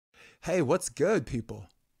Hey, what's good, people?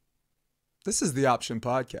 This is the Option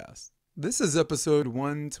Podcast. This is episode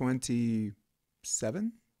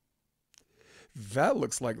 127. That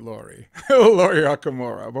looks like Lori. Lori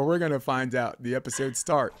Okimura. But we're going to find out. The episode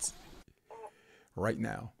starts right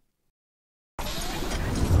now.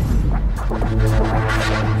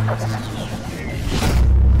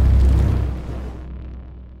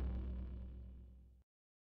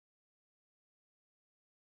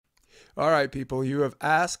 All right, people, you have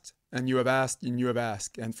asked and you have asked and you have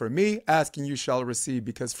asked. And for me, ask and you shall receive.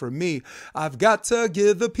 Because for me, I've got to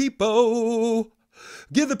give the people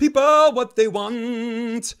what they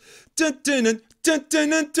want. Dun, dun, dun, dun, dun,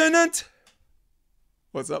 dun, dun, dun.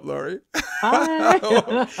 What's up, Lori?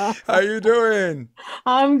 Hi. How you doing?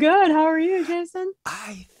 I'm good. How are you, Jason?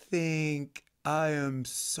 I think I am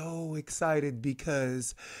so excited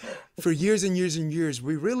because for years and years and years,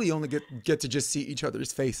 we really only get to just see each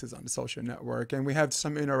other's faces on the social network. And we have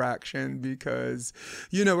some interaction because,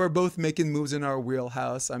 we're both making moves in our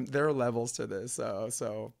wheelhouse. There are levels to this.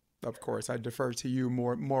 So of course, I defer to you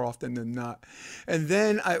more often than not. And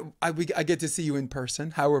then I get to see you in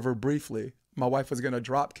person, however briefly. My wife was gonna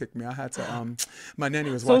drop kick me. I had to. My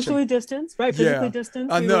nanny was watching. Socially distanced, right? Physically Yeah,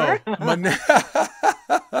 distanced, I we know. were.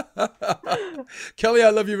 Kelly, I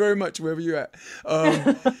love you very much, wherever you at.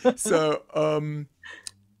 So,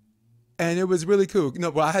 and it was really cool. No,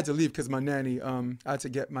 well, I had to leave because my nanny. I had to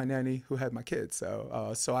get my nanny who had my kids.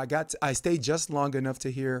 So I stayed just long enough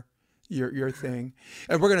to hear your thing,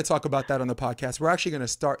 and we're gonna talk about that on the podcast. We're actually gonna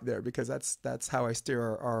start there because that's how I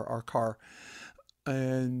steer our car.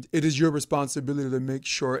 And it is your responsibility to make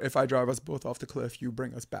sure if I drive us both off the cliff, you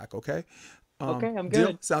bring us back, okay? Okay, I'm Deal?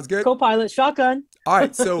 good. Sounds good? Co-pilot, shotgun. All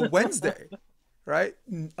right, so Wednesday, right?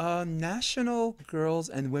 National Girls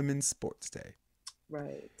and Women's Sports Day.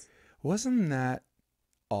 Right. Wasn't that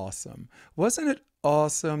awesome? Wasn't it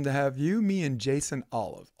awesome to have you, me, and Jason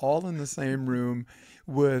Olive all in the same room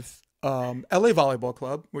with LA Volleyball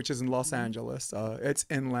Club, which is in Los Mhm. Angeles. It's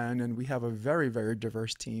inland, and we have a very, very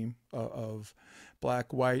diverse team of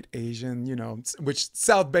black, white, Asian, which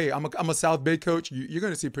South Bay, I'm a South Bay coach. You're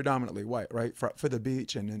going to see predominantly white, right, for the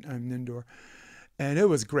beach and indoor. And it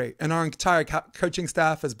was great. And our entire coaching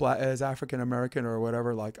staff is black, is African American or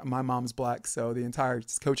whatever. Like my mom's black, so the entire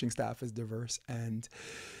coaching staff is diverse. And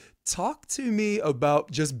talk to me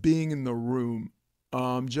about just being in the room,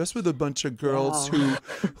 just with a bunch of girls Yeah.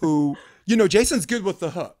 who Jason's good with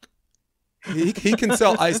the hook. He can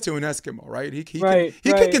sell ice to an Eskimo, right? Right,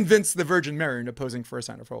 He can right. convince the Virgin Mary into posing for a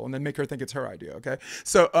centerfold and then make her think it's her idea. Okay,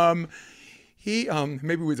 so he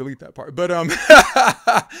maybe we delete that part, but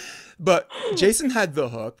but Jason had the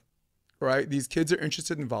hook, right? These kids are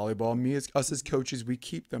interested in volleyball. Us as coaches, we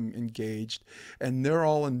keep them engaged, and they're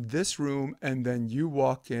all in this room, and then you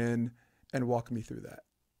walk in and walk me through that.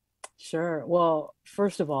 Sure. Well,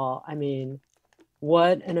 first of all, I mean,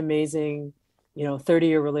 what an amazing,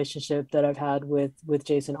 30-year relationship that I've had with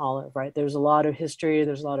Jason Olive, right? There's a lot of history,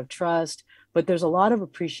 there's a lot of trust, but there's a lot of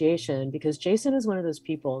appreciation because Jason is one of those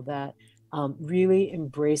people that really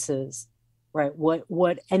embraces, right,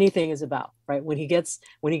 what anything is about, right? When he gets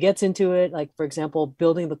into it, like for example,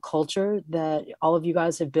 building the culture that all of you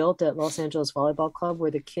guys have built at Los Angeles Volleyball Club,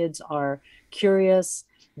 where the kids are curious,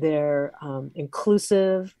 they're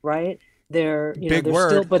inclusive, right? they're you know Big they're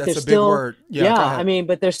still word. but they're That's a big still word. Yeah, go yeah, I ahead. mean,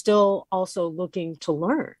 but they're still also looking to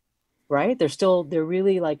learn, right? They're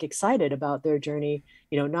really like excited about their journey,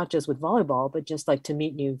 not just with volleyball, but just like to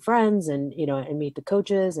meet new friends and and meet the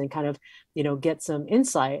coaches and kind of get some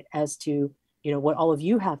insight as to what all of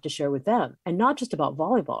you have to share with them, and not just about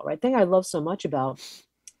volleyball, right? Thing I love so much about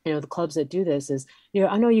the clubs that do this is,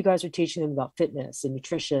 I know you guys are teaching them about fitness and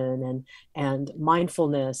nutrition and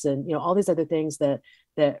mindfulness and all these other things that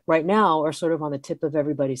right now are sort of on the tip of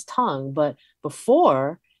everybody's tongue, but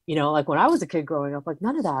before, like when I was a kid growing up, like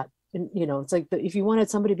none of that. And it's like if you wanted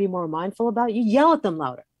somebody to be more mindful about, you yell at them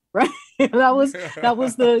louder, right? That was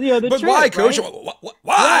the the But why, trick, coach? right?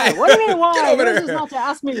 Why? Right. What do you mean Get why? over Yours is there. not to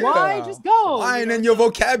ask me why, Yeah. just go, Why and in your so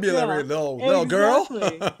vocabulary, yeah, little girl.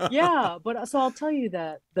 exactly. Yeah, but so I'll tell you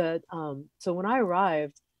that so when I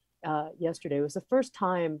arrived yesterday, it was the first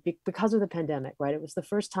time because of the pandemic, right? It was the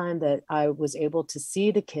first time that I was able to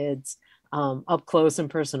see the kids up close and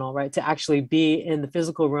personal, right? To actually be in the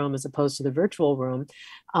physical room as opposed to the virtual room.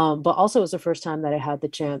 But also it was the first time that I had the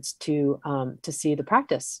chance to see the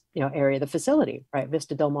practice, area, the facility, right?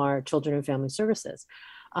 Vista Del Mar Children and Family Services,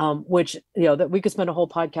 which, that we could spend a whole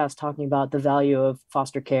podcast talking about the value of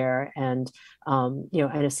foster care and,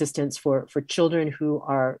 and assistance for children who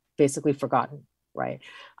are basically forgotten, right?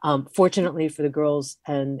 Fortunately for the girls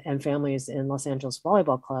and families in Los Angeles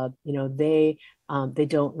Volleyball Club, they they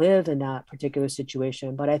don't live in that particular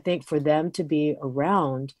situation. But I think for them to be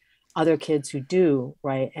around other kids who do,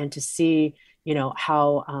 right, and to see,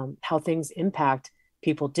 how things impact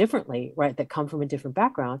people differently, right, that come from a different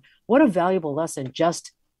background, what a valuable lesson.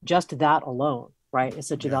 Just that alone, right, is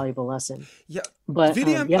such a Yeah. valuable lesson. Yeah. But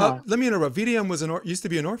VDM, yeah. let me interrupt. VDM was used to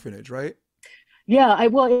be an orphanage, right? Yeah,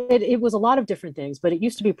 it was a lot of different things, but it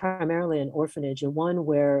used to be primarily an orphanage, and one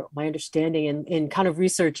where my understanding in kind of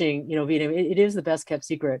researching, Vietnam, it is the best kept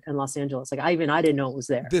secret in Los Angeles. Like I didn't know it was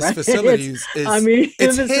there, This right? facility I is mean, the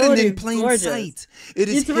it's hidden facility in is plain gorgeous. sight. It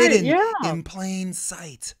is It's right, hidden yeah. in plain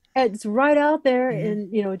sight. It's right out there,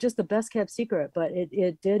 Hmm. and just the best kept secret. But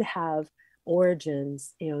it did have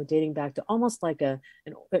origins, dating back to almost like the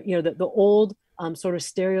old sort of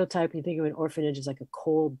stereotype. You think of an orphanage as like a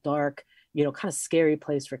cold, dark, kind of scary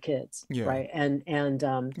place for kids, Yeah. right? And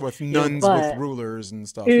With nuns with but rulers and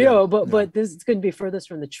stuff. Yeah. Yeah. but this couldn't be furthest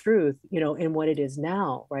from the truth, in what it is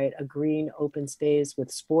now, right? A green open space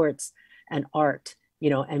with sports and art,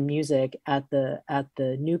 and music at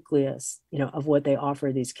the nucleus, of what they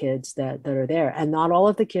offer these kids that are there. And not all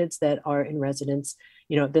of the kids that are in residence,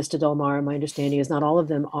 at Vista Del Mar, my understanding is not all of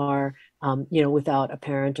them are, without a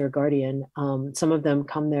parent or guardian. Some of them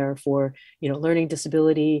come there for, learning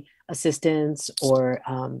disability assistance, or,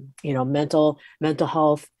 mental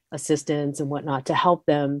health assistance and whatnot, to help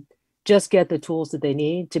them just get the tools that they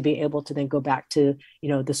need to be able to then go back to,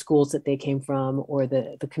 the schools that they came from, or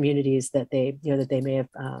the communities that they may have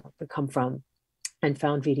come from and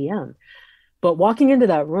found VDM. But walking into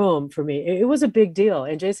that room for me, it was a big deal.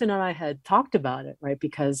 And Jason and I had talked about it, right?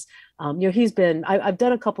 Because, I've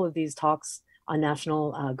done a couple of these talks on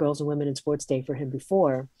National Girls and Women in Sports Day for him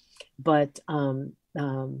before, but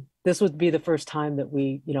this would be the first time that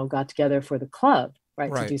we, got together for the club,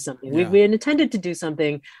 right, to Right. do something. Yeah. We had intended to do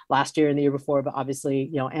something last year and the year before, but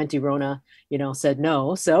obviously, Auntie Rona, said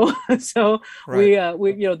no. So, so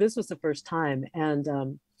Right. this was the first time. And,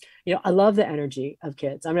 I love the energy of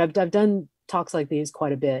kids. I mean, I've done talks like these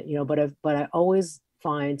quite a bit, but I always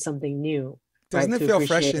find something new, Doesn't right, it to feel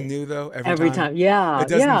fresh appreciate and new though every every time? time. Yeah, It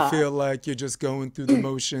doesn't yeah. feel like you're just going through the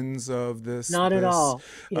motions of Not at this. all.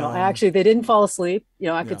 They didn't fall asleep.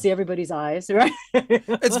 I could Yeah. see everybody's eyes, right?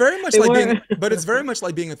 It's very much They like being, weren't. but it's very much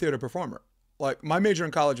like being a theater performer. Like my major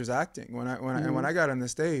in college was acting. When I got on the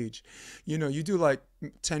stage, you do like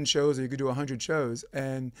 10 shows, or you could do 100 shows,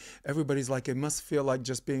 and everybody's like, it must feel like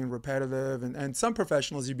just being repetitive. And some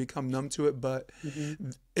professionals, you become numb to it, but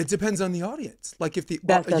Mhm. it depends on the audience. Like if you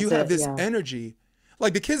That's have it. this Yeah. energy,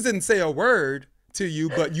 like the kids didn't say a word to you,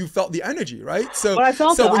 but you felt the energy, right? So But I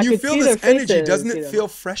felt so it. when I you could feel see their this energy, doesn't faces, it feel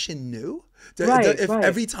fresh and new? Right, If right.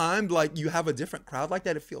 every time like you have a different crowd like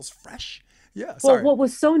that, it feels fresh. Yeah, Well, sorry. what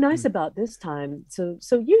was so nice about this time, so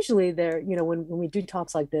usually there, when we do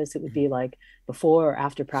talks like this, it would be like before or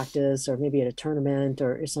after practice, or maybe at a tournament,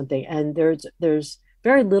 or something. And there's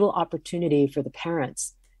very little opportunity for the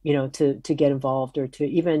parents, to get involved, or to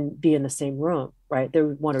even be in the same room, right? There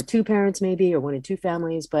were one or two parents maybe, or one or two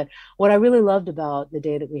families. But what I really loved about the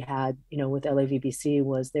day that we had, with LAVBC,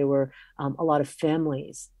 was there were a lot of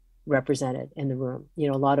families represented in the room. A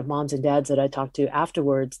lot of moms and dads that I talked to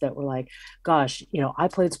afterwards that were like, gosh, I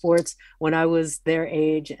played sports when I was their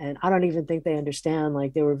age, and I don't even think they understand.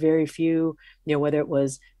 Like, there were very few, whether it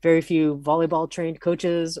was very few volleyball trained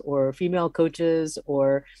coaches, or female coaches,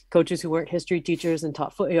 or coaches who weren't history teachers and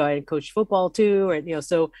taught foot, I coached football too, or,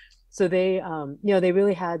 so they, they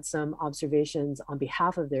really had some observations on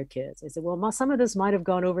behalf of their kids. They said, well, some of this might have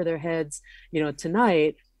gone over their heads,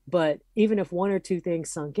 tonight, but even if one or two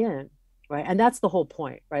things sunk in, right? And that's the whole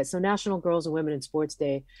point, right? So National Girls and Women in Sports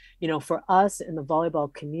Day, for us in the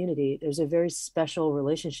volleyball community, there's a very special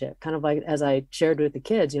relationship, kind of like as I shared with the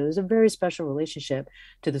kids, there's a very special relationship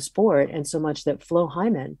to the sport. And so much that Flo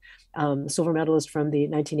Hyman, silver medalist from the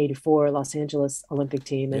 1984 Los Angeles Olympic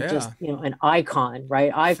team, and just, Yeah. an icon,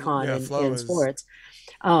 right? Icon Yeah, Flo in is sports.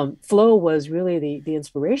 Flo was really the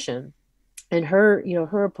inspiration, and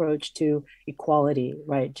her approach to equality,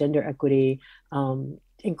 right, gender equity,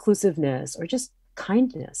 inclusiveness, or just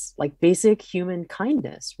kindness, like basic human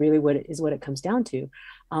kindness, really what it comes down to.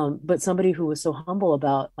 But somebody who was so humble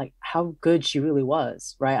about like how good she really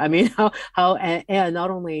was, right? I mean, and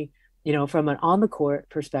not only, from an on the court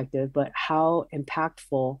perspective, but how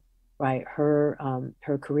impactful, right, her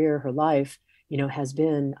career, her life, has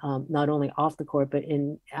been, not only off the court, but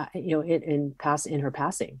in her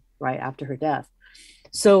passing, right, after her death.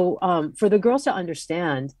 So, for the girls to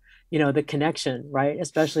understand, the connection, right,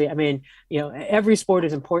 especially, I mean, every sport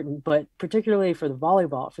is important, but particularly for the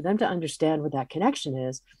volleyball, for them to understand what that connection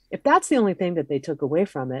is, if that's the only thing that they took away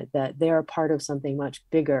from it, that they are part of something much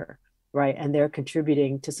bigger, right? And they're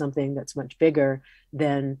contributing to something that's much bigger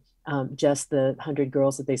than just the 100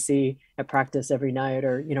 girls that they see at practice every night,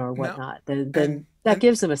 or or Now, whatnot. Then and that and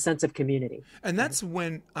gives them a sense of community, and right? that's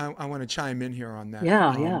when I want to chime in here on that,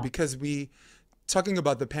 Yeah, yeah. because we talking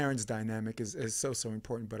about the parents dynamic is so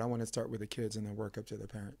important. But I want to start with the kids and then work up to the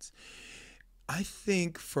parents. I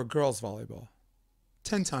think for girls volleyball,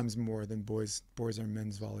 10 times more than boys or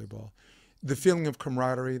men's volleyball, the feeling of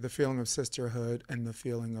camaraderie, the feeling of sisterhood, and the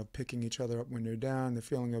feeling of picking each other up when you're down, the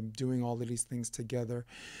feeling of doing all of these things together,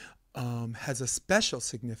 has a special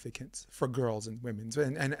significance for girls and women's,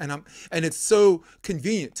 and it's so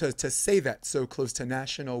convenient to say that so close to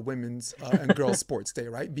National Women's and Girls Sports Day,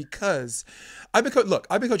 right? Because I've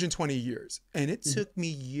been coaching 20 years, and it took me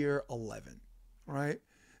year 11, right?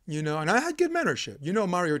 And I had good mentorship.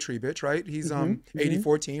 Mario Trebich, right? He's Mm-hmm, mm-hmm.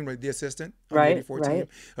 84 team, right? The assistant on the Right, 84 team. right.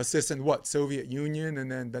 Assistant what? Soviet Union,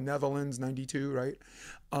 and then the Netherlands, 92, right?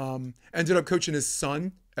 Ended up coaching his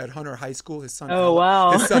son at Hunter High School, his son Oh,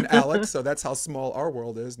 Alex, wow. so that's how small our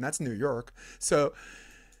world is, and that's New York. So,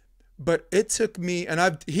 but it took me,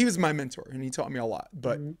 and he was my mentor, and he taught me a lot,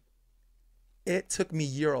 but Mm-hmm, it took me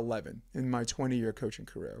year 11 in my 20-year coaching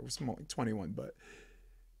career. It was more like 21, but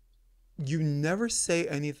you never say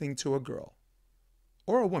anything to a girl,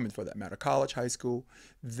 or a woman for that matter, college, high school,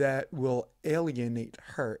 that will alienate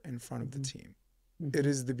her in front of the mm-hmm, team. It mm-hmm.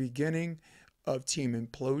 is the beginning of team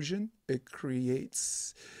implosion. It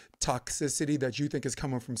creates toxicity that you think is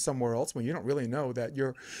coming from somewhere else, when you don't really know that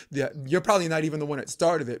you're probably not even the one that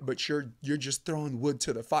started it, but you're just throwing wood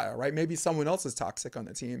to the fire, right? Maybe someone else is toxic on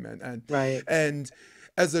the team, Right. and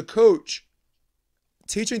as a coach,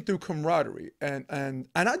 teaching through camaraderie, and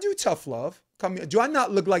I do tough love. Do I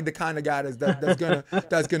not look like the kind of guy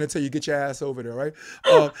that's gonna tell you get your ass over there, right?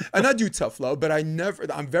 And I do tough love, but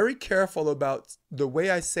I'm very careful about the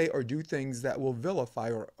way I say or do things that will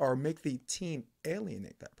vilify or make the team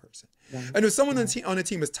alienate that person. Right, And if someone right. on a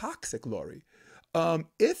team is toxic, Lori,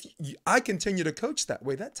 if I continue to coach that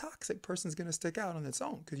way, that toxic person is going to stick out on its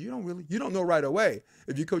own, because you don't know right away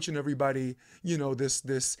if you're coaching everybody,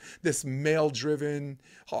 this male driven,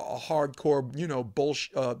 hardcore,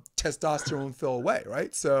 bullshit, testosterone filled way,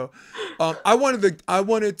 right? So, I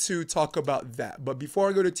wanted to talk about that, but before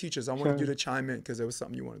I go to teachers, I wanted you Sure. to chime in because there was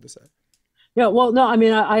something you wanted to say. Yeah, well, no, I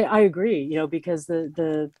mean, I agree, because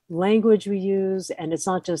the language we use, and it's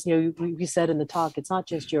not just, we said in the talk, it's not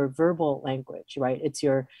just your verbal language, right? It's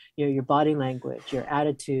your body language, your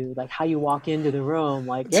attitude, like how you walk into the room,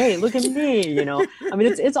 like, hey, look at me. I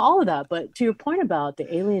mean, it's all of that. But to your point about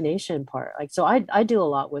the alienation part, like, so I deal a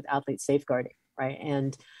lot with athlete safeguarding, right?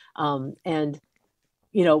 And I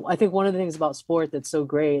think one of the things about sport that's so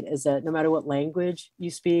great is that no matter what language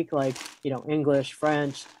you speak, like, English,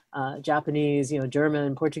 French, Japanese,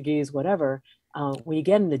 German, Portuguese, whatever, when you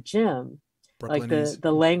get in the gym, like the Brooklynese.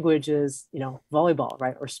 the language is, volleyball,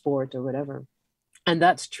 right? Or sport or whatever. And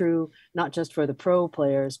that's true not just for the pro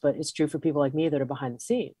players, but it's true for people like me that are behind the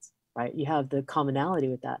scenes, right? You have the commonality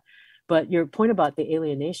with that. But your point about the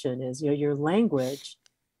alienation is, your language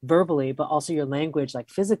verbally, but also your language like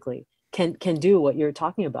physically can do what you're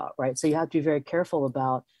talking about, right? So you have to be very careful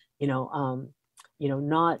about,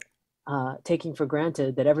 not taking for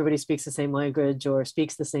granted that everybody speaks the same language or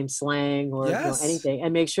speaks the same slang, or Yes. anything,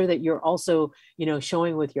 and make sure that you're also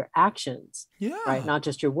showing with your actions, right? Yeah. Not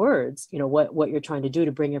just your words, what you're trying to do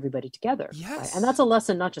to bring everybody together, right? And Yes. that's a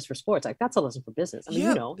lesson not just for sports, like that's a lesson for business. I mean,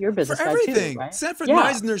 Yeah. you're a For business guy too, everything. right? Sanford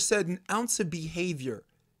Yeah. Meisner said an ounce of behavior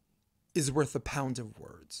is worth a pound of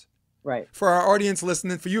words. Right. For our audience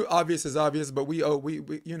listening, for you, obvious is obvious, but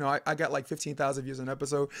I got like 15,000 views an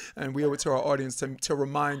episode, and we owe it to our audience to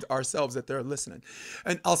remind ourselves that they're listening.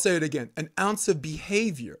 And I'll say it again: an ounce of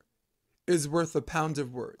behavior is worth a pound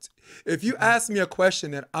of words. If you Mhm. ask me a question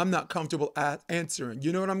that I'm not comfortable answering,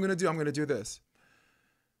 you know what I'm going to do? I'm going to do this.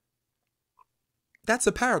 That's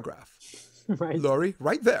a paragraph. Right. Lori,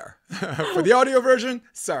 right there. For the audio version,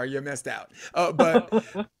 sorry, you missed out.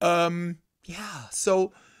 Yeah,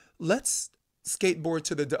 so let's skateboard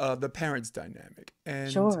to the parents dynamic.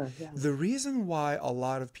 And Sure. Yeah. the reason why a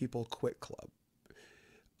lot of people quit club,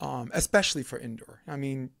 especially for indoor. I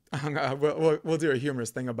mean, we'll do a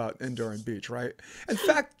humorous thing about indoor and beach, right? In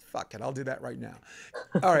fact, fuck it, I'll do that right now.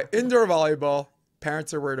 All right, indoor volleyball.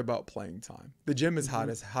 Parents are worried about playing time. The gym is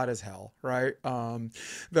Mhm. hot as hell, right?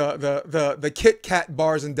 The Kit Kat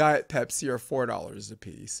bars and Diet Pepsi are $4 a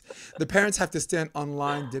piece. The parents have to stand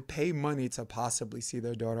online to pay money to possibly see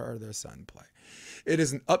their daughter or their son play. It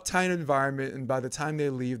is an uptight environment, and by the time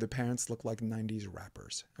they leave, the parents look like 90s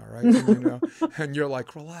rappers, all right? And you're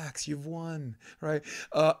like, relax, you've won, right?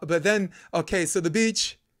 But then, okay, so the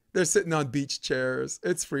beach, They're sitting on beach chairs.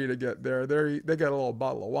 It's free to get there. They got a little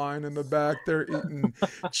bottle of wine in the back. They're eating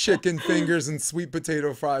chicken fingers and sweet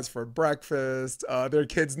potato fries for breakfast. Their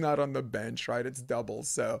kid's not on the bench, right? It's double.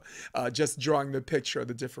 So just drawing the picture of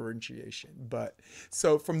the differentiation. But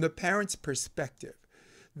so from the parent's perspective,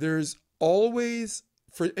 there's always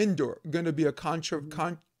for indoor going to be a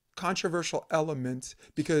controversial element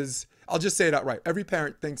because I'll just say it outright. Every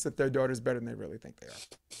parent thinks that their daughter's better than they really think they are.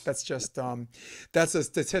 That's just that's a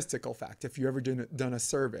statistical fact. If you ever done a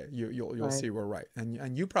survey, you'll Right. see we're right,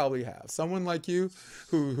 and you probably have. Someone like you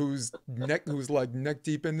who's like neck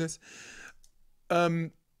deep in this.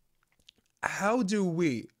 Um, how do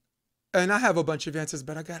we? And I have a bunch of answers,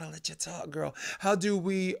 but I gotta let you talk, girl. How do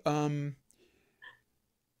we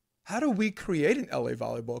create an LA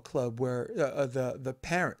volleyball club where the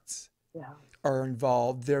parents Yeah. are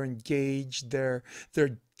involved, they're engaged, they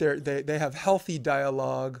have healthy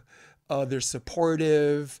dialogue, they're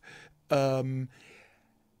supportive. Um,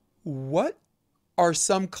 what are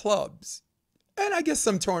some clubs and I guess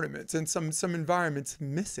some tournaments and some environments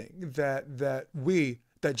missing that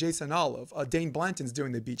Jason Olive, Dane Blanton's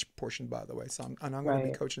doing the beach portion, by the way. So I'm going to be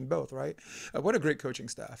Right. coaching both, right? What a great coaching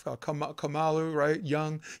staff. Kamalu, right?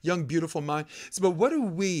 Young, beautiful mind. So, but what do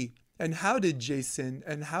we, and how did Jason,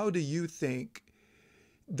 and how do you think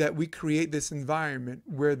that we create this environment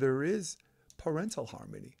where there is parental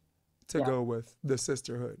harmony to Yeah. go with the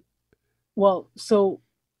sisterhood? Well, so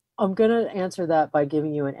I'm going to answer that by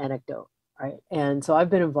giving you an anecdote, right? And so I've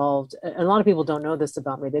been involved, and a lot of people don't know this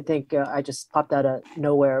about me. They think I just popped out of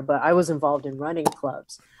nowhere, but I was involved in running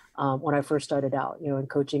clubs when I first started out, and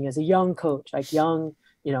coaching as a young coach, like young,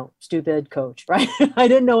 stupid coach, right? I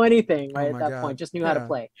didn't know anything, Oh right? At my that point, God. just knew how to Yeah.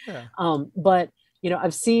 play. Yeah. But,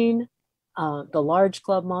 I've seen the large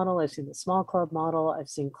club model. I've seen the small club model. I've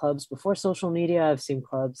seen clubs before social media. I've seen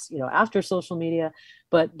clubs, after social media.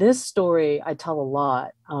 But this story I tell a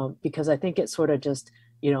lot because I think it sort of just,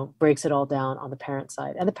 breaks it all down on the parent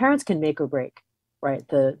side. And the parents can make or break, right?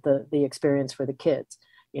 The experience for the kids,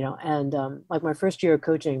 And like my first year of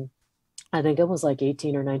coaching, I think it was like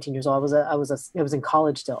 18 or 19 years old. It was in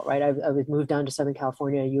college still, right? I would move down to Southern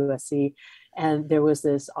California, USC, and there was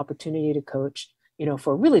this opportunity to coach,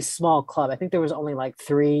 for a really small club. I think there was only like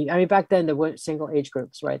three. I mean, back then there weren't single age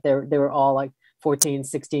groups, right? They were all like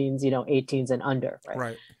 14s, 16s, 18s and under, right?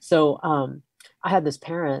 Right. So I had this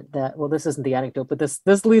parent that, well, this isn't the anecdote, but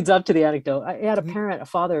this leads up to the anecdote. I had a parent, a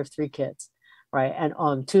father of three kids, right?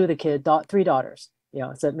 And two of the three daughters,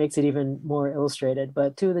 so it makes it even more illustrated.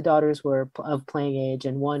 But two of the daughters were of playing age,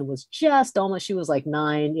 and one was just almost, she was like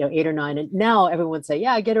 9, 8 or 9. And now everyone would say,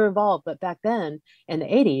 yeah, get her involved. But back then in the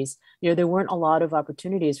 80s, there weren't a lot of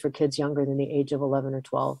opportunities for kids younger than the age of 11 or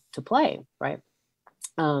 12 to play, right?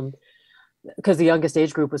 Because the youngest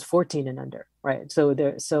age group was 14 and under, right? So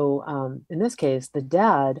in this case, the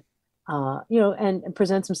dad, and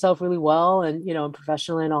presents himself really well and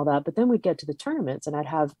professionally and all that. But then we'd get to the tournaments and I'd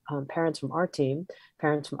have parents from our team,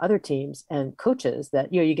 parents from other teams, and coaches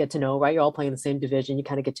that, you get to know, right? You're all playing the same division. You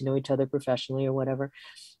kind of get to know each other professionally or whatever.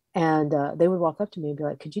 And they would walk up to me and be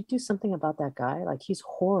like, could you do something about that guy? Like, he's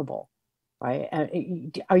horrible. Right.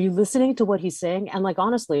 Are you listening to what he's saying? And like,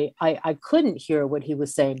 honestly, I couldn't hear what he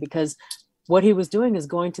was saying because what he was doing is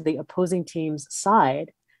going to the opposing team's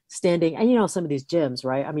side, standing, and some of these gyms,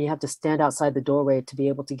 right? I mean, you have to stand outside the doorway to be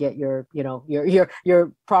able to get your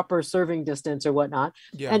proper serving distance or whatnot.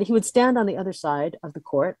 Yeah. And he would stand on the other side of the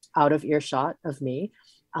court, out of earshot of me,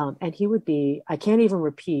 and he would be, I can't even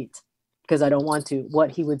repeat because I don't want to, what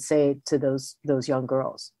he would say to those young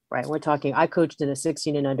girls. Right. We're talking, I coached in a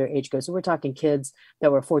 16 and under age group. So we're talking kids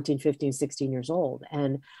that were 14, 15, 16 years old.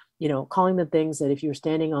 And, calling them things that if you were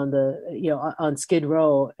standing on on Skid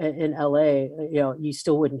Row in LA, you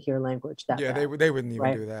still wouldn't hear language that Yeah. bad. They wouldn't even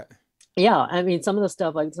Right. do that. Yeah. I mean, some of the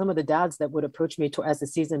stuff, like some of the dads that would approach me as the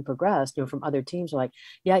season progressed, from other teams were like,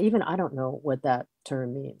 yeah, even I don't know what that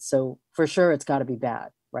term means. So for sure, it's got to be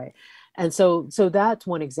bad. Right. And so that's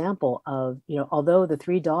one example of, although the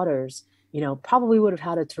three daughters, probably would have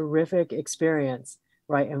had a terrific experience,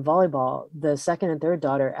 right, in volleyball, the second and third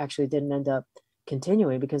daughter actually didn't end up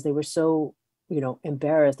continuing because they were so,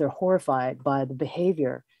 embarrassed. They're horrified by the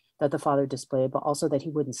behavior that the father displayed, but also that he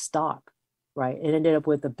wouldn't stop, right? It ended up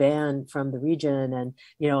with a ban from the region. And,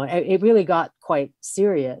 it really got quite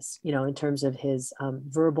serious, in terms of his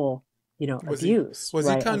verbal, abuse, Was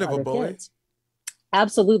he right, kind of of a other bully? kids.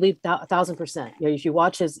 Absolutely, 1,000%. If you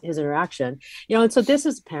watch his interaction, and so this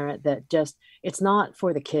is a parent that just, it's not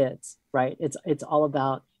for the kids, right? It's all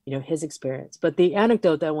about, his experience. But the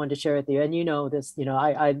anecdote that I wanted to share with you, and this,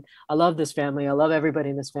 I love this family. I love everybody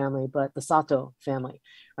in this family, but the Sato family,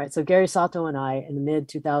 right? So Gary Sato and I in the mid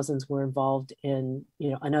 2000s were involved in,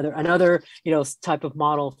 another, type of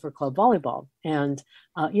model for club volleyball. And,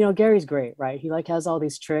 Gary's great, right? He like has all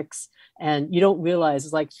these tricks and you don't realize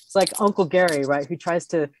it's like Uncle Gary, right? Who tries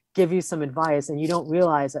to give you some advice and you don't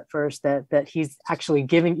realize at first that he's actually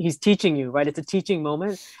he's teaching you, right? It's a teaching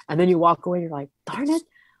moment. And then you walk away, you're like, darn it,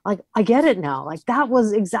 like I get it now. Like that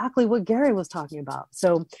was exactly what Gary was talking about.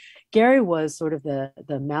 So Gary was sort of the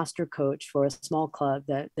master coach for a small club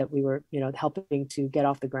that we were, helping to get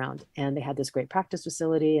off the ground. And they had this great practice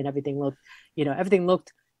facility and everything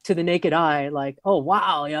looked to the naked eye like, oh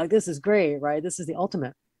wow, yeah, this is great, right? This is the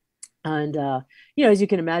ultimate. And as you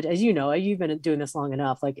can imagine, as you know, you've been doing this long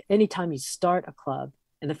enough, like anytime you start a club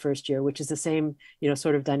in the first year, which is the same,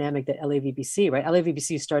 sort of dynamic that LAVBC, right?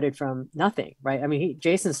 LAVBC started from nothing, right? I mean,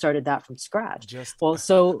 Jason started that from scratch. Just well,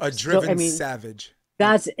 so, a driven savage.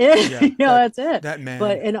 That's it. Yeah, that's it. That man.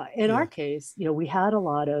 But in our case, we had a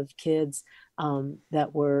lot of kids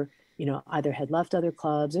that were, either had left other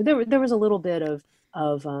clubs, or there was a little bit of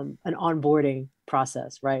an onboarding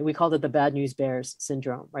process, right? We called it the bad news bears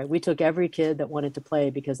syndrome, right? We took every kid that wanted to play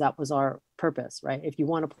because that was our purpose, right? If you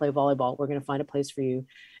want to play volleyball, we're going to find a place for you.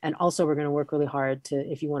 And also we're going to work really hard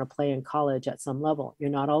if you want to play in college at some level. You're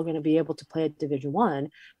not all going to be able to play at Division I,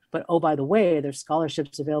 but oh, by the way, there's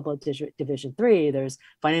scholarships available at Division III. There's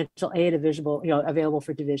financial aid available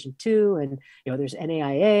for Division II, and there's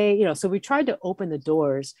NAIA. So we tried to open the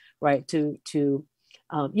doors, right, to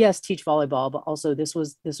yes, teach volleyball, but also this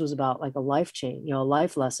was about like a life change, a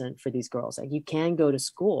life lesson for these girls. Like you can go to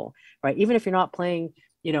school, right, even if you're not playing,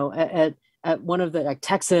 at one of the like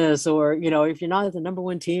Texas, or if you're not at the number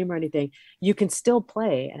one team or anything, you can still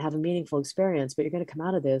play and have a meaningful experience. But you're going to come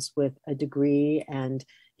out of this with a degree and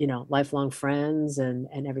lifelong friends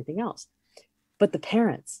and everything else. But the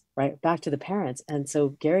parents, right? Back to the parents. And so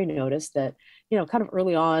Gary noticed that, kind of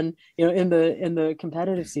early on, in the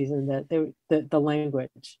competitive season, that the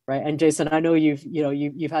language, right? And Jason, I know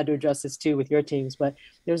you've had to address this too with your teams, but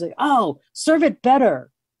there's like, oh, serve it better,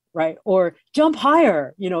 right? Or jump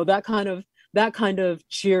higher, that kind of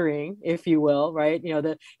cheering, if you will, right?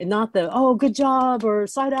 And not the, oh, good job, or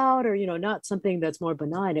side out, or, not something that's more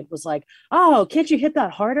benign. It was like, oh, can't you hit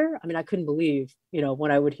that harder? I mean, I couldn't believe,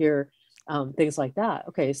 when I would hear things like that.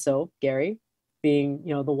 Okay, so Gary, being,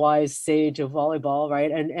 the wise sage of volleyball,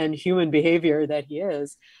 right? And human behavior that he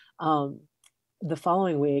is, the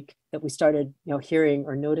following week that we started, hearing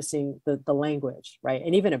or noticing the language, right?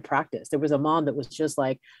 And even in practice, there was a mom that was just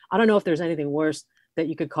like, I don't know if there's anything worse that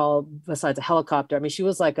you could call besides a helicopter. I mean, she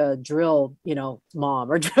was like a drill, mom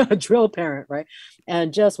or a drill parent, right?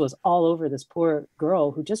 And just was all over this poor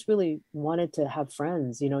girl who just really wanted to have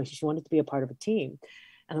friends. She wanted to be a part of a team.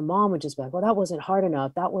 And the mom would just be like, well, that wasn't hard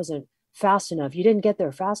enough. That wasn't fast enough. You didn't get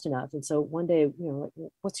there fast enough. And so one day, like,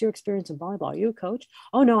 what's your experience in volleyball? Are you a coach?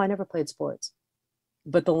 Oh, no, I never played sports.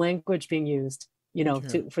 But the language being used,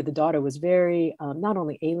 for the daughter was very, not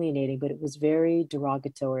only alienating, but it was very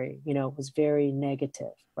derogatory, it was very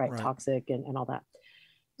negative, right? Toxic and all that.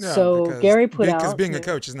 Yeah, so Gary put out, because being a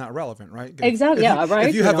coach is not relevant, right? Exactly. Right.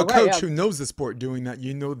 If you have a coach who knows the sport doing that,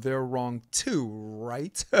 they're wrong too,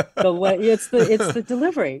 right? It's the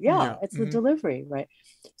delivery. Yeah. It's the delivery, right?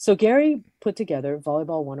 So Gary put together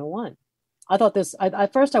Volleyball 101. I thought this,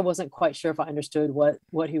 at first I wasn't quite sure if I understood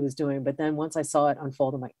what he was doing, but then once I saw it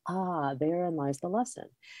unfold, I'm like, therein lies the lesson.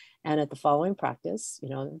 And at the following practice,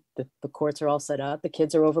 the courts are all set up. The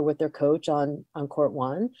kids are over with their coach on court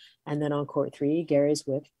 1. And then on court 3, Gary's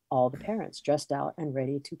with all the parents dressed out and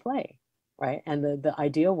ready to play, right? And the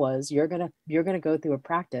idea was you're gonna go through a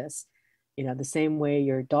practice, the same way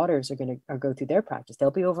your daughters are gonna go through their practice.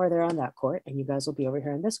 They'll be over there on that court, and you guys will be over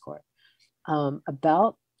here in this court.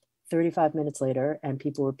 About 35 minutes later, and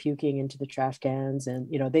people were puking into the trash cans, and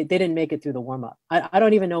they didn't make it through the warm-up. I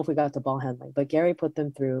don't even know if we got to ball handling, but Gary put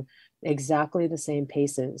them through exactly the same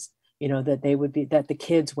paces that the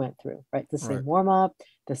kids went through, right? The same warm-up,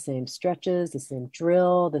 the same stretches, the same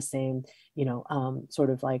drill, the same sort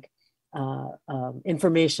of like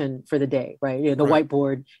information for the day, right? The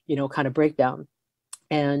whiteboard kind of breakdown.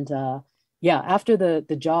 And after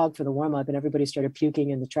the jog for the warm-up and everybody started puking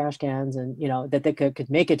in the trash cans, and that they could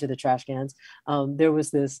make it to the trash cans, there was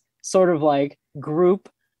this sort of like group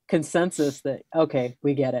consensus that, okay,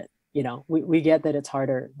 we get it. We get that it's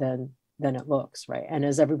harder than it looks, right? And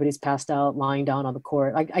as everybody's passed out, lying down on the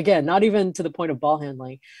court, like, again, not even to the point of ball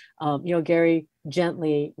handling, Gary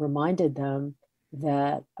gently reminded them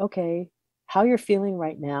that, okay, how you're feeling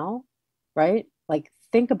right now, right? Like,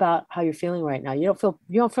 think about how you're feeling right now. You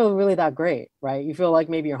don't feel really that great, right? You feel like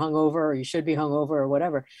maybe you're hungover or you should be hungover or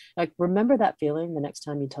whatever. Like, remember that feeling the next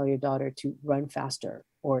time you tell your daughter to run faster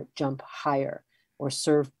or jump higher or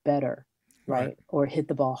serve better, Right. right? Or hit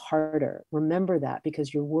the ball harder. Remember that,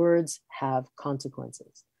 because your words have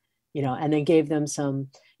consequences, and then gave them some,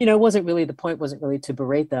 it wasn't really, the point wasn't really to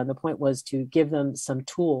berate them. The point was to give them some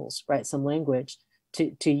tools, right? Some language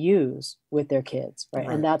to use with their kids, right?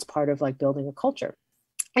 And Right. that's part of like building a culture.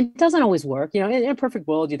 It doesn't always work, in a perfect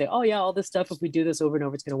world you think, oh yeah, all this stuff, if we do this over and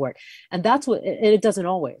over, it's going to work. And that's what it doesn't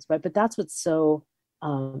always, right? But that's what's so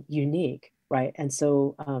unique, right? And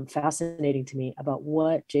so fascinating to me about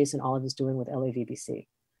what Jason Olive is doing with LAVBC,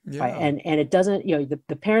 right? Yeah. And it doesn't,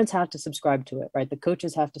 the parents have to subscribe to it, right? The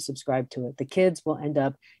coaches have to subscribe to it, the kids will end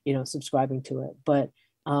up subscribing to it. But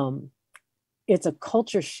it's a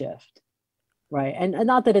culture shift, right? And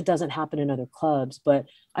not that it doesn't happen in other clubs, but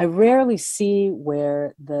I rarely see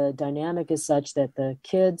where the dynamic is such that the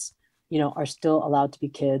kids, are still allowed to be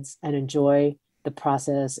kids and enjoy the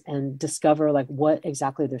process and discover like what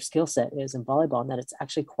exactly their skill set is in volleyball, and that it's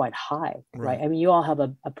actually quite high, right? Right. I mean, you all have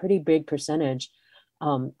a pretty big percentage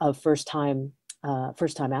of first time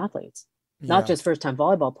athletes, not Yeah. just first time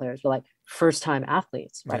volleyball players, but like first time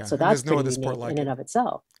athletes, right? Yeah. So And that's there's no pretty other sport unique in like and it. of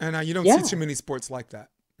itself. And you don't see Yeah. too many sports like that.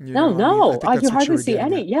 No, I mean, I no, think you that's what you hardly were see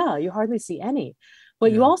getting any. at. Yeah, you hardly see any.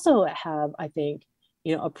 But you Yeah. also have, I think,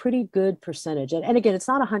 a pretty good percentage. And again, it's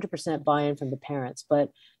not 100% buy-in from the parents, but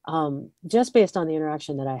just based on the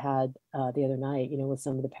interaction that I had the other night, with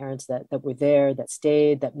some of the parents that were there, that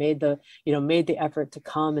stayed, that made the effort to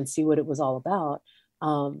come and see what it was all about.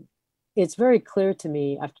 It's very clear to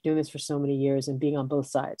me, after doing this for so many years and being on both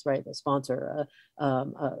sides, right? The sponsor,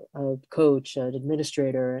 a coach, an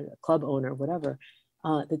administrator, a club owner, whatever,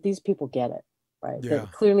 that these people get it, right? Yeah.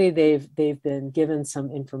 That clearly they've been given some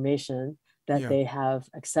information that Yeah. they have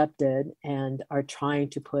accepted and are trying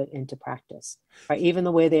to put into practice, right? Even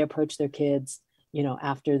the way they approach their kids,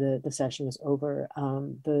 after the session was over,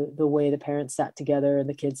 the way the parents sat together and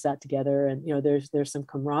the kids sat together, and there's some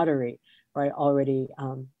camaraderie, right? Already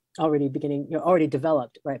beginning, already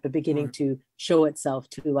developed, right? But beginning Right. to show itself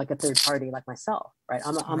to like a third party like myself, right?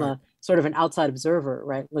 I'm Right. a sort of an outside observer,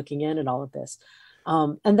 right? Looking in at all of this.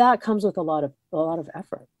 And that comes with a lot of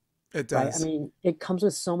effort, It right? I does. mean, it comes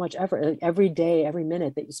with so much effort. Like, every day, every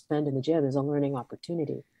minute that you spend in the gym is a learning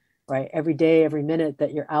opportunity, right? Every day, every minute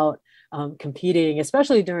that you're out competing,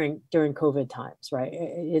 especially during COVID times, right?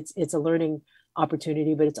 It's a learning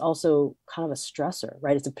opportunity, but it's also kind of a stressor,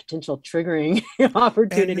 right? It's a potential triggering And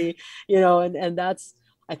opportunity, and that's,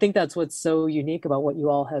 I think that's what's so unique about what you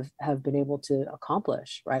all have been able to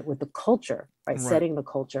accomplish, right? With the culture, right? right. Setting the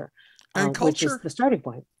culture, And which is culture the starting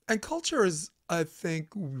point. and culture is, I think,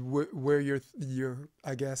 where you're,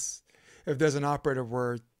 I guess, if there's an operative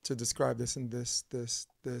word to describe this in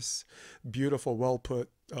this beautiful, well put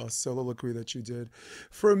soliloquy that you did.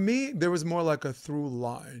 For me, there was more like a through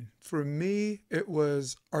line. For me, it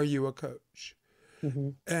was, are you a coach?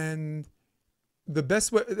 Hmm. And the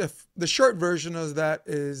best way, the short version of that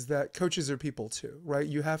is that coaches are people too, right?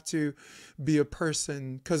 You have to be a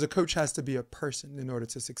person, because a coach has to be a person in order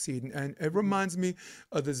to succeed. And it reminds me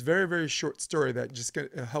of this very, very short story that just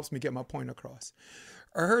helps me get my point across.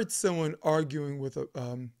 I heard someone arguing with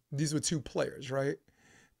these were two players, right?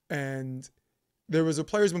 And there was a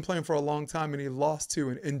player who's been playing for a long time, and he lost to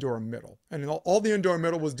an indoor middle. And all the indoor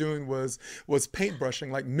middle was doing was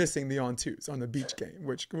paintbrushing, like missing the on twos on the beach game,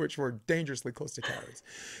 which were dangerously close to carries.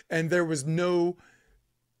 And there was no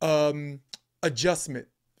adjustment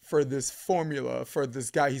for this formula for this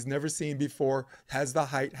guy he's never seen before, has the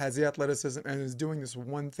height, has the athleticism, and is doing this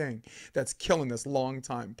one thing that's killing this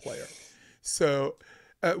longtime player. So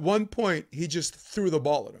at one point, he just threw the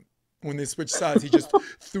ball at him. When they switched sides, he just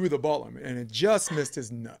threw the ball at him, and it just missed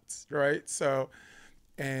his nuts, right? So,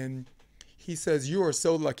 and he says, "You are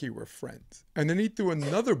so lucky we're friends." And then he threw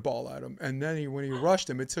another ball at him, and then when he rushed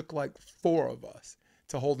him, it took like four of us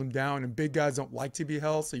to hold him down. And big guys don't like to be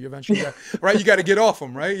held, so you eventually got, right? You got to get off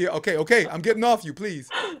him, right? Okay, I'm getting off you, please,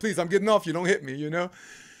 I'm getting off you. Don't hit me,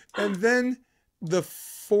 And then the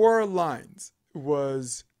four lines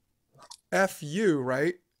was F you,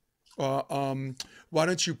 right? Why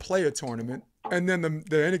don't you play a tournament? And then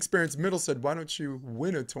the inexperienced middle said, why don't you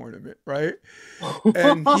win a tournament, right?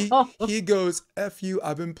 And he goes, F you,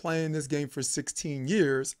 I've been playing this game for 16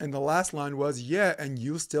 years. And the last line was, yeah, and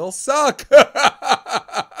you still suck.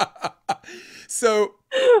 So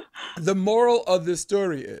the moral of this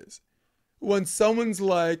story is, when someone's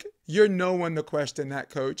like, You're no one to question that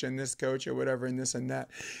coach and this coach or whatever and this and that.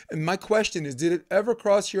 And my question is, did it ever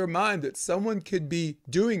cross your mind that someone could be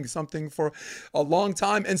doing something for a long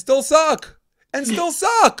time and still suck? And still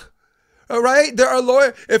suck. All right?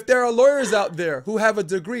 If there are lawyers out there who have a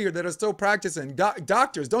degree or that are still practicing,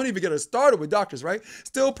 doctors, don't even get us started with doctors, right?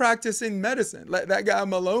 Still practicing medicine. Like that guy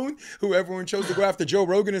Malone, who everyone chose to go after Joe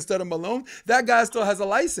Rogan instead of Malone, that guy still has a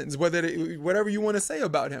license, whatever you want to say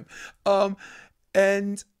about him.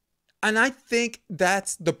 And I think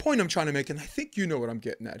that's the point I'm trying to make, and I think you know what I'm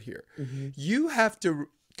getting at here.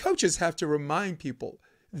 Coaches have to remind people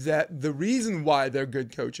that the reason why they're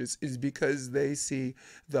good coaches is because they see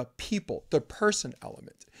the people, the person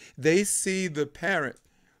element. They see the parent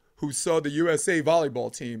who saw the USA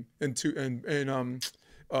Volleyball team in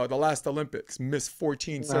the last Olympics miss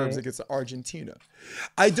 14 serves against Argentina.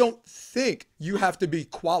 I don't think you have to be a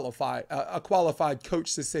qualified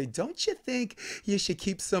coach to say, don't you think you should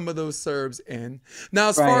keep some of those serves in? Now,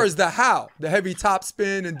 as far as the how, the heavy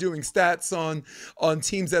topspin and doing stats on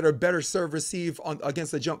teams that are better serve receive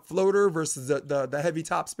against the jump floater versus the heavy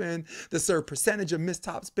topspin, the serve percentage of missed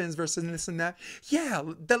topspins versus this and that. Yeah,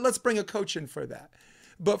 let's bring a coach in for that.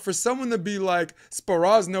 But for someone to be like,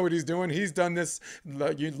 Sparaz know what he's doing. He's done this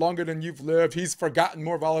longer than you've lived. He's forgotten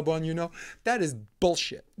more volleyball than you know. That is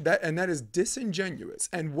bullshit. That is disingenuous.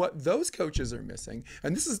 And what those coaches are missing,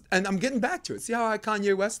 and I'm getting back to it. See how I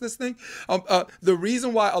Kanye West this thing? The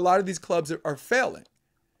reason why a lot of these clubs are failing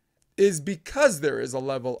is because there is a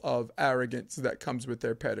level of arrogance that comes with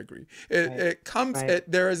their pedigree.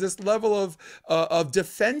 There is this level of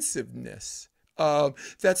defensiveness.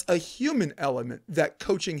 That's a human element that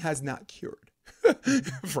coaching has not cured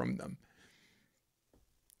from them.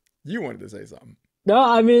 You wanted to say something. No,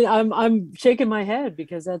 I mean, I'm shaking my head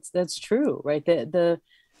because that's true, right? To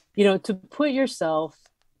put yourself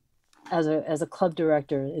as a club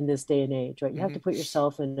director in this day and age, right? You have to put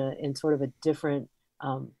yourself in sort of a different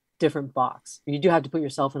box. You do have to put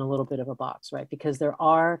yourself in a little bit of a box, right? Because there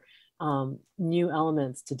are new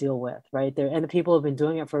elements to deal with, right? And the people who've been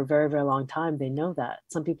doing it for a very, very long time, they know that.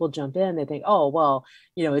 Some people jump in, they think, oh, well,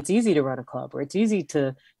 it's easy to run a club, or it's easy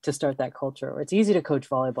to start that culture, or it's easy to coach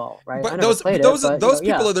volleyball, right? But those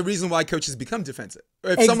people are the reason why coaches become defensive.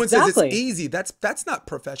 If someone says it's easy, that's not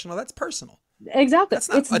professional, that's personal. Exactly. It's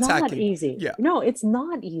attacking. Not easy. Yeah. No, it's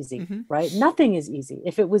not easy, right? Nothing is easy.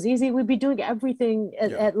 If it was easy, we'd be doing everything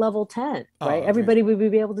at level 10, right? Everybody would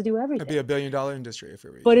be able to do everything. It'd be $1 billion industry if it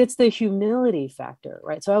were easy. But it's the humility factor,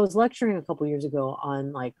 right? So I was lecturing a couple years ago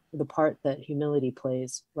on like the part that humility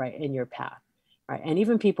plays, right, in your path, right? And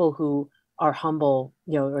even people who are humble,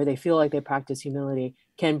 or they feel like they practice humility,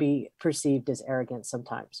 can be perceived as arrogant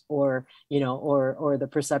sometimes, or the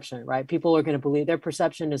perception, right? People are going to believe their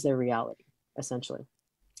perception is their reality, essentially.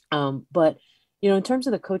 But in terms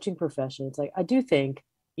of the coaching profession, it's like I do think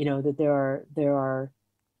that there are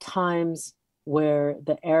times where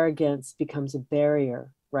the arrogance becomes a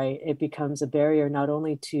barrier, right? It becomes a barrier not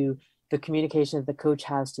only to the communication that the coach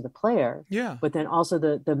has to the player, but then also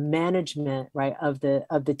the management, right, of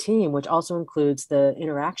the team, which also includes the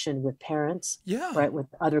interaction with parents, right, with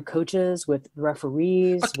other coaches, with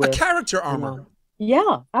referees, a character armor.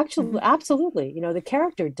 Actually, absolutely. The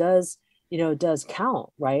character does count,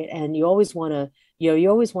 right? And you always want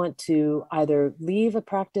to either leave a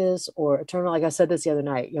practice or a tournament. Like I said this the other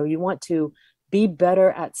night, you want to be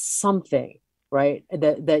better at something, right?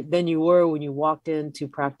 That than you were when you walked into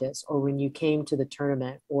practice or when you came to the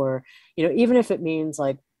tournament, or, even if it means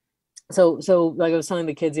like, so like I was telling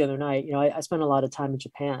the kids the other night, I spent a lot of time in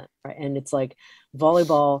Japan, right? And it's like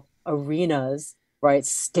volleyball arenas, right?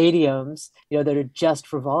 Stadiums, that are just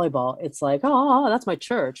for volleyball. It's like, oh, that's my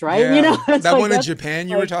church, right? That like, one in Japan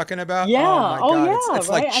you were talking about? Yeah. Oh my God. It's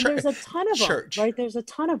right. Like and there's a ton of them, right? There's a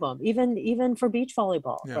ton of them, even for beach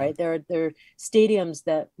volleyball, right? There are stadiums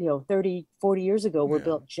that, 30, 40 years ago were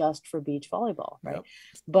built just for beach volleyball, right?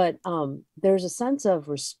 But there's a sense of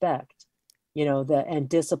respect, and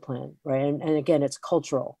discipline, right? And again, it's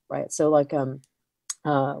cultural, right? So like,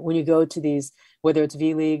 when you go to these, whether it's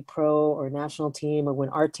V-League, Pro, or national team, or when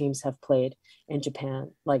our teams have played in Japan,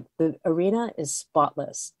 like the arena is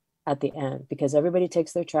spotless at the end because everybody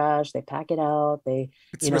takes their trash, they pack it out,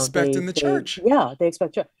 it's respecting the church. They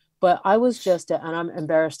expect church. But I was and I'm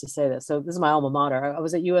embarrassed to say this, so this is my alma mater. I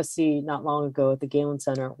was at USC not long ago at the Galen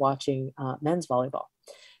Center watching men's volleyball.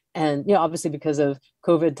 And, obviously because of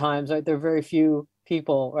COVID times, right, there are very few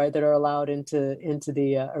people, right, that are allowed into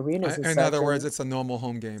the arenas. In other words, it's a normal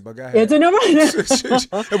home game. But go ahead. It's a normal.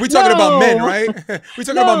 Are we talking about men, right? We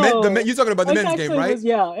talking about men. You're talking about the men's game, right?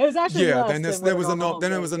 It was actually Then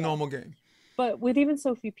it was a normal game. But with even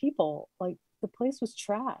so few people, like the place was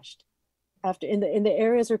trashed after in the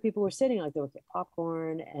areas where people were sitting, like they would get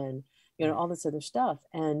popcorn and all this other stuff.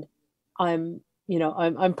 And I'm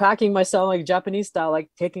I'm packing myself like Japanese style, like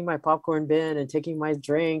taking my popcorn bin and taking my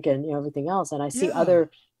drink and everything else. And I see Yeah.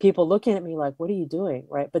 other people looking at me like, what are you doing?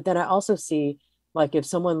 Right. But then I also see, like, if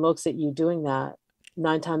someone looks at you doing that,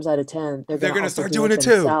 9 times out of 10, they're They're going to gonna also start do doing it it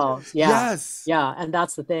too. themselves. Yeah. Yes. Yeah. And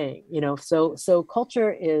that's the thing, so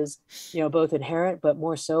culture is, both inherent, but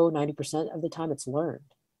more so 90% of the time it's learned,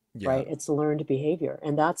 Yeah. right? It's learned behavior.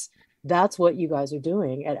 And that's what you guys are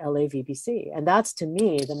doing at LAVBC. And that's, to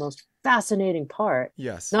me, the most fascinating part,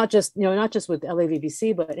 Yes. not just with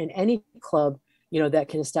LAVBC, but in any club, that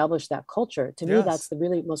can establish that culture. To me, that's Yes. the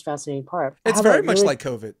really most fascinating part. I It's have a very much really like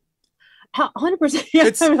COVID. 100%. Yeah,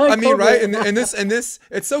 It's, I like mean, right? COVID. And this,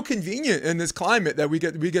 it's so convenient in this climate that we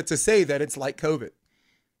get to say that it's like COVID.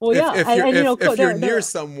 Well, If yeah, if you're if you're near there,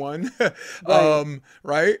 someone, right.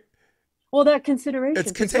 right? Well, that It's consideration too.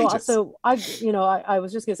 So, contagious. so I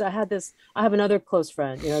was just gonna say, I have another close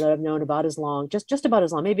friend, that I've known about as long, just about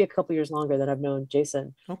as long, maybe a couple years longer than I've known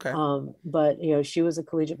Jason. Okay. But she was a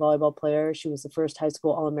collegiate volleyball player. She was the first high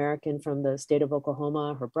school All-American from the state of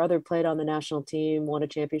Oklahoma. Her brother played on the national team, won a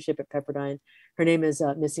championship at Pepperdine. Her name is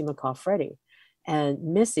Missy McCaw-Freddy. And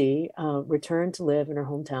Missy returned to live in her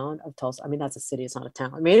hometown of Tulsa. I mean, that's a city; it's not a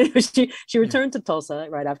town. I mean, she Yeah. returned to Tulsa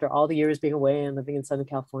right after all the years being away and living in Southern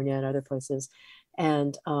California and other places.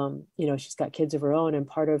 And she's got kids of her own. And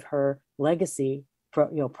part of her legacy,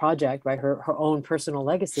 project, right, her own personal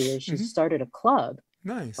legacy, is she Hmm. started a club,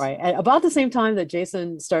 Nice. right, at about the same time that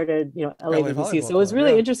Jason started, LA LAVBC. Volleyball So it was Club.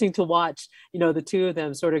 really Yeah. interesting to watch, the two of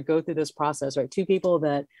them sort of go through this process, right? Two people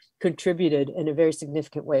that contributed in a very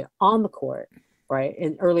significant way on the court, right,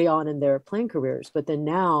 and early on in their playing careers, but then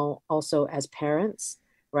now also as parents,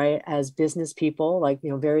 right, as business people, like,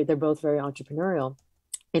 they're both very entrepreneurial.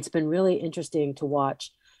 It's been really interesting to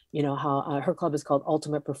watch, how her club is called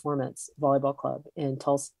Ultimate Performance Volleyball Club in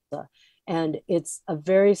Tulsa. And it's a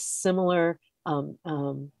very similar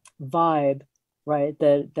vibe, right,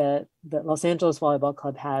 that Los Angeles Volleyball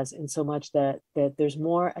Club has, in so much that there's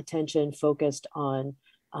more attention focused on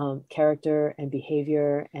character and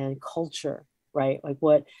behavior and culture, right? Like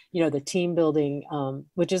what, the team building,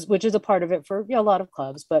 which is a part of it for a lot of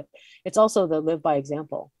clubs, but it's also the live by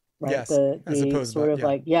example, right? Yes. As The opposed, sort but of yeah.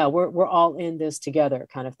 like, yeah, we're all in this together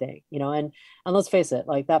kind of thing, and let's face it,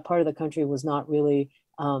 like that part of the country was not really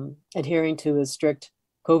adhering to as strict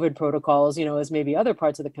COVID protocols, as maybe other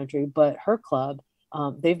parts of the country. But her club,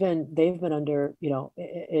 they've been under,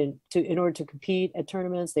 in order to compete at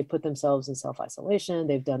tournaments, they put themselves in self-isolation.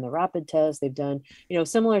 They've done the rapid test. They've done,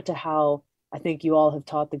 similar to how I think you all have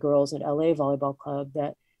taught the girls at LA Volleyball Club,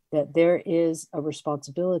 that there is a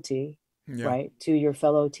responsibility, Yeah. right, to your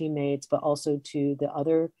fellow teammates, but also to the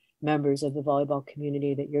other members of the volleyball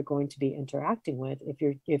community that you're going to be interacting with,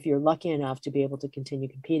 if you're lucky enough to be able to continue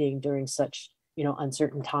competing during such,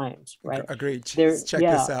 uncertain times, right? Agreed. There, Check this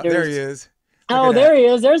yeah, out. There he there's is. Look at oh, there that. he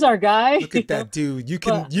is. There's our guy. Look at that dude. You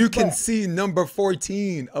can But you can but see number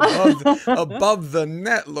 14 above the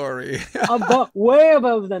net, Lori. above, way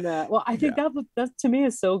above the net. Well, I think Yeah. that to me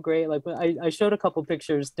is so great. Like, when I showed a couple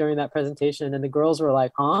pictures during that presentation, and the girls were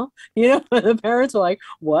like, "Huh?" And the parents were like,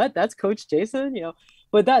 "What? That's Coach Jason?"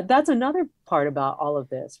 But that's another part about all of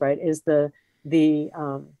this, right? Is the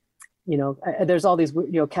there's all these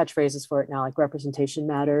catchphrases for it now, like representation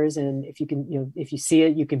matters, and if you can, if you see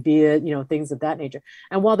it, you can be it, things of that nature.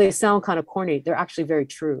 And while they sound kind of corny, they're actually very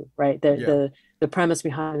true, right? the Yeah. the the premise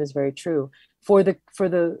behind it is very true for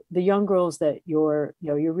the young girls that you're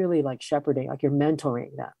really like shepherding, like you're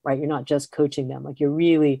mentoring them, right? You're not just coaching them, like you're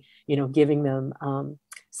really giving them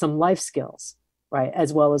some life skills, right,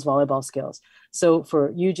 as well as volleyball skills. So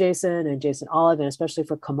for you, Jason, and Jason Olive, and especially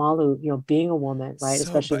for Kamalu, being a woman, right, So,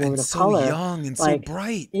 especially but a woman and of so color, young and so like,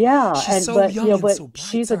 bright. yeah, She's and so but young and but so bright,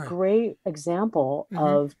 she's a Sarah. great example Hmm.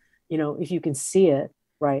 of, if you can see it,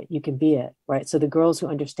 right, you can be it, right? So the girls who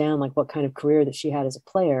understand like what kind of career that she had as a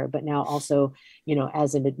player, but now also,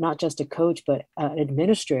 as not just a coach, but an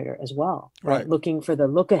administrator as well, right? Right. Looking for the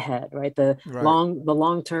look ahead, right? The Right.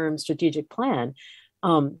 long-term strategic plan.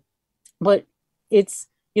 But it's,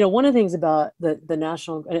 one of the things about the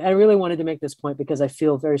national, and I really wanted to make this point because I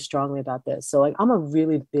feel very strongly about this. So like, I'm a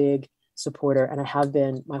really big supporter, and I have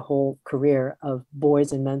been my whole career, of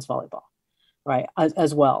boys and men's volleyball, right?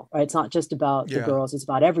 As well, right? It's not just about the Yeah. girls, it's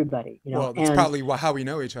about everybody, Well, that's and probably how we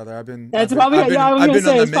know each other. I've been I've that's been probably, I've yeah, I been was I've gonna been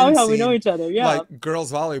on say, the it's probably men's how we know scene. each other. Yeah. Like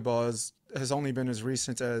girls volleyball has only been as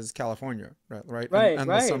recent as California, right? And Right, and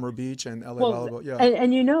the right. Summer Beach and LA Well, volleyball. Yeah. and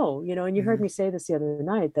and you heard Hmm. me say this the other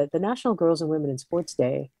night, that the National Girls and Women in Sports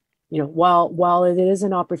Day while it is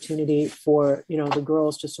an opportunity for, the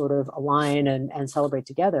girls to sort of align and celebrate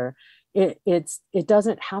together, it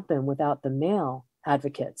doesn't happen without the male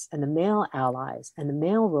advocates and the male allies and the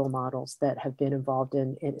male role models that have been involved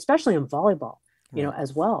in especially in volleyball, Right.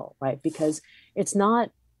 as well, right? Because it's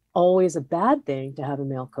not always a bad thing to have a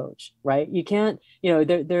male coach, right? You can't,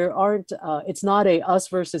 there aren't, it's not a us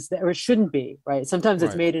versus them, or it shouldn't be, right? Sometimes it's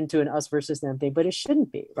Right. made into an us versus them thing, but it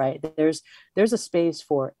shouldn't be, right? There's a space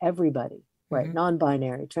for everybody, right? Hmm.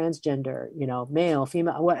 Non-binary, transgender, male,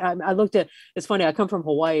 female. What I looked at, it's funny, I come from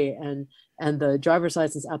Hawaii, and the driver's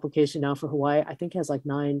license application now for Hawaii, I think, has like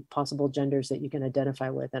 9 possible genders that you can identify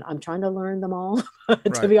with. And I'm trying to learn them all. To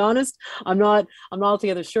Right. be honest, I'm not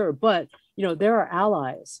altogether sure, but there are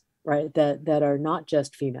allies, right, that are not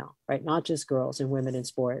just female, right, not just girls and women in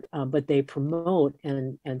sport, but they promote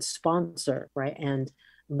and sponsor, right, and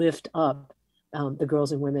lift up the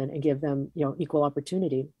girls and women and give them equal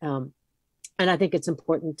opportunity. And I think it's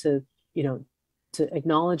important to you know to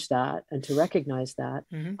acknowledge that and to recognize that.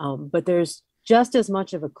 Hmm. But there's just as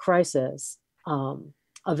much of a crisis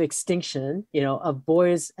of extinction, of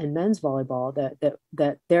boys and men's volleyball,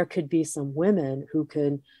 that there could be some women who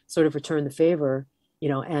could sort of return the favor,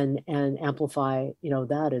 and amplify,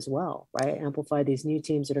 that as well, right? Amplify these new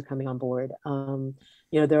teams that are coming on board.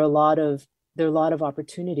 There are a lot of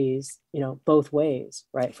opportunities, both ways,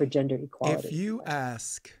 right, for gender If equality. you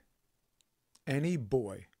ask any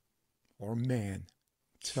boy or man,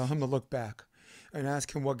 tell him to look back and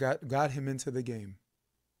ask him what got him into the game,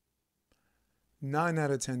 9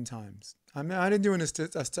 out of 10 times. I mean, I didn't do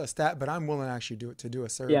a stat, but I'm willing to actually do a Yeah.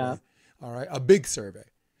 survey. All right, a big survey.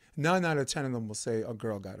 9 out of 10 of them will say a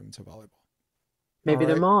girl got him into volleyball. All Maybe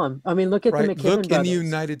their right, mom. I mean, look at the right. McKibben Look in the brothers.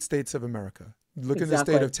 United States of America. Look in the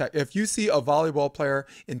state of Exactly. Texas. If you see a volleyball player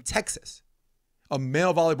in Texas, a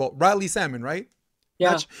male volleyball, Riley Salmon, right?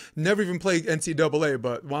 Yeah. Never even played NCAA,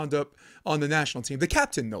 but wound up on the national team. The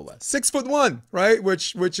captain, no less, 6'1", right?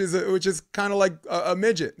 Which is kind of like a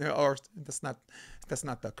midget, or that's not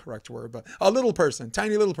the correct word, but a little person,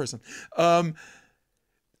 tiny little person.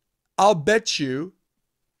 I'll bet you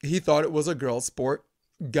he thought it was a girl's sport,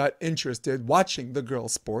 got interested watching the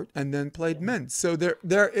girls' sport, and then played Yeah. men. So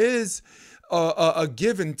there is a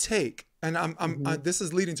give and take. And Mhm. this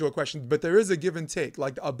is leading to a question, but there is a give and take,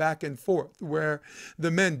 like a back and forth, where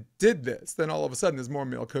the men did this. Then all of a sudden, there's more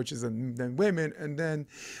male coaches than women, and then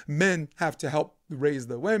men have to help raise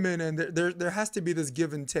the women, and there has to be this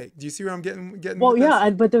give and take. Do you see where I'm getting Well, with yeah,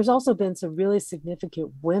 this? but there's also been some really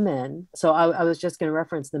significant women. So I was just going to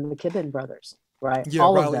reference the McKibben brothers, right? Yeah,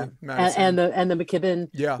 All of Riley them, and Madison. the McKibben,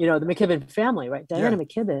 Yeah, the McKibben family, right? yeah. Diana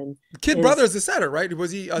McKibben Kid brother is, is the setter, right?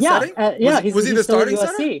 Was he yeah, setting? Was yeah. he was he He's the still at starting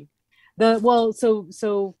setter? USC.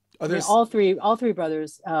 So Oh, I mean, there's all three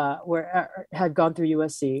brothers were had gone through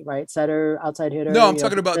USC, right? Setter, outside no. hitter, I'm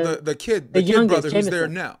talking about decent. the The kid youngest, brother who's there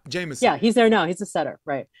Jameson. now, Yeah, Jameson. he's there now. He's a setter,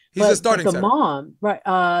 right? He's a But starting the setter. mom, right?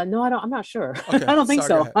 No, I don't. I'm not sure. Okay, I don't think sorry.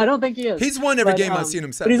 Go so. ahead. I don't think he is. He's won every But game I've seen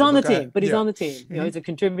him but set, he's though. on But the go ahead. team. But he's Yeah. on the team. Hmm. He's a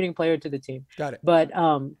contributing player to the team. Got it. But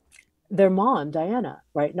their mom, Diana,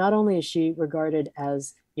 right? Not only is she regarded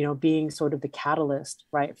as being sort of the catalyst,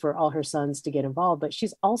 right, for all her sons to get involved, but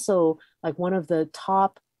she's also like one of the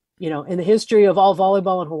top, in the history of all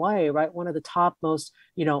volleyball in Hawaii, right? One of the top most,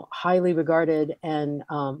 highly regarded and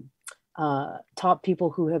top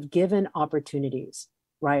people who have given opportunities,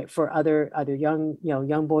 right, for other young,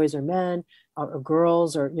 young boys or men or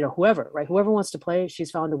girls or whoever, right? Whoever wants to play,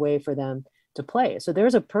 she's found a way for them to play. So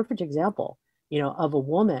there's a perfect example, of a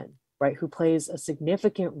woman, right, who plays a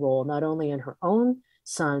significant role not only in her own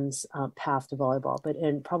son's path to volleyball, but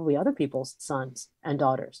in probably other people's sons and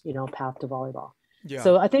daughters, path to volleyball. Yeah.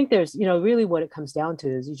 So I think there's, really what it comes down to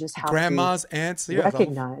is you just have to Grandmas, aunts. Yeah.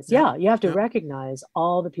 recognize, Yep. yeah, you have to Yep. recognize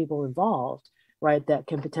all the people involved, right, that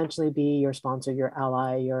can potentially be your sponsor, your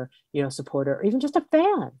ally, your, supporter, or even just a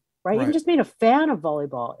fan, right? Even Right. just being a fan of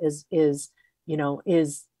volleyball is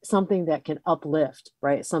something that can uplift,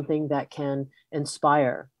 right? Something that can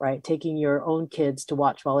inspire, right? Taking your own kids to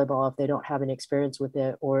watch volleyball if they don't have any experience with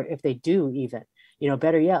it, or if they do even,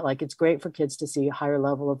 better yet, like it's great for kids to see a higher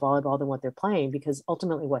level of volleyball than what they're playing, because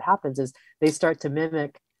ultimately what happens is they start to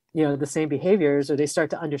mimic, the same behaviors, or they start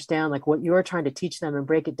to understand like what you're trying to teach them and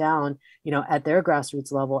break it down, at their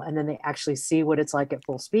grassroots level. And then they actually see what it's like at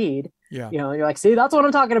full speed, Yeah. and you're like, see, that's what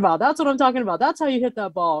I'm talking about. That's what I'm talking about. That's how you hit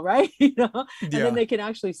that ball, right? And then Yeah. they can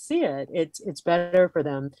actually see it. It's better for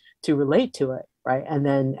them to relate to it, right? And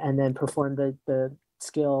then perform the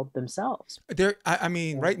skill themselves. I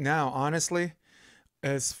mean, Yeah. right now, honestly,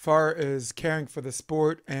 as far as caring for the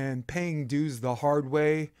sport and paying dues the hard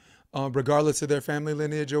way, regardless of their family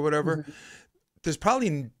lineage or whatever, Mhm. there's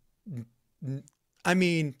probably I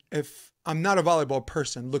mean, if I'm not a volleyball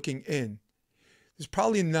person looking in, there's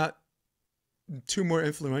probably not two more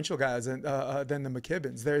influential guys than the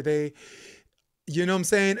McKibbins. They you know what I'm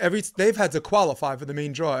saying? They've had to qualify for the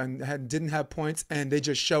main draw and didn't have points, and they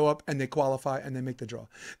just show up and they qualify and they make the draw.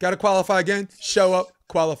 Got to qualify again, show up,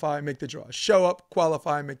 qualify, make the draw. Show up,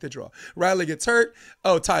 qualify, make the draw. Riley gets hurt.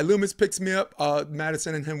 Oh, Ty Loomis picks me up.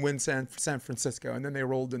 Madison and him win San Francisco, and then they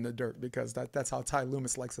rolled in the dirt because that's how Ty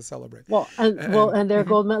Loomis likes to celebrate. And they're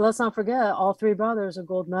gold. Let's not forget, all three brothers are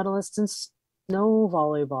gold medalists in snow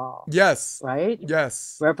volleyball. Yes. Right?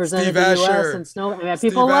 Yes. Represented Steve the Asher. US and snow. I mean,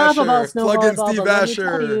 people laugh about snow Plug volleyball, in Steve but let me Asher.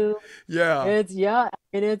 tell you, Yeah.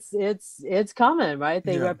 It's common, right?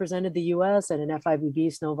 They Yeah. represented the US at an FIVB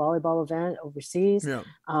snow volleyball event overseas. Yeah.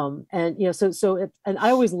 And you know, and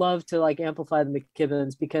I always love to like amplify the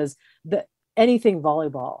McKibbins because anything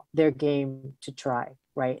volleyball, their game to try,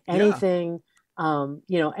 right? Anything, you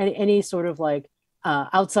know, any sort of like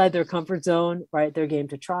outside their comfort zone, right? Their game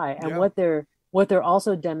to try. And what they're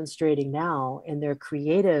also demonstrating now in their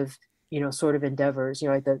creative, you know, sort of endeavors, you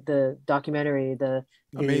know, like the documentary, the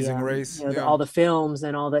Amazing Race, you know, all the films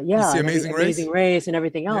and all that, Amazing Race and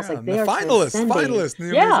everything else, like they are finalists,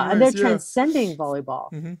 and they're transcending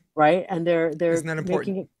volleyball, right? And they're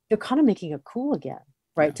making they're kind of making it cool again,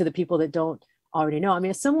 right? To the people that don't already know. I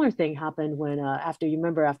mean, a similar thing happened when after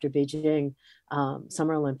Beijing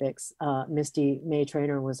Summer Olympics, Misty May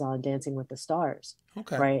Trainor was on Dancing with the Stars,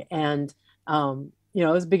 right? And you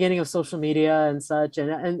know, it was the beginning of social media and such,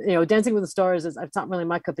 and you know, Dancing with the Stars it's not really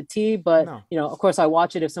my cup of tea, but you know, of course, I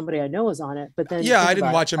watch it if somebody I know is on it. But then I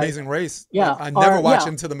didn't watch Amazing Race. I never watched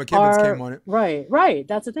until the McKibbins came on it. Right.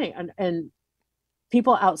 That's the thing, and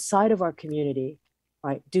people outside of our community,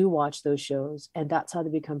 right, do watch those shows, and that's how they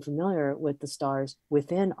become familiar with the stars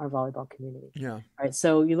within our volleyball community. Yeah. Right.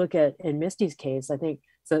 So you look at in Misty's case, I think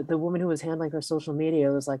the woman who was handling her social media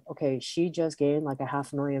was like, okay, she just gained like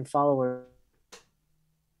 500,000 followers,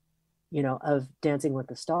 you know, of Dancing with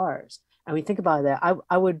the Stars. And we think about that.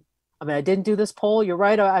 I didn't do this poll. You're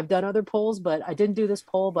right. I've done other polls, but I didn't do this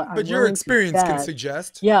poll. But your experience can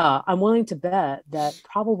suggest. Yeah, I'm willing to bet that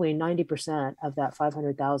probably 90% of that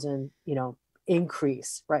 500,000, you know,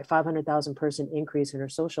 increase, right? 500,000 person increase in her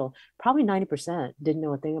social, probably 90% didn't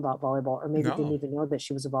know a thing about volleyball, or maybe didn't even know that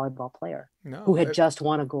she was a volleyball player who had just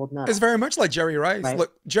won a gold medal. It's very much like Jerry Rice. Right?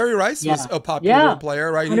 Look, Jerry Rice was a popular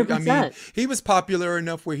player, right? I mean, he was popular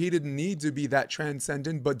enough where he didn't need to be that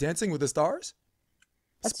transcendent, but Dancing with the Stars?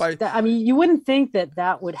 I mean, you wouldn't think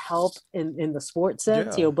that would help in the sports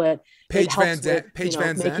sense, you know, but Paige Van Zandt,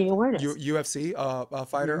 making awareness. UFC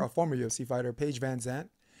fighter, a former UFC fighter, Paige Van Zandt.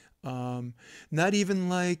 Not even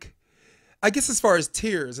like, I guess as far as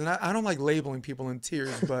tiers, and I don't like labeling people in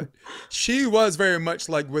tiers, but she was very much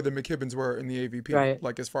like where the McKibbins were in the AVP,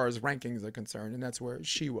 like as far as rankings are concerned, and that's where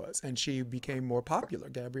she was, and she became more popular.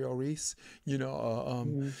 Gabrielle Reese, you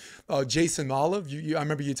know, Jason Olive. I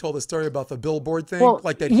remember you told the story about the billboard thing,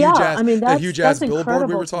 like that huge ass billboard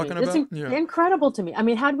we were talking about. It's incredible to me. I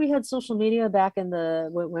mean, had we had social media back in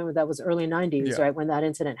when that was early 90s, right, when that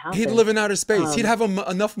incident happened, he'd live in outer space. He'd have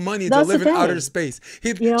enough money to live in outer space.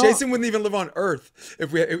 Jason wouldn't even live on Earth if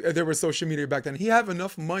there was social media back then. He have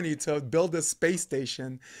enough money to build a space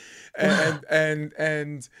station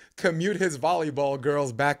and commute his volleyball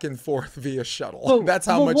girls back and forth via shuttle. That's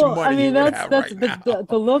how much money he would have right now.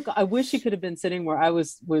 The look. I wish he could have been sitting where I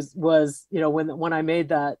was you know, when I made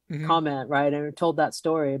that comment, right, and told that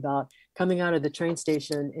story about coming out of the train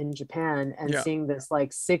station in Japan and seeing this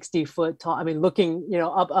like 60-foot tall. I mean, looking, you know,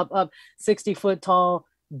 up 60-foot tall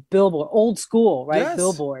billboard, old school, right?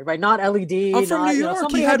 Billboard, right? Not LED. I'm from New York.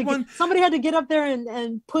 Somebody had to get up there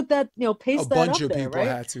and put that, you know, paste that up there. A bunch of people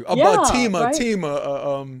had to.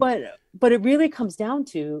 But it really comes down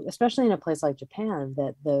to, especially in a place like Japan,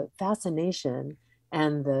 that the fascination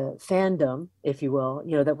and the fandom, if you will,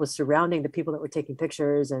 you know, that was surrounding the people that were taking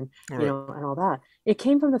pictures and you know, and all that, it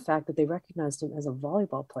came from the fact that they recognized him as a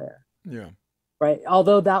volleyball player. Yeah. Right.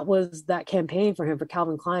 Although that campaign for him, for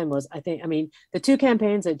Calvin Klein, was, I mean, the two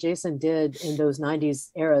campaigns that Jason did in those 90s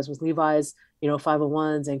eras was Levi's, you know,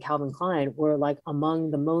 501s and Calvin Klein were like among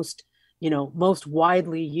the most, you know, most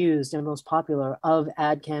widely used and most popular of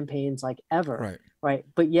ad campaigns like ever. Right. Right.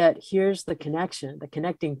 But yet here's the connection. The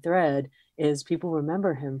connecting thread is people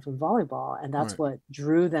remember him from volleyball. And that's what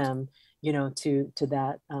drew them, you know, to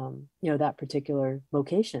that, you know, that particular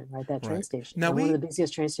location, right? That train station. Now one of the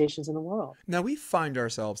busiest train stations in the world. Now we find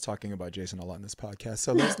ourselves talking about Jason a lot in this podcast.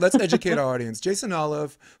 So let's educate our audience. Jason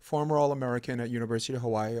Olive, former All-American at University of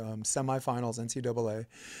Hawaii, semifinals, NCAA.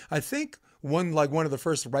 I think one of the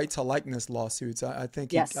first right to likeness lawsuits. Yes, I think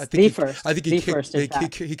the first, in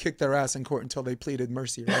fact. he kicked their ass in court until they pleaded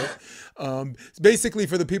mercy, right? Basically,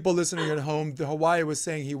 for the people listening at home, the Hawaii was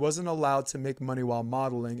saying he wasn't allowed to make money while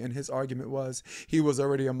modeling, and his argument was he was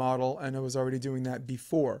already a model and was already doing that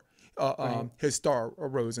before Right. his star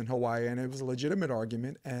arose in Hawaii, and it was a legitimate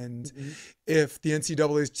argument. And Hmm. if the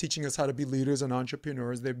NCAA is teaching us how to be leaders and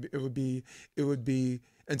entrepreneurs, it would be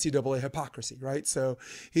NCAA hypocrisy, right? So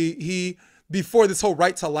he before this whole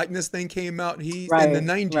right to likeness thing came out, he in the Right,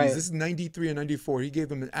 90s, right. this is 93 and 94, he gave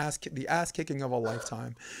them the ass kicking of a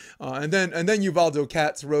lifetime. And then Uvaldo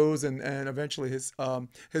Katz rose, and eventually his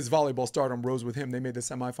volleyball stardom rose with him. They made the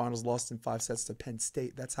semifinals, lost in 5 sets to Penn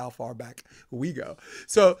State. That's how far back we go.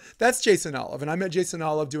 So that's Jason Olive, and I met Jason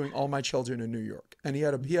Olive doing All My Children in New York, and he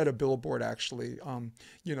had a billboard actually,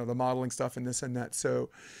 the modeling stuff and this and that. So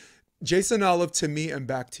Jason Olive, to me, and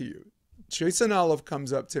back to you. Jason Olive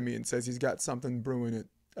comes up to me and says he's got something brewing at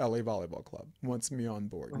LA Volleyball Club, wants me on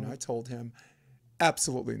board. And I told him,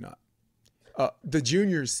 absolutely not. The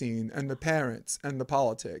junior scene and the parents and the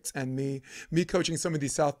politics and me coaching some of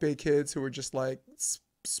these South Bay kids who were just like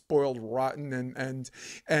spoiled rotten,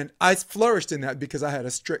 and I flourished in that because I had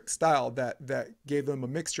a strict style that gave them a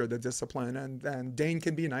mixture of the discipline, and Dane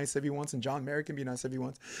can be nice if he wants, and John Merritt can be nice if he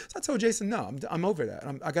wants. So I told Jason, no, I'm over that.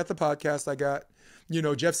 I got the podcast. I got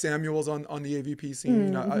Jeff Samuels on the AVP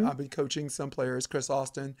scene. I've been coaching some players, Chris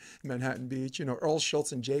Austin, Manhattan Beach, Earl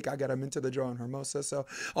Schultz and Jake. I got them into the draw in Hermosa. So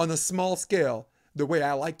on a small scale, the way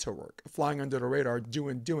I like to work, flying under the radar,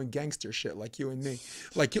 doing gangster shit like you and me,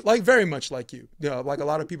 like very much like you. Like a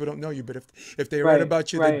lot of people don't know you, but if they read Right,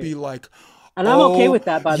 about you, they'd right. be like, And I'm okay oh, with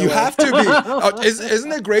that, by the you way. have to be.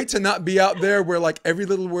 Isn't it great to not be out there where like every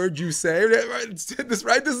little word you say, right? This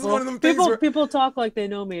is one of them things People where, people talk like they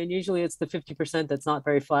know me, and usually it's the 50% that's not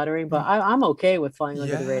very flattering. But I'm okay with flying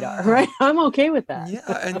under the radar, yeah. right? I'm okay with that. Yeah,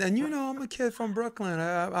 and I'm a kid from Brooklyn.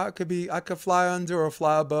 I could fly under or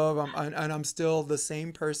fly above. And I'm still the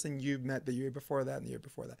same person you met the year before that and the year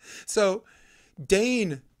before that. So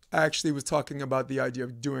Dane actually was talking about the idea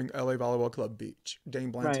of doing LA Volleyball Club Beach.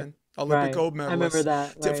 Dane Right, Blanton, Olympic right. gold I remember medalist.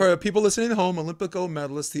 that. Right. For people listening at home, Olympic gold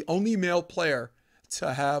medalist, the only male player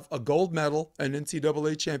to have a gold medal, an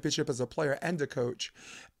NCAA championship as a player and a coach,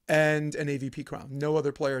 and an AVP crown. No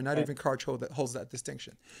other player, not Right. even Karch, holds that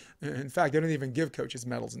distinction. In fact, they don't even give coaches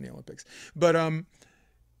medals in the Olympics. But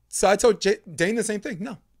so I told Dane the same thing.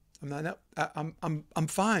 No, I'm not. No, I'm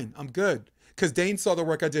fine. I'm good. Because Dane saw the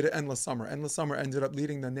work I did at Endless Summer. Endless Summer ended up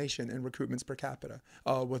leading the nation in recruitments per capita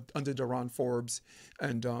under Deron Forbes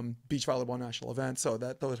and beach volleyball national events. So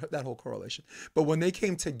that whole correlation. But when they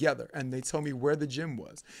came together and they told me where the gym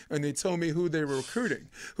was, and they told me who they were recruiting,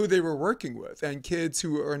 who they were working with, and kids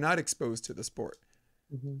who are not exposed to the sport,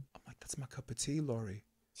 Hmm. I'm like, that's my cup of tea, Lori.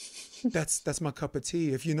 That's my cup of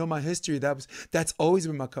tea. If you know my history, that's always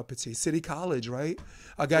been my cup of tea. City College, right?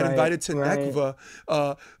 I got Right, invited to right.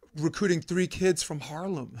 NECVA, recruiting 3 kids from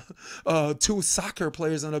Harlem, 2 soccer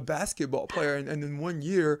players and a basketball player, and in 1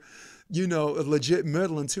 year, a legit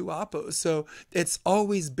medal and 2 oppos. So it's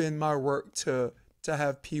always been my work to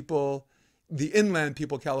have people, the inland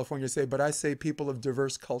people, California say, but I say people of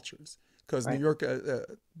diverse cultures. Because New Right. York brings,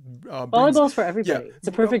 Volleyball's for yeah, everybody. It's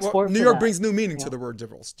a perfect sport New for York that. brings new meaning to Yeah. the word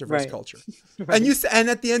diverse Right. culture. Right. And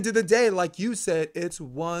at the end of the day, like you said, it's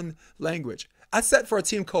one language. I set for a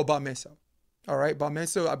team called Bameso. All right,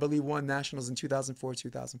 Bameso, I believe, won nationals in 2004,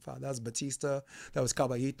 2005. That was Batista, that was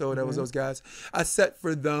Caballito, that was those guys. I set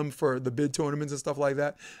for them for the bid tournaments and stuff like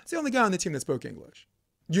that. It's the only guy on the team that spoke English.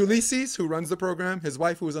 Ulysses, who runs the program, his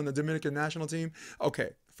wife, who was on the Dominican national team,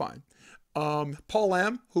 okay, fine. Paul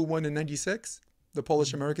Lamb, who won in '96, the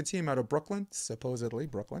Polish American team out of Brooklyn, supposedly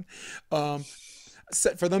Brooklyn.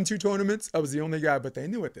 Set for them 2 tournaments. I was the only guy, but they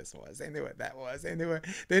knew what this was. They knew what that was. They knew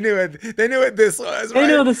what this was, They right?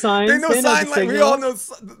 know the signs. They know They know the sign language. We all know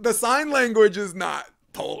signals. the sign language is not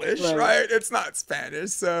Polish, Right. right? It's not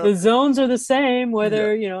Spanish. The So zones are the same, yeah.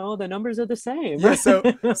 whether, the numbers are the same. Yeah,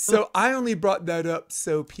 Right? so I only brought that up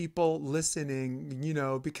so people listening,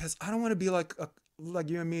 because I don't want to be like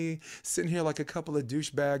you and me sitting here like a couple of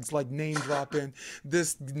douchebags, like name dropping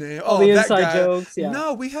this name. All Oh, the that inside guy. jokes. Yeah.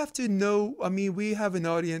 No, we have to know. I mean, we have an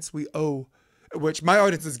audience we owe, which my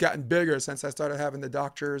audience has gotten bigger since I started having the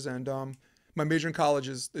doctors, and my major in college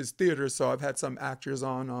is theater, so I've had some actors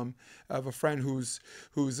on. I have a friend who's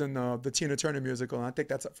in the Tina Turner musical, and I think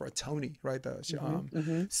that's up for a Tony, right? That's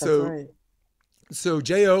So right. so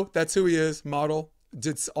J.O., that's who he is, model.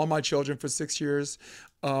 Did All My Children for 6 years.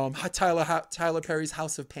 Tyler Perry's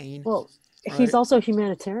House of Pain, Well, he's right? also a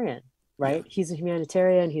humanitarian, Yeah. right? He's a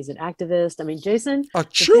humanitarian, he's an activist. I mean, Jason, A the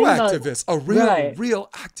true thing about, activist, a real, right, real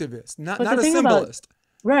activist, not but the not a thing about, symbolist.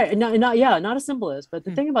 right, not yeah, not a symbolist, but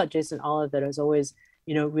the Hmm. thing about Jason Olive that has always,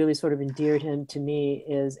 really sort of endeared him to me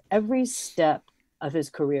is every step of his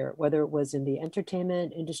career, whether it was in the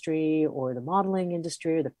entertainment industry or the modeling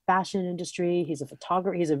industry or the fashion industry. He's a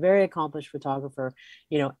photographer, he's a very accomplished photographer,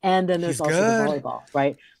 and then there's He's also the good. volleyball,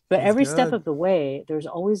 right? But He's every step good. of the way, there's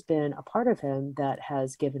always been a part of him that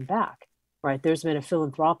has given back, right? There's been a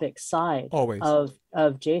philanthropic side Always.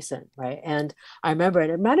 of Jason, right? And I remember,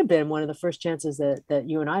 and it might have been one of the first chances that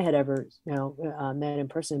you and I had ever, met in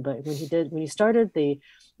person. But when he started the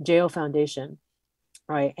JO Foundation,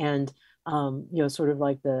 right, and sort of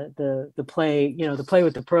like the play, the play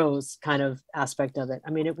with the pros kind of aspect of it. I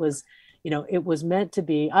mean, it was meant to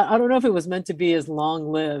be. I don't know if it was meant to be as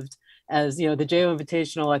long lived as the JO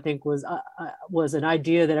Invitational. I think was an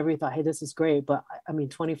idea that everybody thought, hey, this is great. But I mean,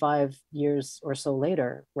 25 years or so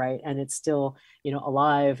later, right, and it's still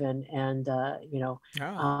alive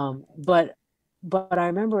Yeah. but I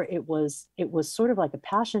remember it was sort of like a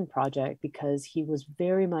passion project because he was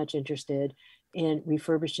very much interested in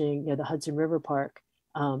refurbishing the Hudson River Park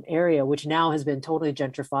area, which now has been totally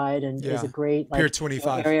gentrified and is a Yeah. great Pier like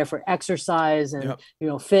 25. area for exercise and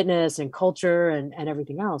Yep. fitness and culture and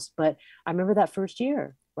everything else. But I remember that first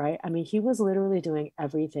year, right? I mean, he was literally doing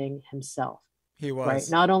everything himself, He right? was.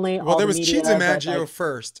 Not only Well, all there the was Chi media, but DiMaggio like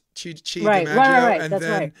first. Chi right, right, right, DiMaggio, right. That's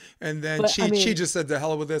right. and then But I Chi mean, just said the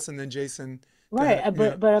hell with this, and then Jason, right. yeah,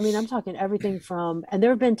 But I mean, I'm talking everything from, and there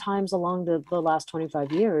have been times along the last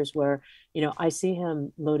 25 years where, I see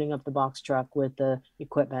him loading up the box truck with the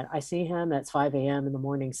equipment. I see him at 5 a.m. in the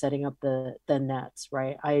morning setting up the nets,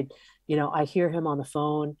 right? I hear him on the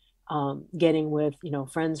phone, getting with,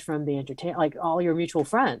 friends from the entertain, like all your mutual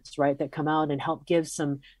friends, right? That come out and help give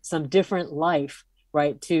some different life,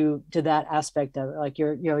 right, to that aspect of it. Like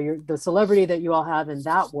the celebrity that you all have in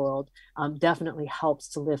that world definitely helps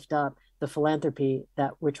to lift up the philanthropy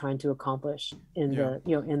that we're trying to accomplish in yeah,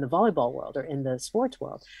 the volleyball world or in the sports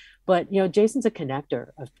world. But Jason's a connector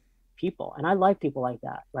of people, and I like people like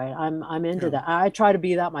that, right? I'm into yeah, that. I try to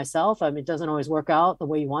be that myself. I mean, it doesn't always work out the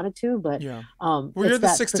way you want it to, but yeah. Well, you're it's the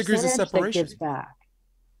that 6 degrees of percentage that gives separation. back.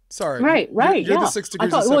 Sorry, Right, right, you're the yeah. six I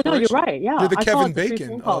degrees of call well, no, you're separation. right. You're Yeah, the I call Kevin it the three Bacon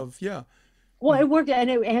phone calls. of, yeah. Well, Hmm. it worked,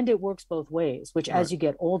 and it works both ways. Which, as Right. you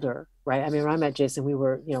get older, right? I mean, when I met Jason, we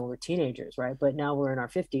were teenagers, right? But now we're in our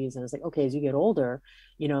 50s, and it's like, okay, as you get older,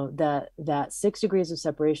 that 6 degrees of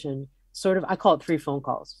separation. Sort of, I call it three phone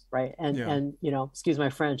calls, right? And Yeah. and excuse my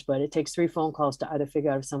French, but it takes three phone calls to either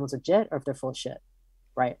figure out if someone's legit or if they're full of shit,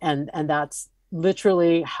 right? And that's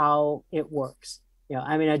literally how it works.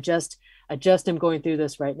 I mean, I just am going through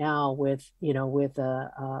this right now with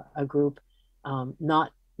a group,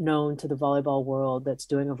 not known to the volleyball world, that's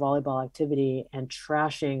doing a volleyball activity and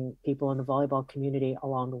trashing people in the volleyball community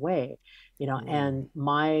along the way. Ooh. And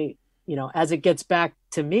as it gets back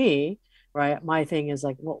to me, right, my thing is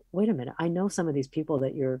like, well, wait a minute, I know some of these people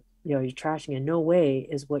that you're trashing, and no way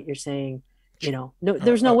is what you're saying, no, Uh,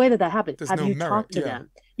 there's no uh, way that happened. there's Have no you merit. talked to Yeah.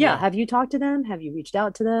 them? Yeah, Yeah. have you talked to them? Have you reached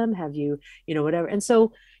out to them? Have you, whatever? And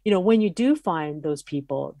so, when you do find those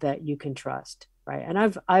people that you can trust, right? And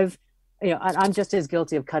I've I'm just as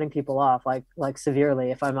guilty of cutting people off, like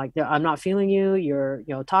severely. If I'm like, I'm not feeling you, you're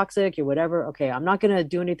toxic, you're whatever. Okay, I'm not going to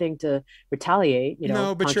do anything to retaliate,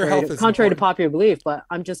 No, but your contrary health to is contrary to important. popular belief. But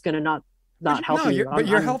I'm just going to not help No, you. but I'm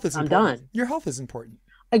your I'm health is I'm important. done. Your health is important.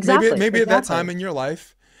 Maybe Exactly, maybe at that time exactly. in your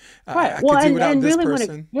life, Right. I Well, could do without and this really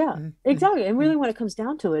person. yeah, Mm-hmm. exactly. And Mm-hmm. really when it comes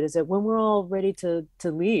down to it is that when we're all ready to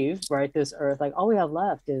leave, right, this earth, like all we have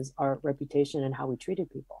left is our reputation and how we treated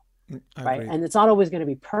people. I Right. agree. And it's not always going to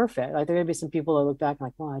be perfect. Like there are going to be some people that look back and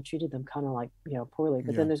like, well, I treated them kind of like, poorly.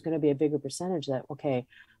 But then Yeah. there's going to be a bigger percentage that, okay,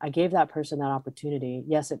 I gave that person that opportunity.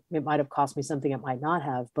 Yes, it might have cost me something, it might not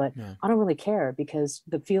have, but Yeah. I don't really care because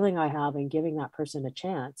the feeling I have in giving that person a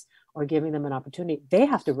chance or giving them an opportunity, they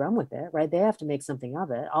have to run with it, right? They have to make something of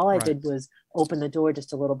it. All I Right. did was open the door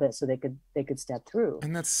just a little bit so they could step through.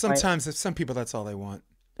 And that's Right. sometimes if some people that's all they want.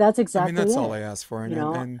 That's I mean, exactly that's all it. they ask for,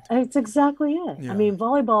 and It's exactly it. I yeah. mean,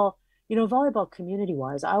 volleyball community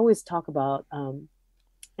wise, I always talk about, and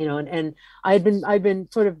I'd been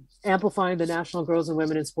sort of amplifying the National Girls and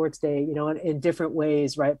Women in Sports Day, in different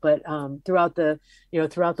ways, right? But throughout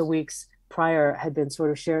the weeks prior, had been sort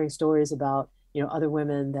of sharing stories about, other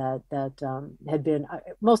women that had been,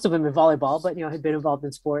 most of them in volleyball, but had been involved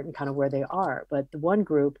in sport and kind of where they are. But the one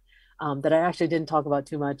group that I actually didn't talk about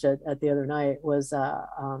too much at the other night was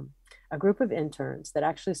a group of interns that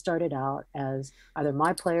actually started out as either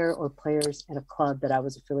my player or players in a club that I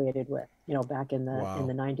was affiliated with, back in the Wow.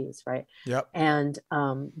 90s, right? Yep. And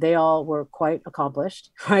they all were quite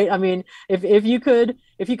accomplished, right? I mean, if you could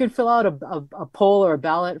fill out a poll or a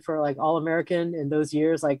ballot for like all American in those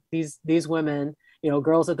years, like these women,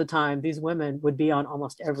 girls at the time, these women would be on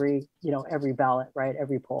almost every ballot, right?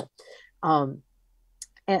 Every poll. Um,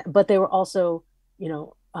 but they were also,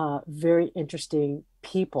 very interesting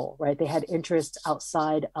people, right? They had interests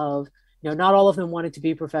outside of, not all of them wanted to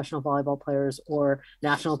be professional volleyball players or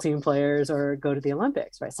national team players or go to the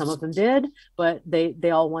Olympics, right? Some of them did, but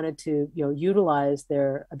they all wanted to, utilize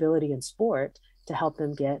their ability in sport to help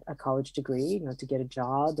them get a college degree, to get a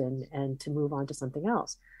job and to move on to something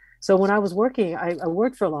else. So when I was working, I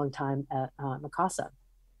worked for a long time at Mikasa,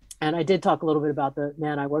 and I did talk a little bit about the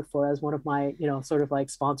man I worked for as one of my, sort of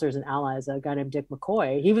like sponsors and allies, a guy named Dick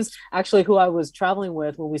McCoy. He was actually who I was traveling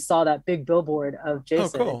with when we saw that big billboard of Oh,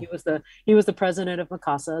 Jason. And cool. he was the president of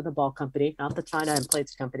Mikasa, the ball company, not the China and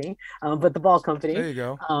Plates company, but the ball There company. you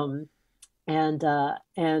go.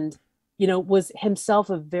 And was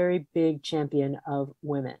himself a very big champion of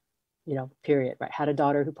women, period, right? Had a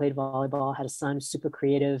daughter who played volleyball, had a son who's super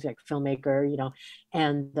creative, like filmmaker,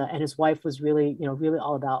 and his wife was really, really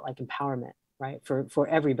all about like empowerment, right? For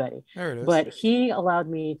everybody. There it is. But he allowed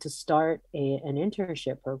me to start an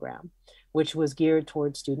internship program, which was geared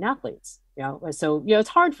towards student athletes. So it's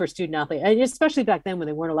hard for student athletes, and especially back then when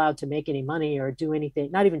they weren't allowed to make any money or do anything,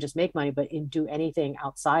 not even just make money, but do anything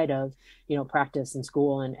outside of practice and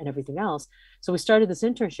school and everything else. So we started this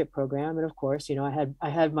internship program, and of course, I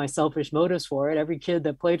had my selfish motives for it. Every kid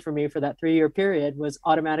that played for me for that 3-year period was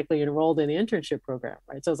automatically enrolled in the internship program,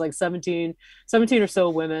 right? So it's like 17 or so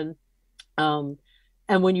women.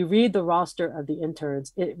 And when you read the roster of the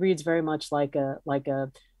interns, it reads very much like a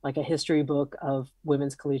history book of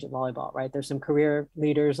women's collegiate volleyball, right? There's some career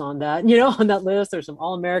leaders on that, on that list. There's some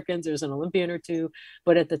All-Americans, there's an Olympian or two.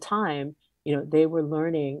 But at the time, they were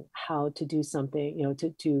learning how to do something,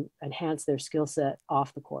 to enhance their skill set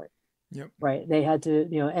off the court. Yep. Right. They had to,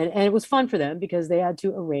 and it was fun for them because they had to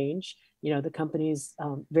arrange, the company's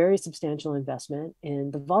very substantial investment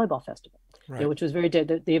in the volleyball festival, Right. which was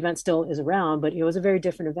the event still is around, but it was a very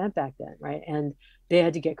different event back then. Right. And they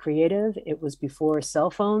had to get creative. It was before cell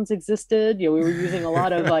phones existed. We were using a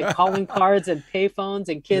lot of like calling cards and pay phones,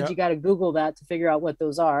 and kids, you Yep. got to Google that to figure out what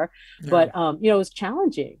those are. Yeah. But, it was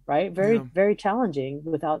challenging, right? Very, Yeah. very challenging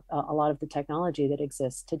without a lot of the technology that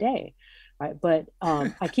exists today. Right. But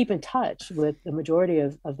I keep in touch with the majority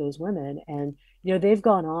of those women, and they've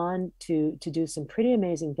gone on to do some pretty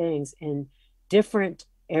amazing things in different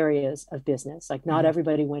areas of business. Like not Mhm.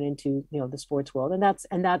 everybody went into the sports world, and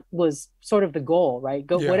that was sort of the goal, right?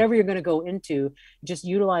 Go Yeah. whatever you're going to go into, just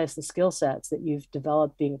utilize the skill sets that you've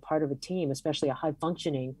developed being a part of a team, especially a high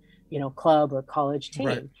functioning club or college team.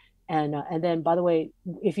 Right. And then, by the way,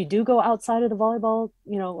 if you do go outside of the volleyball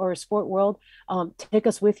or sport world, take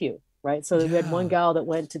us with you. Right. So we had one Yeah. gal that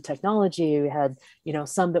went to technology. We had,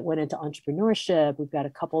 some that went into entrepreneurship. We've got a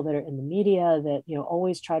couple that are in the media that,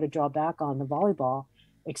 always try to draw back on the volleyball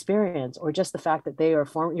experience, or just the fact that they are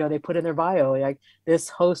they put in their bio, like this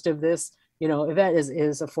host of this, event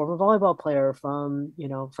is a former volleyball player from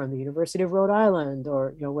the University of Rhode Island,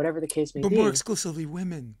 or, whatever the case may But more be. exclusively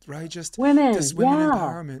women, right? Just Women. this women Yeah,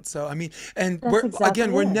 empowerment. So I mean, and that's exactly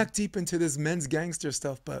we're it. neck deep into this men's gangster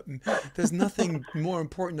stuff, but there's nothing more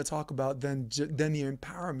important to talk about than the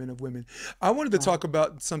empowerment of women. I wanted to Right. talk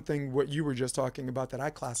about something what you were just talking about that I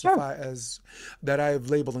Sure. classify as that I have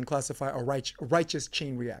labeled and classify a righteous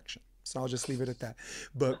chain reaction. So I'll just leave it at that.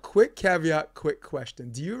 But quick caveat, quick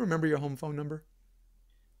question: do you remember your home phone number?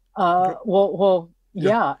 Well, Yeah.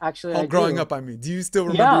 yeah, actually I Home growing do. up, I mean, do you still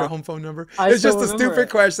remember your Yeah, home phone number? I It's still just a remember stupid it.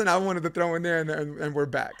 question I wanted to throw in there, and we're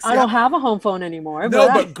back. I See, don't have a home phone anymore, but no,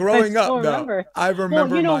 I, but I growing still up, though, remember. I Well,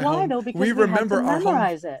 remember you know my why home. though? We Because we had to remember our home.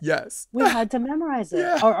 memorize it. Yes. We had to memorize it,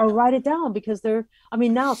 Yeah. or write it down, because I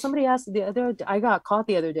mean, now somebody asked I got caught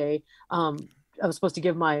the other day. I was supposed to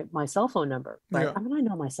give my cell phone number, right? Yeah. I mean, I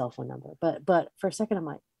know my cell phone number, but for a second I'm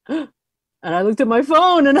like, and I looked at my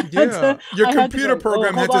phone, and Yeah. Your I had to computer go, oh,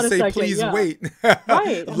 program had hold to on a say, second. please Yeah. wait. Right. I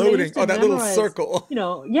mean, I Loading. used Oh, to that little memorize, circle.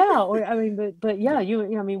 yeah, or I mean, but yeah, I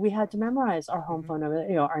mean, we had to memorize our home Mhm. phone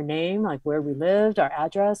number, our name, like where we lived, our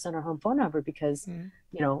address, and our home phone number, because, Mhm.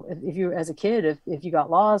 if you, as a kid, if you got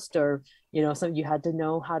lost, or, so you had to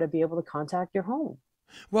know how to be able to contact your home.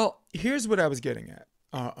 Well, here's what I was getting at.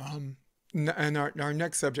 And our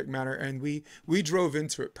next subject matter, and we drove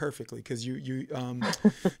into it perfectly because you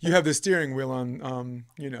have the steering wheel on,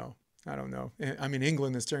 I don't know. I mean,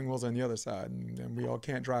 England, the steering wheel's on the other side, and we all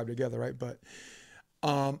can't drive together, right? But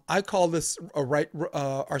I call this our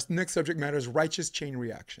next subject matter is righteous chain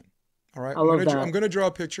reaction. All right. I love I'm that. gonna draw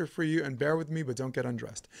a picture for you, and bear with me, but don't get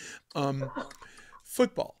undressed. Um,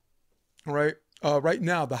 Football. All right. Right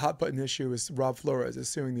now, the hot button issue is Rob Flores is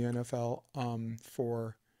suing the NFL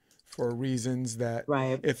for reasons that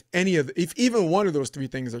Right. if even one of those three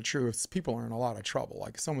things are true, if people are in a lot of trouble.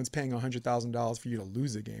 Like someone's paying $100,000 for you to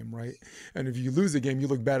lose a game, right? And if you lose a game, you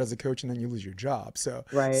look bad as a coach, and then you lose your job. So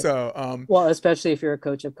Right. so Well, especially if you're a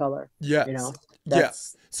coach of color, you yes, know, yes.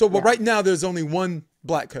 that's, So well, yeah, right now there's only one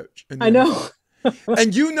black coach in the I know. NFL,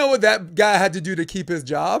 and you know what that guy had to do to keep his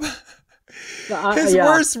job? His Yeah.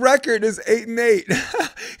 worst record is 8-8.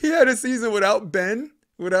 He had a season without Ben,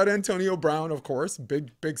 without Antonio Brown, of course,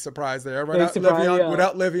 big surprise there. Big surprise. Yeah.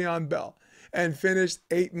 Without Le'Veon Bell, and finished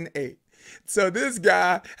 8-8. So this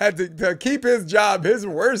guy had to keep his job. His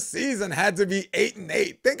worst season had to be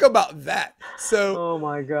 8-8. Think about that. So, Oh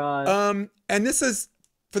my God. and this is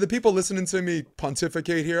for the people listening to me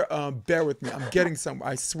pontificate here. Bear with me. I'm getting somewhere.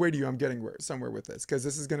 I swear to you, I'm getting somewhere with this because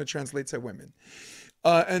this is going to translate to women.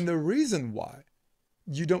 And the reason why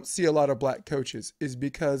you don't see a lot of black coaches is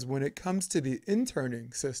because when it comes to the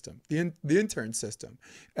interning system, the intern system,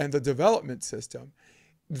 and the development system,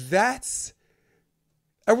 that's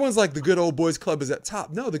everyone's like the good old boys club is at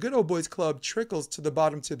top. No, the good old boys club trickles to the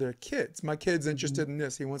bottom to their kids. My kid's interested in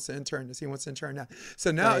this. He wants to intern this. He wants to intern that.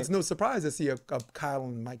 So now Right. it's no surprise to see a Kyle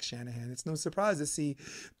and Mike Shanahan. It's no surprise to see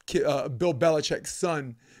Bill Belichick's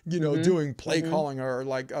son, doing play Hmm. calling or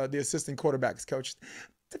like the assistant quarterbacks coach.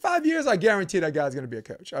 5 years, I guarantee that guy's going to be a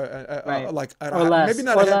coach. Right. Like Or less.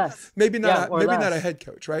 Or less. Yeah. Or maybe not a less. head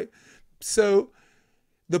coach, right? So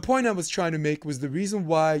the point I was trying to make was the reason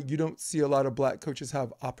why you don't see a lot of black coaches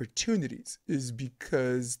have opportunities is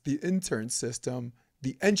because the intern system,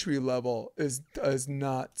 the entry level is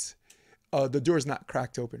not the door is not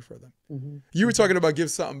cracked open for them. Hmm. You were Hmm. talking about give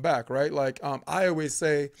something back, right? Like I always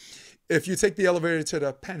say, if you take the elevator to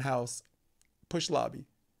the penthouse, push lobby,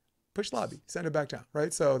 send it back down,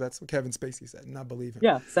 right? So that's what Kevin Spacey said, and I believe him.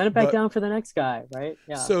 Yeah. Send it back But down for the next guy. Right.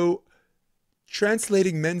 Yeah. so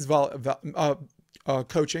translating men's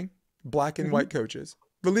coaching, black and Hmm. white coaches.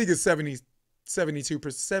 The league is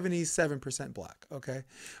 77% black, okay?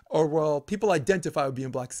 Or well, people identify with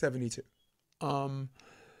being black 72. Um,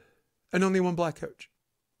 and only one black coach.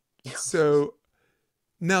 So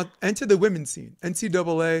now enter the women's scene.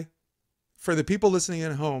 NCAA, for the people listening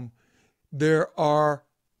at home, there are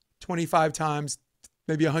 25 times,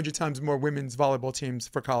 maybe 100 times more women's volleyball teams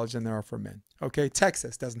for college than there are for men. Okay,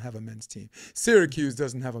 Texas doesn't have a men's team. Syracuse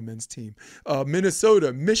doesn't have a men's team.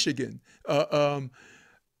 Minnesota, Michigan,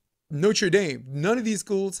 Notre Dame. None of these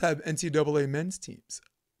schools have NCAA men's teams.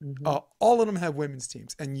 Hmm. All of them have women's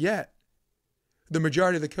teams, and yet the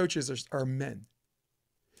majority of the coaches are men.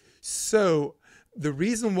 So the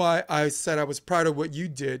reason why I said I was proud of what you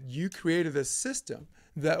did, you created a system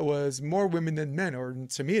that was more women than men, or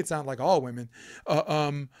to me, it sounded like all women,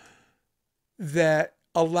 that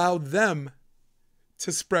allowed them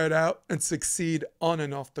to spread out and succeed on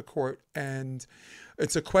and off the court. And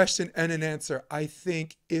it's a question and an answer. I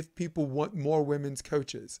think if people want more women's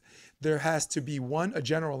coaches, there has to be a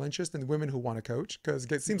general interest in women who want to coach, because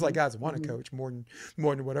it seems like Hmm. guys want to Hmm. coach more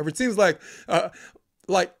than whatever. It seems like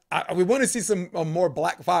we want to see some more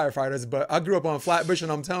black firefighters, but I grew up on Flatbush,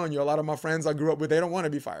 and I'm telling you, a lot of my friends I grew up with, they don't want to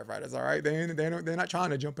be firefighters. All right, they're not trying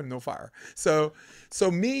to jump in no fire. So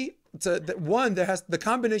there has the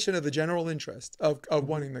combination of the general interest of Hmm.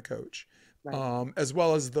 wanting to coach, Right. as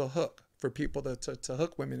well as the hook for people to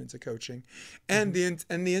hook women into coaching, and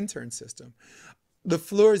Hmm. the intern system. The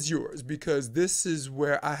floor is yours, because this is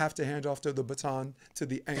where I have to hand off to the baton to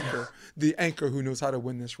the anchor who knows how to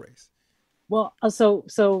win this race. Well,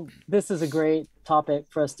 so this is a great topic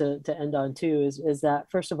for us to end on too, is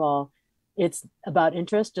that first of all, it's about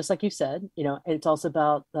interest, just like you said, it's also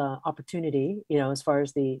about the opportunity, as far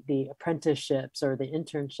as the apprenticeships or the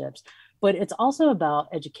internships, but it's also about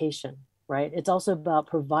education, right? It's also about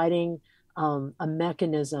providing a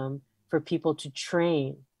mechanism for people to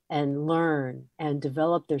train and learn and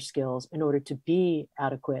develop their skills in order to be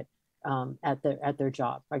adequate at their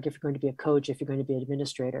job. Like if you're going to be a coach, if you're going to be an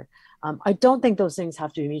administrator, I don't think those things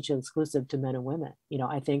have to be mutually exclusive to men and women.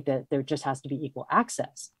 I think that there just has to be equal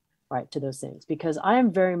access, right, to those things. Because I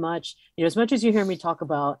am very much, as much as you hear me talk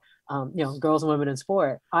about, girls and women in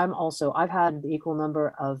sport, I've had the equal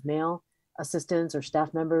number of male assistants or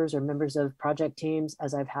staff members or members of project teams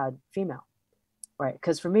as I've had female, right?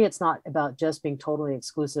 Because for me, it's not about just being totally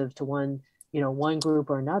exclusive to one group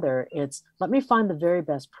or another. It's let me find the very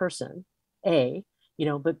best person, A,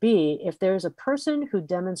 but B, if there's a person who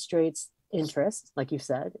demonstrates interest, like you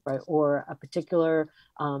said, right, or a particular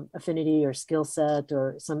affinity or skill set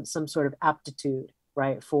or some sort of aptitude,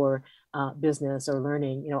 right, for business or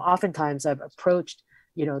learning. Oftentimes I've approached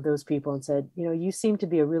those people and said, you seem to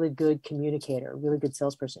be a really good communicator, a really good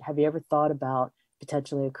salesperson. Have you ever thought about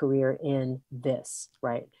potentially a career in this,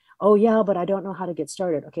 right? Oh yeah, but I don't know how to get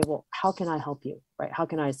started. Okay, well, how can I help you, right? How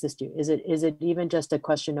can I assist you? Is it even just a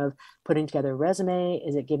question of putting together a resume?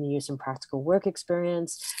 Is it giving you some practical work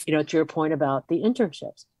experience? To your point about the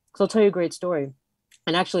internships. So I'll tell you a great story.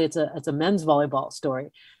 And actually it's a men's volleyball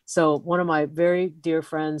story. So one of my very dear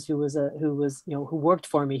friends who worked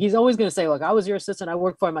for me, he's always going to say, look, I was your assistant, I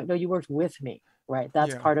worked for him. Like, no, you worked with me, right?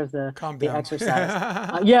 That's Yeah. part of Calm the down.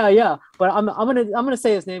 exercise. Yeah. But I'm gonna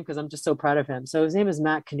say his name because I'm just so proud of him. So his name is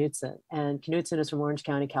Matt Knutson, and Knutson is from Orange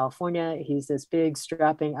County, California. He's this big,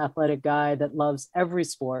 strapping, athletic guy that loves every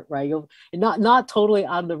sport, right? You'll not totally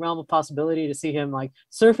out of the realm of possibility to see him like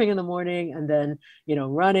surfing in the morning and then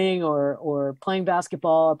running or playing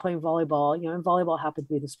basketball or playing volleyball. And volleyball happened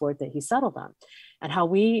to be the sport that he settled on. And how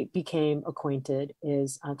we became acquainted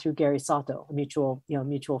is through Gary Sato, a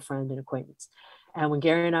mutual friend and acquaintance. And when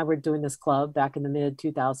Gary and I were doing this club back in the mid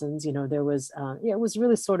 2000s, there was, it was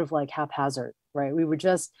really sort of like haphazard, right? We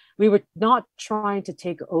were not trying to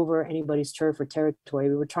take over anybody's turf or territory.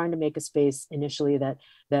 We were trying to make a space initially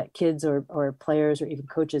that kids or players or even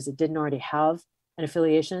coaches that didn't already have an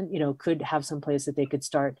affiliation, could have some place that they could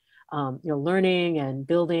start, learning and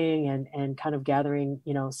building and kind of gathering,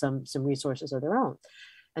 some resources of their own.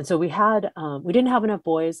 And so we didn't have enough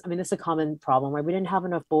boys. I mean, this is a common problem, right? We didn't have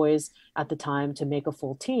enough boys at the time to make a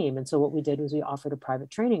full team. And so what we did was we offered a private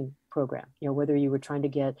training program, whether you were trying to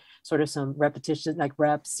get sort of some repetition, like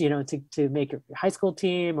reps, to make your high school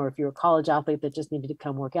team, or if you're a college athlete that just needed to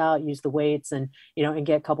come work out, use the weights and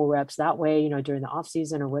get a couple reps that way, during the off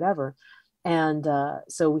season or whatever. And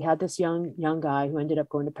so we had this young guy who ended up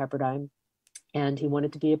going to Pepperdine, and he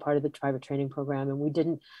wanted to be a part of the private training program. And we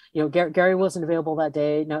didn't, Gary wasn't available that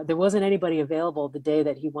day. No, there wasn't anybody available the day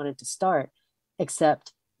that he wanted to start,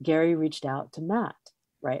 except Gary reached out to Matt,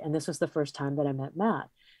 right? And this was the first time that I met Matt.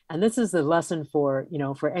 And this is the lesson for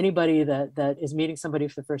anybody that is meeting somebody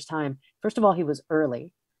for the first time. First of all, he was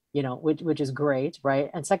early, which is great, right?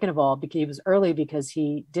 And second of all, he was early because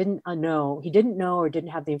he didn't know or didn't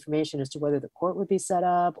have the information as to whether the court would be set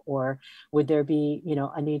up, or would there be,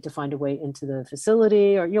 a need to find a way into the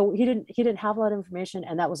facility, or, he didn't have a lot of information,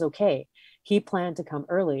 and that was okay. He planned to come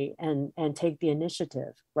early and take the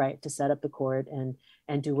initiative, right, to set up the court and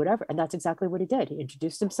do whatever. And that's exactly what he did. He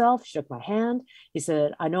introduced himself, shook my hand. He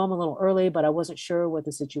said, I know I'm a little early, but I wasn't sure what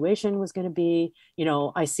the situation was going to be.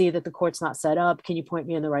 I see that the court's not set up. Can you point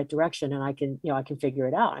me in the right direction? And I can figure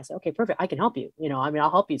it out. I said, okay, perfect. I can help you. I'll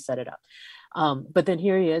help you set it up. But then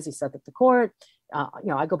here he is, he set up the court.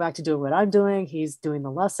 I go back to doing what I'm doing. He's doing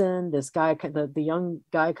the lesson. This guy, the young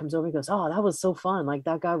guy comes over and goes, oh, that was so fun. Like,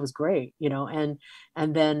 that guy was great, and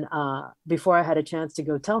then before I had a chance to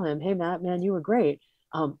go tell him, hey, Matt, man, you were great.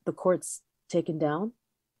 The court's taken down,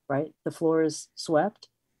 right? The floor is swept.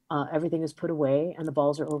 Everything is put away and the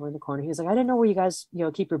balls are over in the corner. He was like, I didn't know where you guys,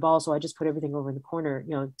 keep your balls. So I just put everything over in the corner,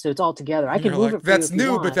 so it's all together. I can move it for That's you if you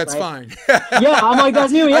new, want, but that's right? fine. Yeah. I'm like,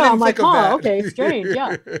 that's new. Yeah. I'm like, huh, okay, strange.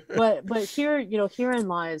 Yeah. But here, herein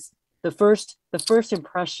lies the first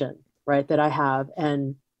impression, right, that I have.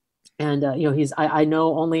 And I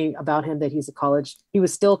know only about him that he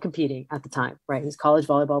was still competing at the time, right? He's a college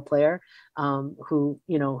volleyball player,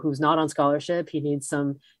 who's not on scholarship. He needs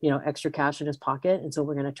some, extra cash in his pocket. And so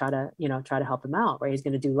we're going to try to help him out, right? He's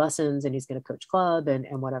going to do lessons and he's going to coach club and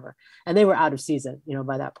whatever. And they were out of season,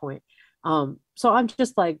 by that point. So I'm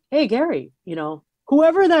just like, hey, Gary,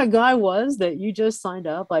 whoever that guy was that you just signed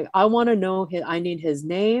up, like, I want to know I need his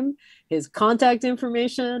name, his contact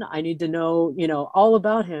information. I need to know, all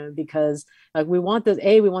about him, because like, we want this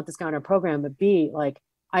guy in our program, but B, like,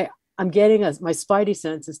 I'm getting my spidey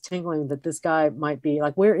sense is tingling that this guy might be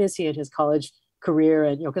like, where is he in his college career?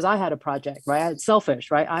 And, because I had a project, right?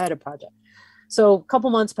 I had a project. So a couple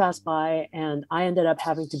months passed by and I ended up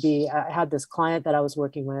I had this client that I was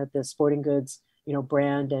working with, this sporting goods,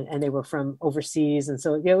 brand, and they were from overseas. And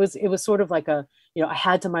so it was sort of like I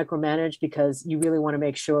had to micromanage, because you really want to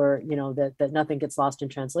make sure, that nothing gets lost in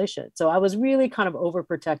translation. So I was really kind of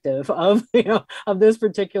overprotective of, of this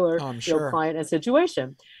particular, sure. client and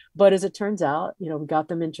situation. But as it turns out, we got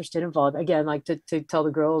them interested in volleyball. Again, like to tell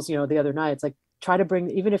the girls, the other night, it's like, try to bring,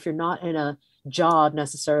 even if you're not in a job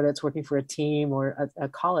necessarily that's working for a team or a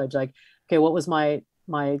college, like, okay, what was my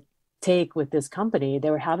take with this company.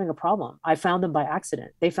 They were having a problem. I found them by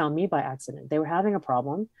accident. They found me by accident. They were having a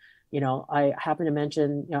problem. I happened to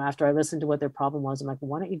mention, after I listened to what their problem was, I'm like,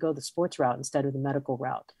 why don't you go the sports route instead of the medical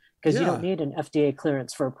route? Because you don't Yeah. need an FDA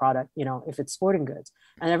clearance for a product, if it's sporting goods.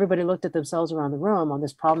 And everybody looked at themselves around the room on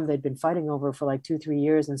this problem they'd been fighting over for like 2-3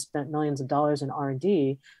 years and spent millions of dollars in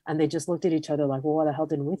R&D. And they just looked at each other like, well, why the hell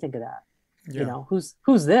didn't we think of that? Yeah.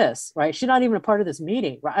 Who's this, right? She's not even a part of this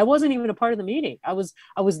meeting, right? I wasn't even a part of the meeting. I was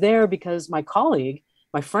there because my colleague,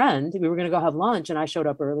 my friend, we were going to go have lunch and I showed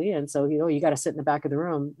up early. And so, you got to sit in the back of the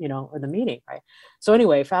room, or the meeting, right? So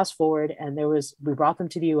anyway, fast forward, and we brought them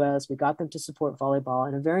to the US, we got them to support volleyball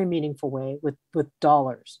in a very meaningful way with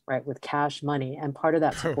dollars, right? With cash money. And part of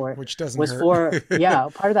that support Which doesn't was hurt.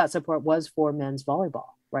 part of that support was for men's volleyball,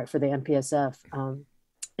 right? For the MPSF,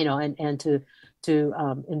 and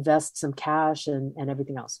to invest some cash and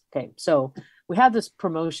everything else. Okay, so we had this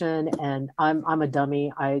promotion, and I'm a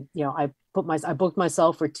dummy. I booked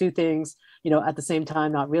myself for two things, at the same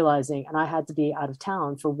time, not realizing, and I had to be out of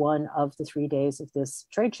town for one of the 3 days of this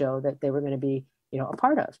trade show that they were going to be, a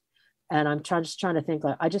part of. And I'm just trying to think,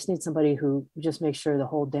 like, I just need somebody who just makes sure the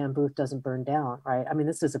whole damn booth doesn't burn down, right? I mean,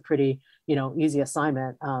 this is a pretty, easy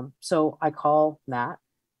assignment. So I call Matt,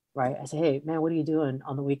 right? I say, hey, man, what are you doing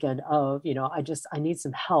on the weekend of, I need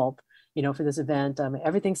some help, for this event.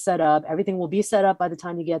 Everything's set up. Everything will be set up by the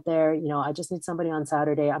time you get there. I just need somebody on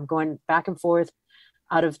Saturday. I'm going back and forth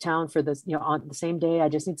out of town for this, on the same day. I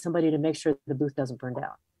just need somebody to make sure the booth doesn't burn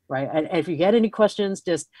down. Right. And if you get any questions,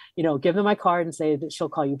 just, give them my card and say that she'll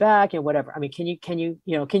call you back and whatever. I mean, can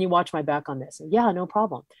you watch my back on this? And yeah, no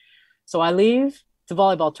problem. So I leave to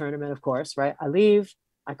volleyball tournament, of course, right? I leave,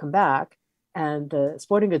 I come back, and the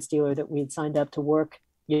sporting goods dealer that we'd signed up to work,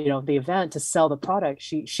 the event to sell the product,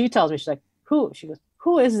 she tells me, she's like, she goes,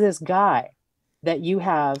 who is this guy that you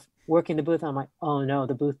have working the booth? I'm like, oh no,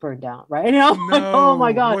 the booth burned down, right? And I'm like, oh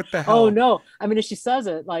my No, God, what the oh hell? no. I mean, if she says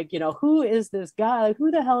it, like, who is this guy? Like, who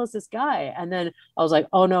the hell is this guy? And then I was like,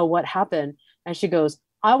 oh no, what happened? And she goes,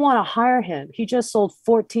 I want to hire him. He just sold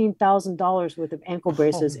 $14,000 worth of ankle Oh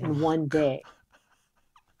braces in my one day.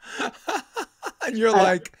 God. And you're And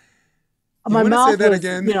like, you my want to say mouth that was,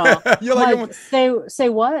 again? You're I'm like, like, say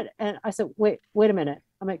what? And I said, wait a minute.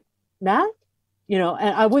 I'm like, Matt?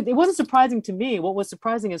 And it wasn't surprising to me. What was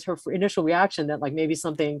surprising is her initial reaction that like maybe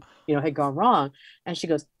something, had gone wrong. And she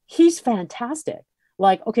goes, he's fantastic.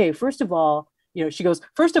 Like, okay, first of all, she goes,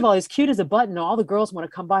 first of all, he's cute as a button. All the girls want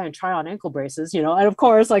to come by and try on ankle braces, and of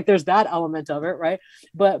course, like there's that element of it, right?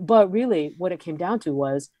 But really what it came down to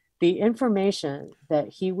was the information that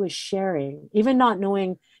he was sharing, even not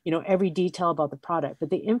knowing, every detail about the product, but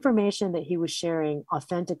the information that he was sharing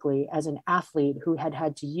authentically as an athlete who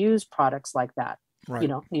had to use products like that, right.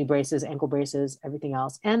 knee braces, ankle braces, everything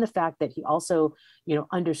else. And the fact that he also,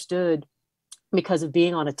 understood, because of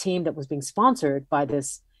being on a team that was being sponsored by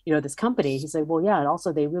this, this company. He said, well, yeah, and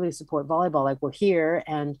also they really support volleyball. Like, we're here.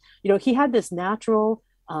 And, he had this natural,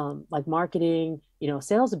 like marketing,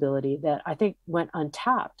 sales ability that I think went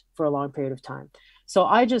untapped for a long period of time. So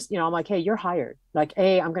I just, I'm like, hey, you're hired. Like,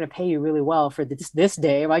 I'm going to pay you really well for this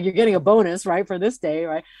day. Like, you're getting a bonus, right, for this day,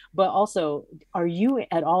 right? But also, are you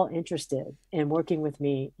at all interested in working with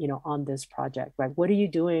me, on this project, right? What are you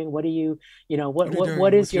doing? What are you, What are you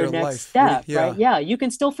what doing is with your your next life? What step, right? yeah. Yeah, you can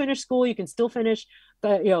still finish school. You can still finish,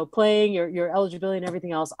 but playing your eligibility and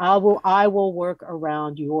everything else. I will work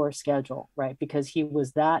around your schedule, right? Because he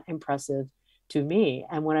was that impressive to me.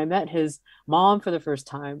 And when I met his mom for the first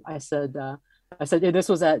time, I said, yeah, this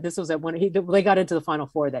was at when they got into the Final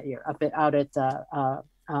Four that year out at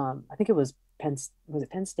I think it was Penn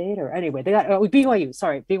State, or anyway they got BYU,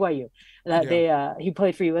 sorry, BYU. That Yeah. they he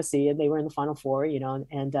played for USC and they were in the Final Four,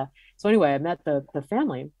 and so anyway I met the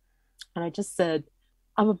family, and I just said,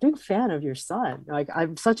 I'm a big fan of your son. Like,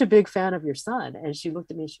 I'm such a big fan of your son. And she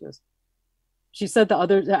looked at me, she said the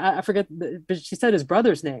other, I forget, but she said his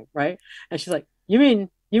brother's name, right? And she's like, you mean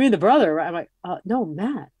the brother, right? I'm like, no,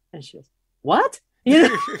 Matt. And she goes, what?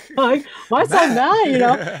 Like, my son Matt.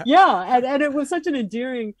 Matt, yeah. And it was such an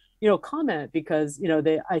endearing, comment, because,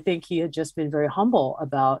 I think he had just been very humble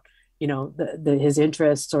about, his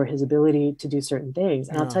interests or his ability to do certain things.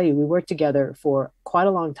 And I'll Yeah. tell you, we worked together for quite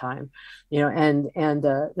a long time, and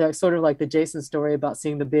that's sort of like the Jason story about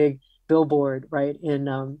seeing the big billboard, right,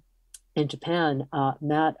 in Japan.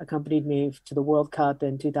 Matt accompanied me to the World Cup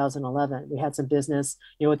in 2011. We had some business,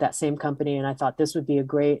 with that same company, and I thought this would be a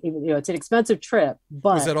great, it's an expensive trip,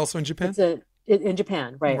 Was but that also in Japan? it's a in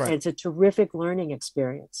Japan, right? And Right. it's a terrific learning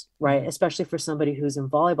experience, right? Hmm. Especially for somebody who's in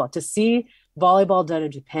volleyball. To see volleyball done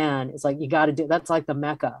in Japan is like, you got to do, that's like the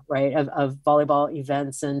mecca, right? Of volleyball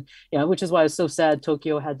events. And, which is why it's so sad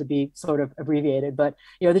Tokyo had to be sort of abbreviated. But,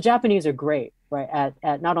 the Japanese are great, right?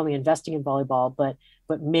 At not only investing in volleyball, but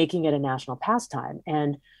making it a national pastime.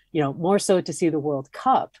 And, more so to see the World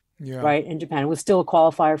Cup, Yeah. right, in Japan. It was still a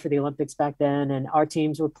qualifier for the Olympics back then, and our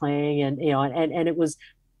teams were playing, and and it was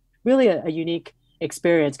really a unique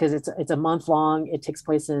experience because it's a month long. It takes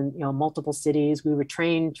place in multiple cities. We were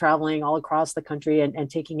trained traveling all across the country and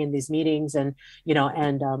taking in these meetings and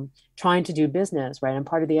trying to do business, right. And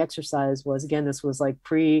part of the exercise was, again, this was like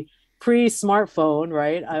pre smartphone,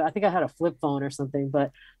 right. I think I had a flip phone or something,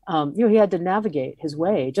 but he had to navigate his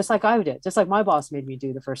way just like I did, just like my boss made me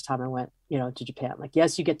do the first time I went, to Japan. Like,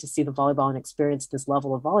 yes, you get to see the volleyball and experience this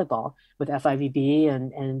level of volleyball with FIVB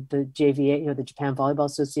and the JVA, the Japan Volleyball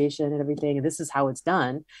Association and everything. And this is how it's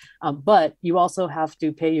done. But you also have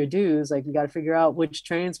to pay your dues. Like, you got to figure out which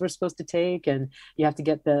trains we're supposed to take, and you have to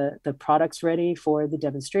get the products ready for the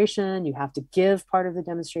demonstration. You have to give part of the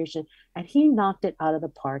demonstration, and he knocked it out of the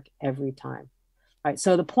park every time. Right.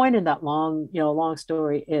 So the point in that long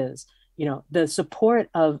story is, the support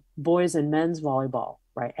of boys and men's volleyball,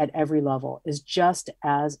 right, at every level is just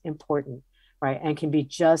as important, right, and can be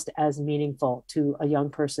just as meaningful to a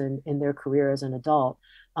young person in their career as an adult.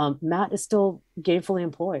 Matt is still gainfully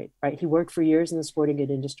employed, right? He worked for years in the sporting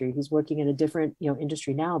good industry. He's working in a different,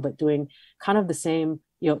 industry now, but doing kind of the same,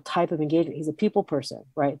 type of engagement. He's a people person,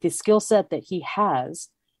 right? The skill set that he has,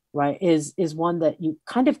 right, is one that you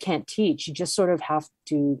kind of can't teach. You just sort of have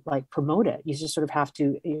to like promote it. You just sort of have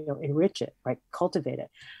to enrich it, right, cultivate it.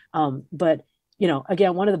 But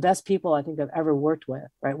again, one of the best people I think I've ever worked with,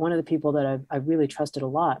 right, one of the people that I've really trusted a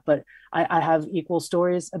lot. But I have equal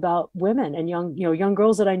stories about women and young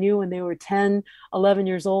girls that I knew when they were 10, 11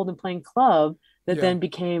 years old and playing club, that Yeah. then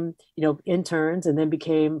became interns, and then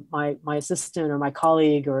became my assistant or my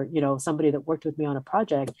colleague, or somebody that worked with me on a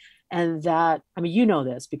project. And that, I mean,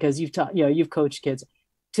 this because you've taught, you've coached kids.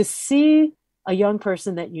 To see a young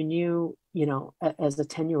person that you knew, as a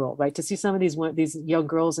 10-year-old, right, to see some of these young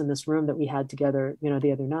girls in this room that we had together,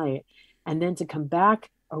 the other night, and then to come back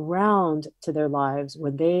around to their lives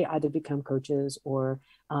when they either become coaches or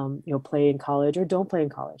play in college or don't play in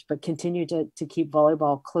college, but continue to keep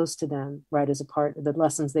volleyball close to them, right, as a part of the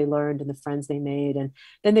lessons they learned and the friends they made. And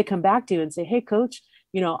then they come back to you and say, hey coach,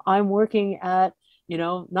 I'm working at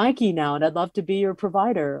Nike now, and I'd love to be your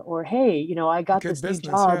provider. Or, hey, I got Good this new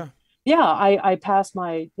business. job. Yeah. Yeah, I passed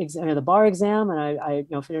my exam, the bar exam, and I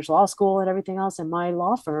finished law school and everything else. And my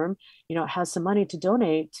law firm, has some money to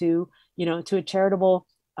donate to, to a charitable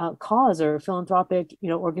cause or philanthropic,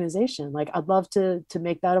 organization. Like, I'd love to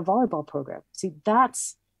make that a volleyball program. See,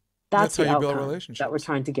 that's That's how the you build outcome that we're relationships.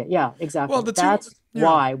 trying to get. Yeah, Well, exactly. the two, That's yeah,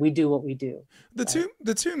 why we do what we do. Right.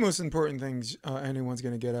 the two most important things anyone's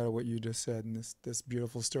going to get out of what you just said in this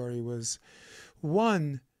beautiful story was,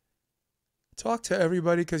 one, talk to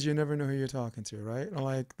everybody because you never know who you're talking to, right?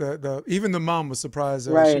 Like the even the mom was surprised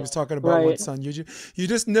she Right. was talking about one Right. son. You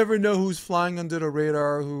just never know who's flying under the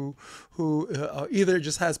radar, who either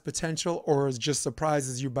just has potential or is just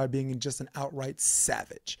surprises you by being just an outright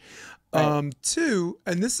savage. Right. Two,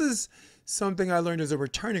 and this is something I learned as a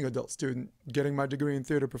returning adult student, getting my degree in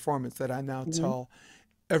theater performance, that I now Mm-hmm. tell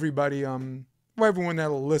everybody, well, everyone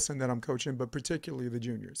that'll listen that I'm coaching, but particularly the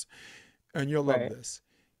juniors, and you'll love Right. this.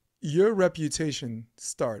 Your reputation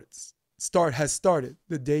has started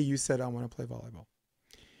the day you said, I want to play volleyball.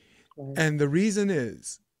 Right. And the reason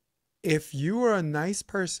is, if you are a nice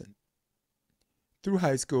person through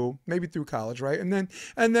high school, maybe through college, right? And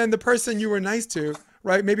then the person you were nice to,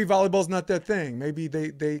 right? Maybe volleyball's not their thing. Maybe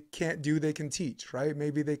they can't do, they can teach, right?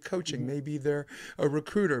 Maybe they're coaching, Mm-hmm. maybe they're a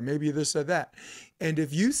recruiter, maybe this or that. And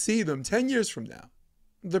if you see them 10 years from now,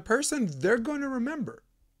 the person they're going to remember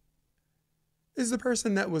is the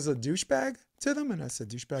person that was a douchebag to them. And I said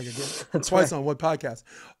douchebag again, That's twice right. on one podcast.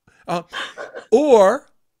 Uh, or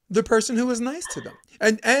the person who was nice to them.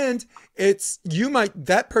 And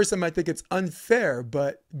that person might think it's unfair,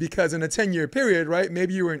 but because in a 10-year period, right?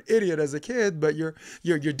 Maybe you were an idiot as a kid, but you're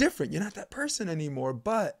different. You're not that person anymore.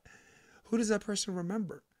 But who does that person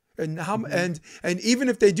remember? And Mm-hmm. and even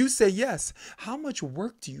if they do say yes, how much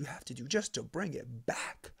work do you have to do just to bring it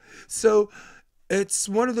back? So it's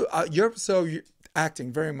one of the you're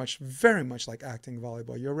acting very much like acting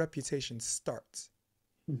volleyball. Your reputation starts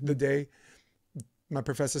the Mm-hmm. day, my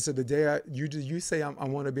professor said, the day you say I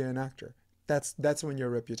want to be an actor. That's when your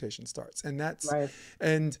reputation starts. Right.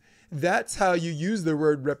 And that's how you use the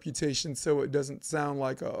word reputation, so it doesn't sound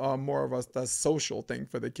like a more of a social thing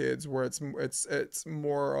for the kids, where it's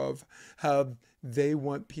more of how they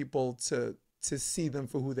want people to see them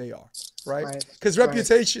for who they are, right? Right. Because Right.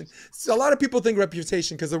 reputation, so a lot of people think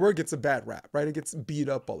reputation, because the word gets a bad rap, right? It gets beat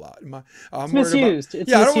up a lot. It's I'm worried about, misused. It's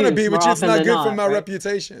yeah, I don't want to misused be, more but it's often not than good for not, my right?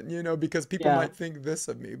 reputation, because people Yeah. might think this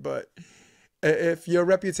of me. But if your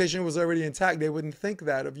reputation was already intact, they wouldn't think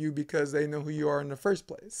that of you, because they know who you are in the first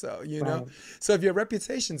place. So, Right. so if your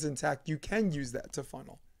reputation's intact, you can use that to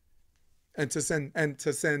funnel and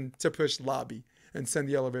to push lobby and send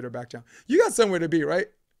the elevator back down. You got somewhere to be, right?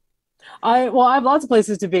 I have lots of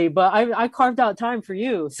places to be, but I carved out time for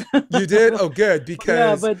you. You did? Oh, good, Yeah,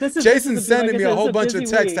 because but this is Jason's a like sending I me a said, it's whole a bunch of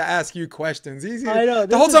busy texts to week. ask you questions. I know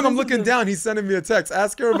The whole time I'm this is looking a down, he's sending me a text.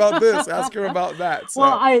 Ask her about this. Ask her about that.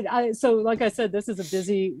 well, So, so like I said, this is a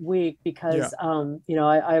busy week yeah. because I'm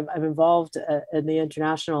involved in the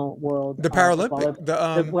international world The of Paralympic,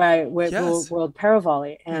 volleyball, yes. World Para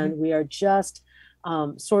Volley, Hmm. and we are just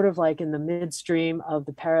sort of like in the midstream of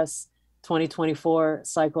the Paris 2024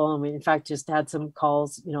 cycle, and we in fact just had some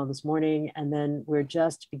calls, this morning, and then we're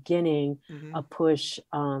just beginning Hmm. a push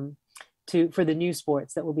for the new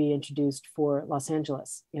sports that will be introduced for Los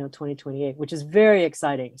Angeles, 2028, which is very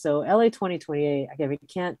exciting. So LA 2028, again, we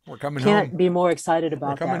We're coming home. can't be more excited We're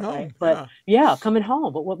about coming that, right? home. But Yeah. yeah, coming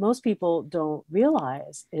home. But what most people don't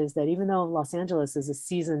realize is that even though Los Angeles is a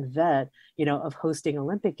seasoned vet, of hosting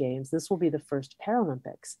Olympic Games, this will be the first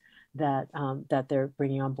Paralympics that they're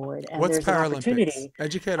bringing on board, and What's there's an Paralympics? opportunity.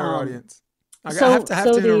 Educate our Um, audience. I have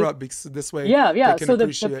so to the interrupt, because this way Yeah, they yeah. can So the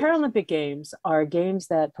appreciate. Paralympic Games are games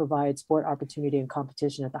that provide sport opportunity and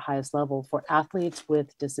competition at the highest level for athletes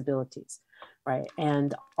with disabilities, right?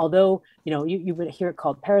 And although you would hear it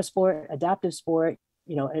called parasport, adaptive sport,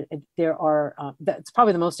 there are that's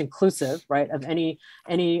probably the most inclusive, right, of any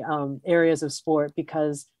areas of sport,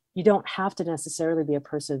 because you don't have to necessarily be a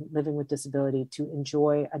person living with disability to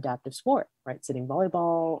enjoy adaptive sport, right? Sitting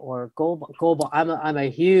volleyball or goalball. I'm a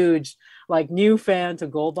huge new fan to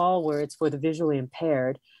goalball, where it's for the visually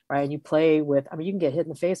impaired, right? And you play with, I mean, you can get hit in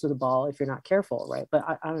the face with a ball if you're not careful, right? But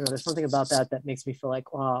I don't know, there's something about that makes me feel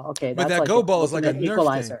like, wow, okay, But that's that like go the ball is like a ultimate Nerf thing,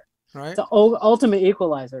 equalizer. It's right? an ultimate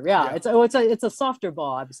equalizer. Yeah, Yeah. it's a softer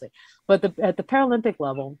ball, obviously, but at the Paralympic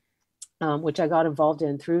level, which I got involved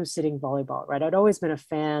in through sitting volleyball, right? I'd always been a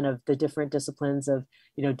fan of the different disciplines of,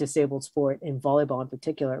 disabled sport, in volleyball in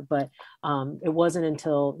particular. But it wasn't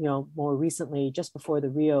until, more recently, just before the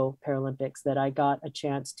Rio Paralympics, that I got a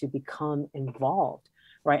chance to become involved,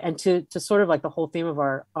 right? And to sort of like the whole theme of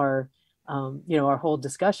our whole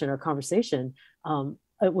discussion, our conversation,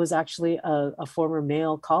 it was actually a former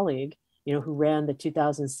male colleague, who ran the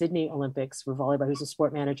 2000 Sydney Olympics for volleyball, who's a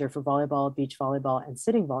sport manager for volleyball, beach volleyball, and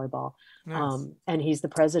sitting volleyball. Nice. And he's the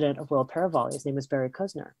president of World Para Volley. His name is Barry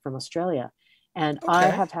Kusner from Australia. And I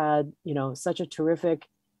Okay. have had, such a terrific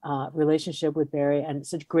relationship with Barry, and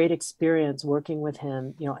such great experience working with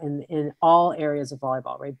him, in all areas of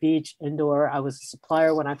volleyball, right? Beach, indoor. I was a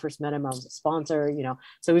supplier when I first met him. I was a sponsor,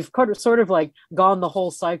 so we've sort of like gone the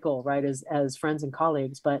whole cycle, right? As friends and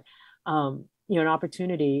colleagues. But, an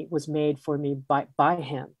opportunity was made for me by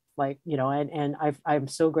him, and I'm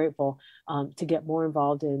so grateful to get more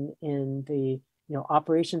involved in the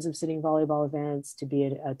operations of sitting volleyball events, to be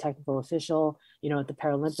a technical official, at the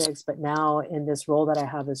Paralympics, but now in this role that I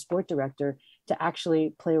have as sport director, to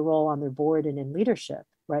actually play a role on their board and in leadership,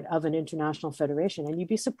 right, of an international federation. And you'd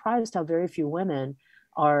be surprised how very few women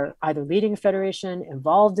are either leading a federation,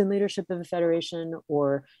 involved in leadership of a federation,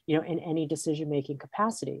 or in any decision-making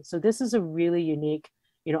capacity. So this is a really unique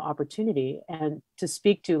opportunity. And to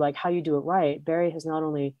speak to like how you do it right, Barry has not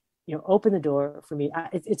only open the door for me.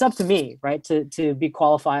 It's up to me, right, to be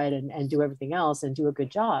qualified and do everything else and do a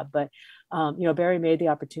good job. But Barry made the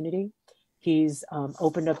opportunity. He's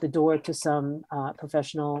opened up the door to some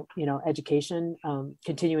professional, education,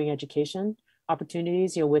 continuing education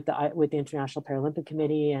opportunities, with the International Paralympic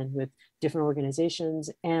Committee and with different organizations.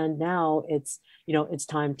 And now it's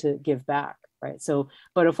time to give back. Right. So,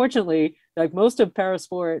 but unfortunately, like most of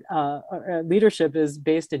parasport leadership is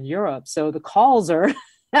based in Europe. So the calls are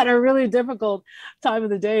at a really difficult time of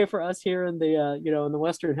the day for us here in the in the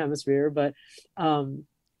Western Hemisphere. But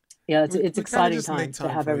yeah, it's We kind of exciting just make time to time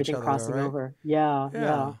have for each everything other, though, crossing right? over. Yeah, Yeah.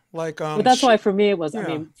 yeah. Like But that's why for me it was. I yeah.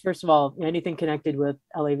 mean, first of all, anything connected with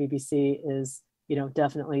LAVBC is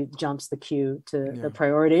definitely jumps the queue to Yeah. the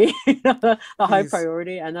priority, the high Please.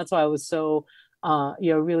 priority, and that's why I was so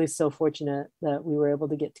really so fortunate that we were able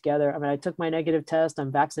to get together. I mean, I took my negative test.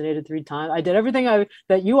 I'm vaccinated 3 times. I did everything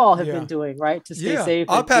that you all have been Yeah. doing, right, to stay Yeah. safe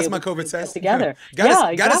I'll and be pass my able COVID to get test. together. got Yeah,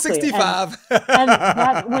 a, got a exactly. sixty-five. And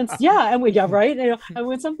that when yeah, and we yeah, right. And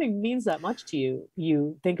when something means that much to you,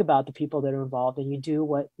 you think about the people that are involved and you do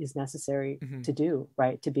what is necessary Mhm. to do,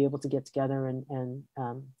 right, to be able to get together and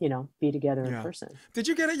be together in Yeah. person. Did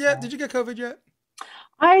you get it yet? Did you get COVID yet?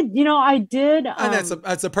 I did And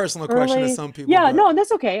that's a personal question to early. some people, Yeah, but no,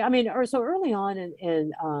 that's okay. I mean, so early on in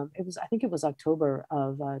it was, I think it was October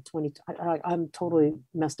of 20. I'm totally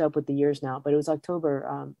messed up with the years now, but it was October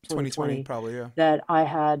 2020 2020 probably, yeah. that I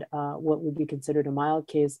had what would be considered a mild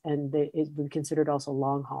case, and it would be considered also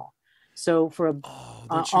long haul. So for Oh,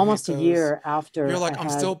 don't you hate almost a those? year You're after I like, I'm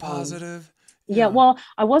had still positive. yeah, Yeah. well,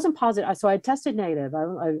 I wasn't positive. So I tested negative.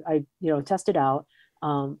 Tested out.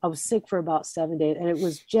 I was sick for about 7 days, and it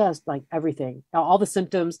was just like everything, all the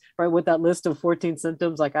symptoms, right? With that list of 14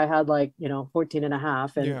 symptoms, like I had 14 and a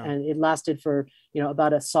half, Yeah. and it lasted for,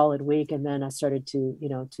 about a solid week. And then I started to,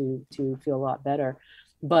 to feel a lot better.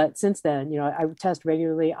 But since then, I test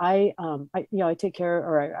regularly. I take care,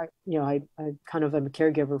 or I kind of am a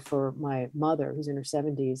caregiver for my mother who's in her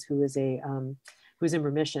 70s, who's in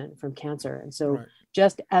remission from cancer. And so Right.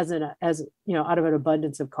 just out of an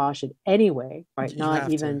abundance of caution anyway, right? You Not have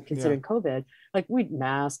to. even Yeah. considering COVID, like we'd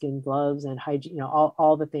mask and gloves and hygiene,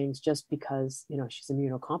 all the things, just because, she's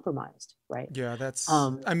immunocompromised, right? Yeah,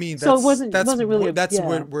 Um, I mean, so it wasn't really that's yeah,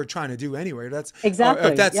 what we're trying to do anyway. If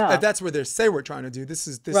exactly. if Yeah. that's where they say we're trying to do, this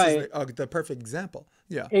is Right. the perfect example.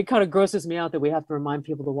 Yeah. It kind of grosses me out that we have to remind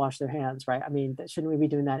people to wash their hands, right? I mean, shouldn't we be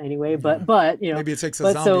doing that anyway? Yeah. Maybe it takes a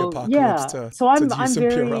But zombie so apocalypse yeah, to so use I'm some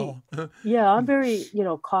very Purell. yeah, I'm very,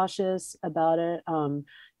 cautious about it.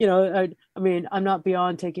 I mean, I'm not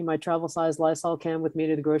beyond taking my travel size Lysol can with me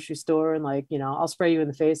to the grocery store, and I'll spray you in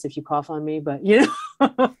the face if you cough on me, but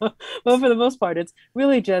but for the most part, it's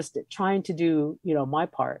really just trying to do, my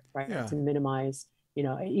part, right, Yeah. to minimize,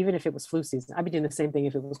 even if it was flu season. I'd be doing the same thing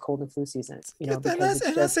if it was cold and flu season, Get that because it's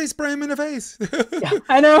and I just say spray him in the face. yeah,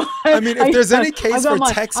 I know. I mean, if there's any case for I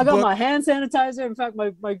got textbook, my hand sanitizer. In fact,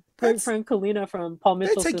 my great that's friend Kalina from Paul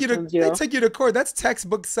Mitchell Systems, they take you to court. That's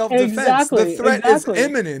textbook self-defense. The exactly, threat is exactly.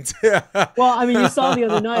 imminent. Well, I mean, you saw the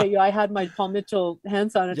other night, I had my Paul Mitchell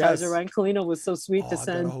hand sanitizer, Yes. right? And Kalina was so sweet Oh, to I got a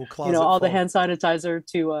send, whole closet all the full. hand sanitizer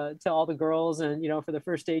to all the girls, and for the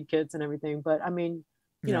first aid kits and everything. But I mean,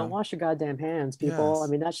 Yeah. wash your goddamn hands, people. I Yes.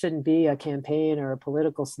 mean, that shouldn't be a campaign or a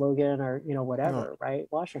political slogan or, No. whatever, right?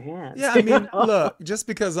 Wash your hands. Yeah, I mean, look, just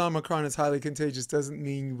because Omicron is highly contagious doesn't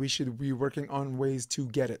mean we should be working on ways to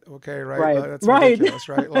get it. Okay, right? Right, Like, that's right. ridiculous,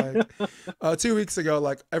 right? Like 2 weeks ago,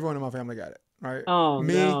 like everyone in my family got it, right? Oh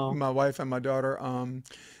Me, no. my wife, and my daughter.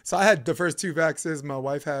 So I had the first two vaxes. My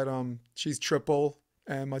wife had she's triple,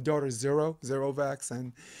 and my daughter's zero vax,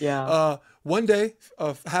 and Yeah. one day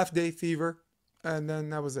of half day fever, and then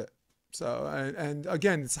that was it. So and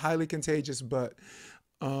again, it's highly contagious, but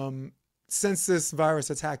since this virus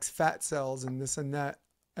attacks fat cells and this and that,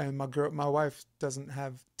 and my wife doesn't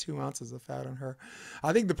have 2 ounces of fat on her,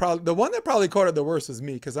 I think the one that probably caught it the worst was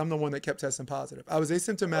me, because I'm the one that kept testing positive. I was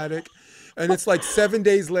asymptomatic, and it's like 7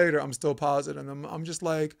 days later I'm still positive, and I'm just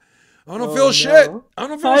like, I don't feel Oh shit. no. I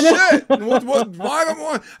don't feel I shit. know.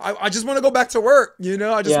 Why? I just want to go back to work. I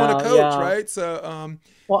just want to Yeah, coach, yeah. right? So,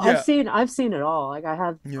 Well, yeah, I've seen it all. Like I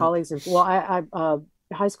have yeah, colleagues in, well, a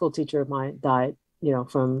high school teacher of mine died,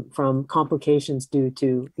 from complications due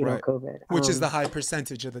to, right. COVID. Which is the high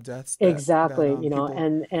percentage of the deaths that Exactly, people.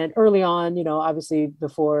 and early on, obviously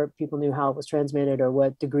before people knew how it was transmitted or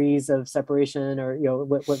what degrees of separation or,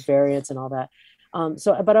 what variants and all that.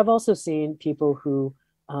 But I've also seen people who,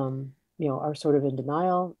 are sort of in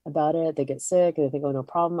denial about it. They get sick and they think, oh, no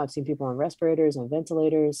problem. I've seen people on respirators and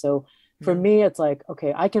ventilators. So for Yeah, me, it's like,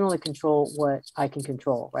 okay, I can only control what I can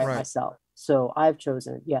control, right? right. Myself. So I've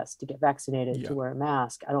chosen, yes, to get vaccinated, to Yeah. wear a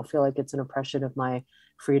mask. I don't feel like it's an oppression of my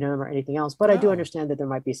freedom or anything else, but I do No. understand that there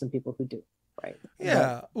might be some people who do, right? But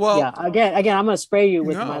Yeah. Well, yeah, again, I'm going to spray you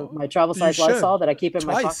with my, no. my travel You size should Lysol that I keep in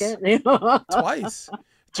my twice. pocket. Twice.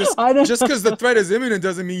 Just I know. just because the threat is imminent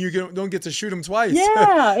doesn't mean don't get to shoot him twice. Yeah,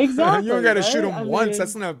 You don't exactly, got to shoot right? him I once.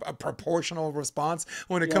 That's mean, not a proportional response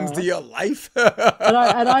when it comes to yeah. your life. And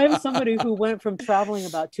I am somebody who went from traveling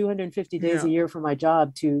about 250 days a Yeah. year for my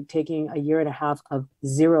job to taking a year and a half of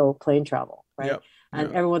zero plane travel, right? Yep. And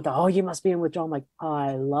Yeah. everyone thought, oh, you must be in withdrawal. I'm like,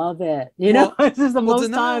 I love it. Well, This is the well, most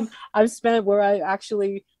denial. time I've spent where I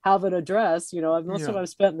actually have an address. Most of Yeah. I've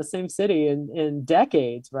spent in the same city in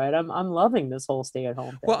decades, right? I'm loving this whole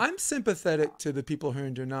stay-at-home Well, thing. I'm sympathetic to the people who are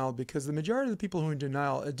in denial, because the majority of the people who are in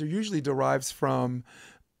denial, it usually derives from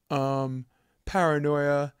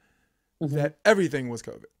paranoia, Hmm. that everything was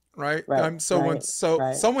COVID, right? Right, So right,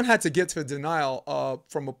 right. someone had to get to a denial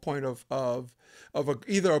from a point of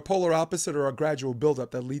either a polar opposite or a gradual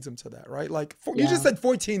buildup that leads them to that, right? Like you just Yeah. said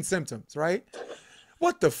 14 symptoms, right?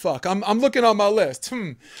 What the fuck? I'm looking on my list.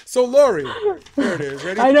 So Lori, here it is.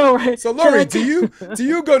 Ready? I know, right? So Can Lori, do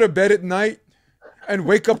you go to bed at night and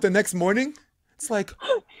wake up the next morning? It's like,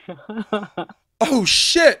 oh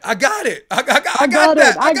shit, I got it. I I got got it.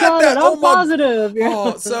 that. I I got got it. that. Oh I'm my. positive. Yeah.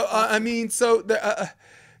 Oh, so I mean, so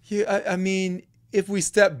yeah, I mean, if we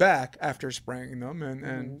step back after spraying them Hmm.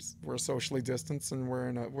 and we're socially distanced and we're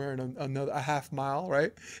in another a half mile,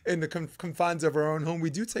 right, in the confines of our own home, we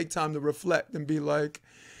do take time to reflect and be like,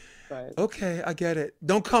 Right. okay, I get it.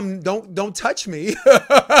 Don't touch me.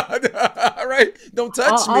 Right? Don't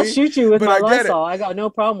touch I'll me, shoot you with but my I get it. Lysol. I got no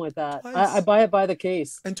problem with that. I Twice buy it by the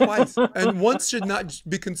case. and twice. And once should not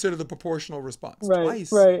be considered the proportional response. Right,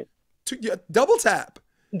 Twice. right. Yeah, double tap,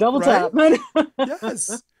 Double right? tap, man.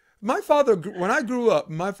 Yes. My father, when I grew up,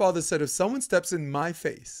 my father said, if someone steps in my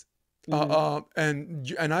face, Hmm.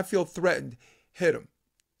 and I feel threatened, hit him.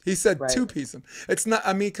 He said Right. two-piece him. It's not,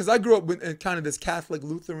 I mean, because I grew up in kind of this Catholic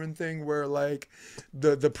Lutheran thing where like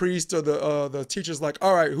the priest or the teacher's like,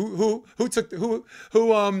 all right, who took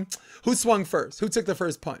who swung first? Who took the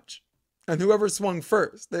first punch? And whoever swung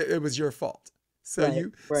first, it was your fault. So Right,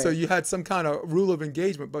 right. you had some kind of rule of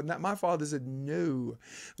engagement, but not, my father said no.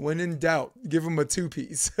 When in doubt, give him a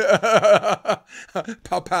two-piece.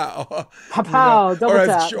 Pow pow. Pow You know, pow, or double as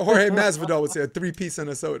tap. Jorge Masvidal would say, a three-piece and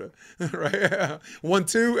a soda. Right? 1,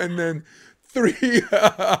 2, and then 3,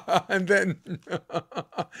 and then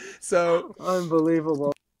so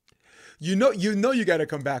Unbelievable. you got to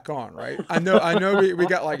come back on, right? I know we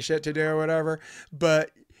got like shit to do or whatever,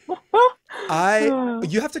 but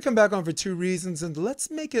you have to come back on for two reasons, and let's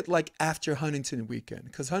make it like after Huntington weekend,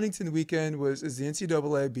 because Huntington weekend is the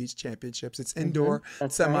NCAA Beach Championships. It's Hmm. indoor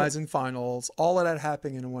That's right. semis and finals, all of that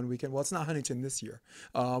happening in one weekend. Well, it's not Huntington this year,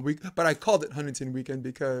 but I called it Huntington weekend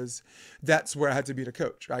because that's where I had to be the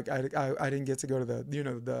coach. I didn't get to go to the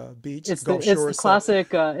the beach Gulf It's Shore, the so classic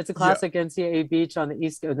it's a yeah. classic NCAA beach on the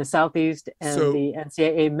east or the southeast and So the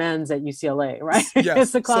NCAA men's at UCLA, right? It's yes,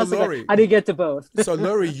 a so classic. Like, Lori, how do you get to both? So,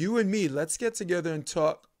 Lori, you and me, let's get together and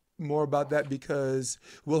talk more about that because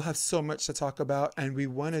we'll have so much to talk about. And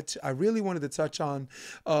I really wanted to touch on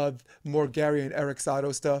more Gary and Eric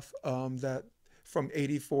Sato stuff that from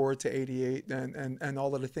 84 to 88 and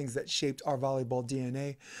all of the things that shaped our volleyball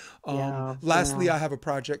DNA. Yeah, Lastly, yeah. I have a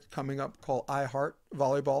project coming up called I Heart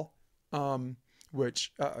Volleyball,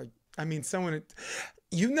 which I mean, someone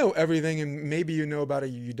you know everything, and maybe you know about it,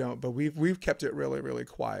 you don't, but we've kept it really really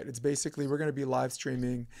quiet. It's basically we're going to be live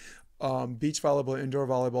streaming beach volleyball, indoor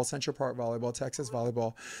volleyball, Central Park volleyball, Texas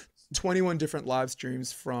volleyball, 21 different live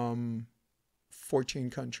streams from 14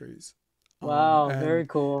 countries. Um, Wow, and very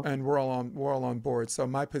cool. and we're all on board. So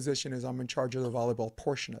my position is I'm in charge of the volleyball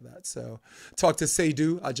portion of that. So talk to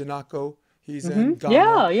Seydou Ajanako. He's Hmm. in Ghana.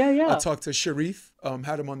 Yeah, yeah, I yeah. talked to Sharif,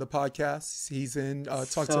 had him on the podcast. He's in.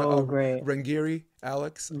 Talked to So great. Rangiri,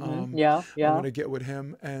 Alex. Hmm. Yeah, I'm yeah. gonna get with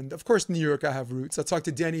him, and of course New York. I have roots. I talked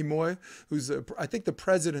to Danny Moy, who's I think the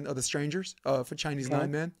president of the Strangers for Chinese Okay.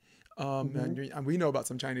 Nine Men. Hmm. And we know about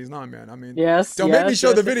some Chinese Nine Men. I mean, Yes, don't make me yes,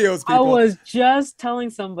 show the yes. videos, I people. was just telling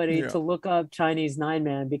somebody Yeah, to look up Chinese nine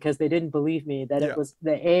man because they didn't believe me that yeah.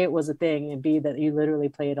 it was a thing and B that you literally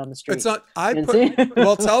play it on the It's street. not. I And put. see?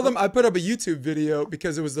 Well, tell them I put up a YouTube video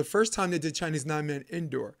because it was the first time they did Chinese Nine Men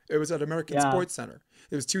indoor. It was at American Yeah. Sports Center.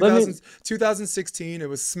 It was Let me 2016. It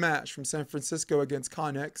was Smash from San Francisco against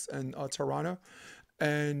Connex and Toronto,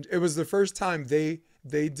 and it was the first time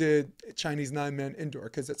they did Chinese Nine Men indoor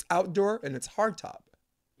because it's outdoor and it's hard top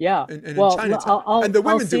yeah. and in Well, Chinatown, and the I'll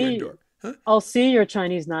women do see indoor. Huh? I'll see your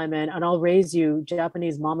Chinese nine man and I'll raise you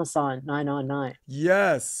Japanese mama-san 9 on 9.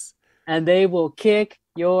 Yes. And they will kick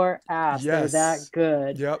your ass. They're that Yes.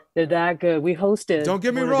 good. Yep. They're that good. We hosted Don't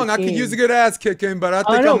get me one of the wrong. I could use a teams. good ass kicking, but I I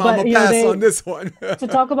think know, I'm but gonna you know, pass on they this one. to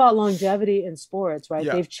talk about longevity in sports, right?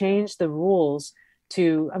 Yeah. They've changed the rules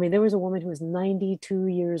to, I mean, there was a woman who was 92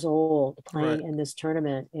 years old Right. playing in this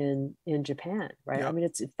tournament in Japan, right? I Yep. mean,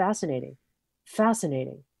 it's fascinating.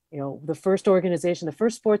 Fascinating. You know, the first organization, the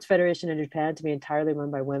first sports federation in Japan to be entirely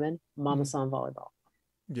run by women, Mhm. Mama-san volleyball.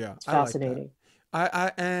 Yeah, It's I like that. fascinating.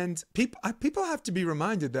 And people have to be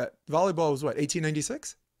reminded that volleyball was what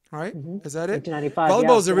 1896, right? Hmm. Is that it? 1995, Volleyball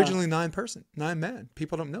yeah, was yeah. originally 9 men.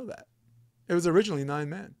 People don't know that it was originally 9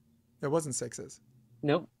 men. It wasn't sixes.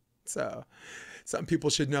 Nope. So some people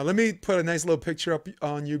should know. Let me put a nice little picture up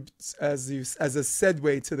on you as a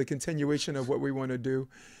segue to the continuation of what we want to do.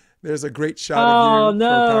 There's a great shot of Oh you for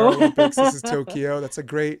no. Paralympics. This is Tokyo. That's a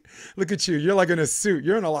great look at you. You're like in a suit.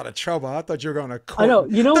 You're in a lot of trouble. I thought you were going to I court. know.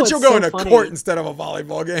 You I know thought you were what's going so to court funny? instead of a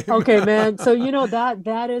volleyball game. Okay, man. So you know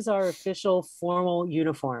that is our official formal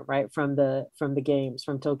uniform, right? From the games,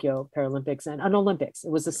 from Tokyo Paralympics and Olympics.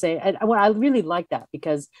 It was the same. And I really like that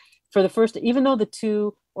because for the first, even though the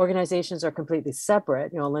two organizations are completely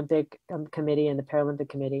separate, you know, Olympic committee and the Paralympic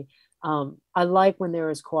committee, I like when there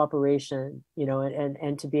is cooperation, you know,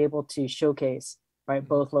 and to be able to showcase, right,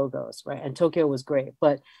 both logos, right? And Tokyo was great,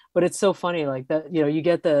 but it's so funny, like that, you know, you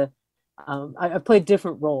get the I played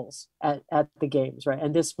different roles at the games, right?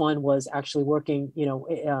 And this one was actually working, you know,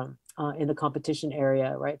 in the competition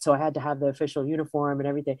area, right? So I had to have the official uniform and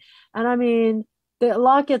everything. And I mean, a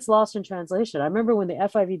lot gets lost in translation. I remember when the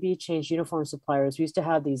FIVB changed uniform suppliers, we used to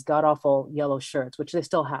have these god awful yellow shirts, which they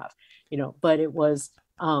still have, you know, but it was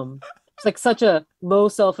it's like such a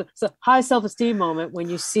high self esteem moment when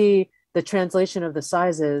you see the translation of the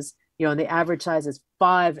sizes, you know, and the average size is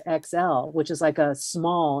 5XL, which is like a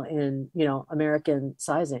small in, you know, American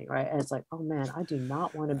sizing, right? And it's like, oh man, I do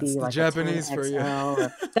not want to That's be the like a Japanese for you. 10XL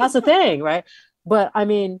or that's the thing, right? But I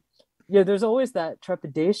mean, yeah, there's always that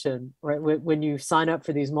trepidation, right? When you sign up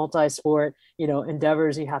for these multi-sport, you know,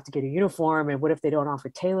 endeavors, you have to get a uniform. And what if they don't offer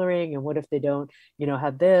tailoring? And what if they don't, you know,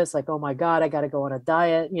 have this? Like, oh my God, I got to go on a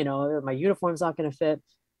diet. You know, my uniform's not going to fit.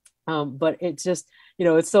 But it's just, you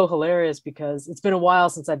know, it's so hilarious because it's been a while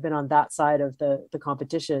since I've been on that side of the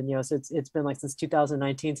competition, you know, so it's been like since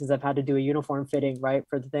 2019 since I've had to do a uniform fitting, right,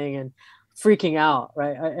 for the thing and freaking out,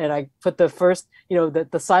 right? And I put the first, you know,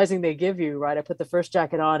 the sizing they give you, right? I put the first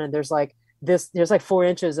jacket on and there's like 4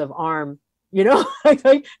 inches of arm, you know,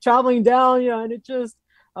 like traveling down, you know, and it just,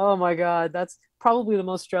 oh my God, that's probably the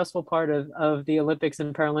most stressful part of the Olympics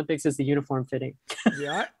and Paralympics is the uniform fitting.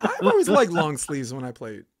 Yeah, I've always liked long sleeves when I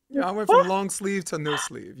played. Yeah, I went from long sleeve to no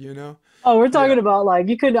sleeve, you know? Oh, we're Yeah, talking about like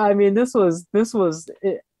you could. I mean, this was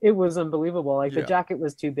it was unbelievable. Like the yeah. jacket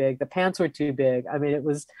was too big, the pants were too big. I mean, it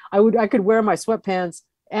was. I could wear my sweatpants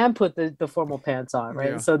and put the formal pants on,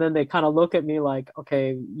 right? Yeah. So then they kind of look at me like,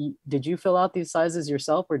 okay, did you fill out these sizes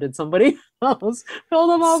yourself, or did somebody else fill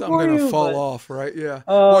them out Some for gonna you? fall But off, right? Yeah.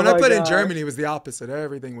 oh When I my played in gosh, Germany, it was the opposite.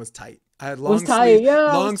 Everything was tight. I had it was tight. Yeah, it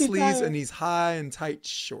was long too sleeves tight. and these high and tight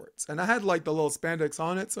shorts. And I had like the little spandex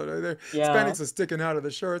on it, so the Yeah, spandex was sticking out of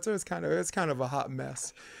the shorts. It's kind of a hot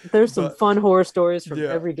mess. there's some But fun horror stories from yeah.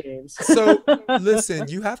 every games. So listen,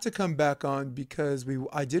 you have to come back on because we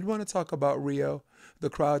I did want to talk about Rio, the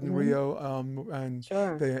crowd in Mhm. Rio, and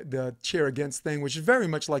Sure. the cheer against thing, which is very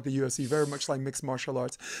much like the UFC, very much like mixed martial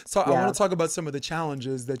arts. So I want Yeah. to talk about some of the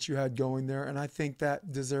challenges that you had going there, and I think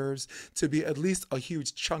that deserves to be at least a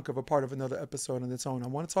huge chunk of a part of another episode on its own. I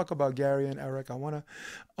want to talk about Gary and Eric. I want to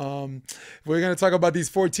we're going to talk about these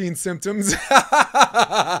 14 symptoms.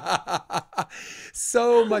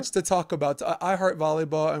 So much to talk about. I heart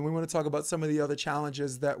volleyball, and we want to talk about some of the other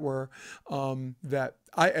challenges that were that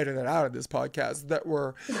I edited out of this podcast that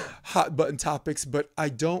were hot button topics. But I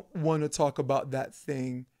don't want to talk about that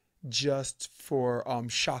thing just for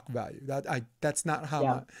shock value. That's not how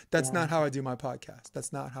Yeah. that's Yeah. not how I do my podcast.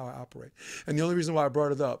 That's not how I operate. And the only reason why I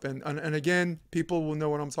brought it up, and again, people will know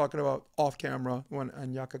what I'm talking about off camera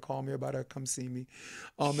and y'all could call me about it. Come see me.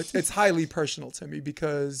 It's highly personal to me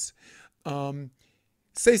because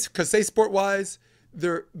say sport wise,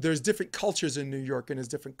 there's different cultures in New York and there's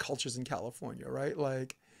different cultures in California, right?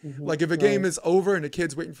 Like if a game Right. is over and the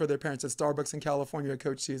kid's waiting for their parents at Starbucks in California, a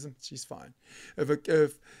coach sees them, she's fine.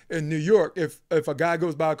 If in New York, if a guy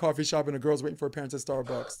goes by a coffee shop and a girl's waiting for her parents at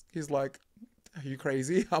Starbucks, he's like, "Are you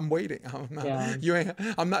crazy? I'm waiting. I'm not. Yeah. You ain't.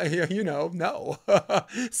 I'm not here. You know, no."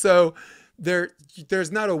 So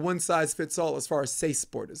there's not a one size fits all as far as safe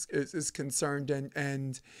sport is concerned.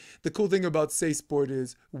 And the cool thing about safe sport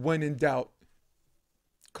is when in doubt,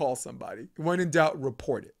 call somebody. When in doubt,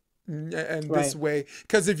 report it. And this Right. way,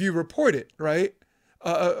 because if you report it, right,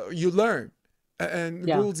 you learn. And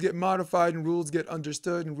Yeah. rules get modified, and rules get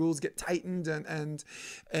understood, and rules get tightened, and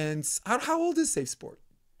how old is safe sport?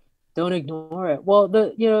 Don't ignore it. Well,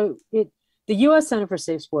 the U.S. Center for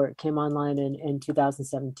Safe Sport came online in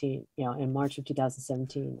 2017, you know, in March of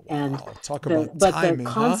 2017. And Wow, talk the about but the timing,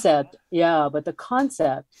 huh? concept, yeah, but the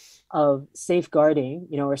concept of safeguarding,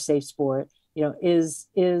 you know, or safe sport, you know, is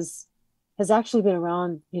has actually been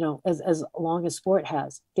around, you know, as long as sport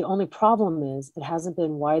has. The only problem is it hasn't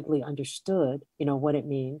been widely understood, you know, what it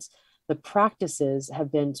means. The practices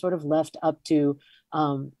have been sort of left up to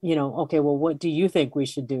you know, okay, well, what do you think we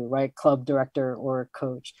should do, right? Club director or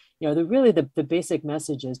coach. You know, the basic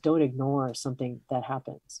message is don't ignore something that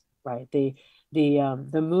happens, right? The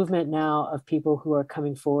movement now of people who are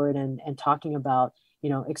coming forward and talking about,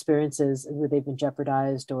 experiences where they've been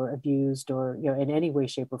jeopardized or abused or, in any way,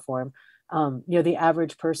 shape, or form. The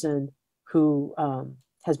average person who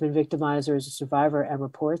has been victimized or is a survivor and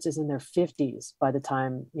reports is in their 50s by the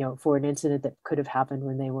time, for an incident that could have happened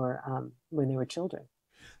when they were children.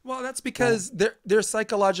 Well, that's Right. because their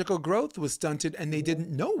psychological growth was stunted and they Mhm. didn't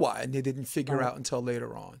know why and they didn't figure Right. out until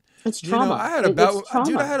later on. It's You know, I trauma. had a It's bout, dude, I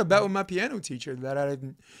trauma. had a bout with my piano teacher that I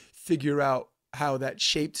didn't figure out how that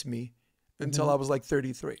shaped me until Hmm. I was like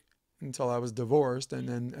 33, until I was divorced. And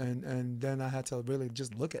then I had to really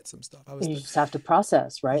just look at some stuff. You just have to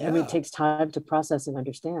process, right? I mean, it Yeah. takes time to process and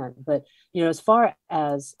understand. But, as far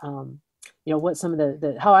as, what some of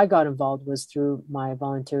how I got involved was through my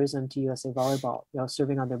volunteerism to USA Volleyball,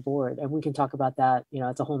 serving on their board. And we can talk about that,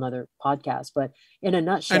 it's a whole nother podcast. But in a And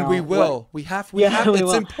we nutshell, will. We yeah, have, we it's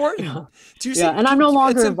will. important. Yeah. Do you Yeah. see? And I'm no It's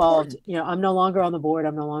longer involved, important. I'm no longer on the board.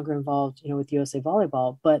 I'm no longer involved, with USA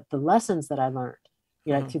Volleyball. But the lessons that I learned,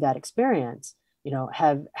 Uh-huh. through that experience,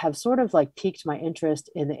 have sort of like piqued my interest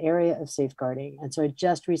in the area of safeguarding. And so I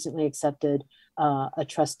just recently accepted a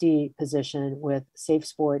trustee position with Safe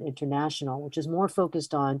Sport International, which is more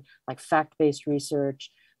focused on like fact-based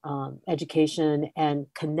research, education, and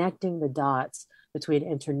connecting the dots between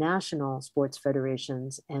international sports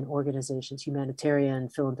federations and organizations, humanitarian,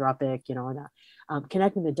 philanthropic, and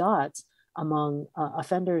connecting the dots among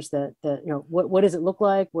offenders that what does it look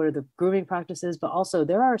like? What are the grooming practices? But also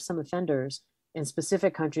there are some offenders in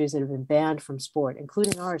specific countries that have been banned from sport,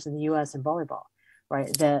 including ours in the US in volleyball,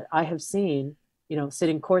 right? That I have seen,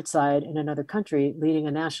 sitting courtside in another country, leading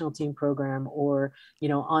a national team program, or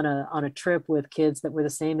on a trip with kids that were the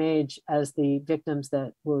same age as the victims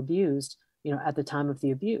that were abused, at the time of the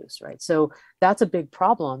abuse, right? So that's a big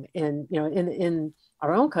problem. In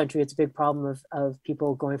our own country, it's a big problem of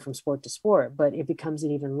people going from sport to sport, but it becomes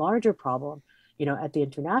an even larger problem, at the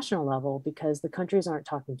international level, because the countries aren't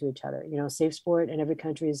talking to each other. Safe sport in every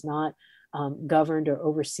country is not governed or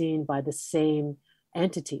overseen by the same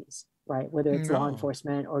entities, right? Whether it's law No.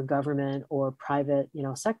 enforcement or government or private,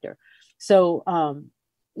 sector. So,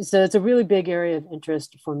 so it's a really big area of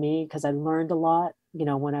interest for me because I learned a lot.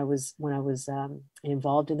 When I was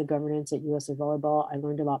involved in the governance at USA Volleyball, I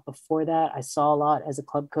learned a lot before that. I saw a lot as a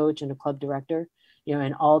club coach and a club director,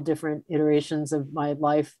 in all different iterations of my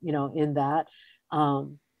life, in that.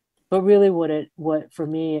 Um, but really, what for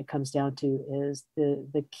me it comes down to is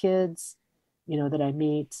the kids, that I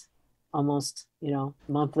meet almost,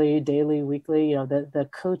 monthly, daily, weekly, the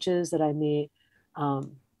coaches that I meet.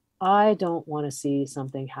 Um, I don't want to see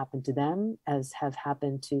something happen to them as have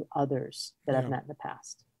happened to others that I've Yeah. met in the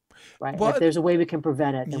past, right? And if Well, there's a way we can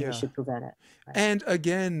prevent it, then we yeah. should prevent it, right? And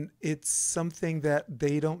again, it's something that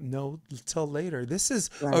they don't know till later. This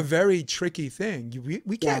is a Right. very tricky thing. We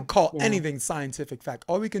Yeah. can't call Yeah. anything scientific fact.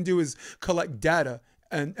 All we can do is collect data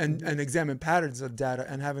Hmm. and examine patterns of data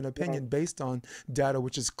and have an Right. opinion based on data,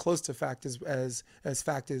 which is close to fact as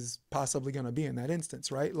fact is possibly going to be in that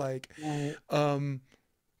instance, right? Right. Um,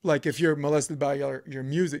 like if you're molested by your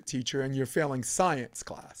music teacher and you're failing science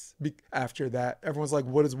class after that, everyone's like,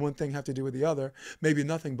 what does one thing have to do with the other? Maybe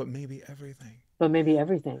nothing, but maybe everything. But maybe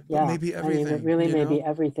everything. But Yeah. maybe I mean, it everything, really you may be know?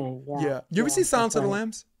 everything. Yeah. Yeah. You ever Yeah. see That's Silence of the right.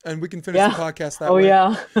 Lambs? And we can finish the Yeah. podcast that Oh, way.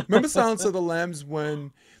 yeah. Remember Silence of the Lambs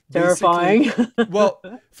when basically, Terrifying. well,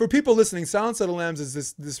 for people listening, Silence of the Lambs is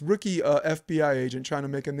this rookie FBI agent trying to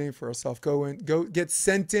make a name for herself. Go get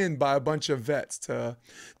sent in by a bunch of vets to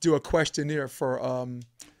do a questionnaire for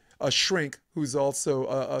a shrink who's also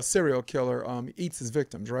a serial killer. Eats his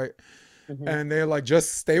victims, right? Hmm. And they're like,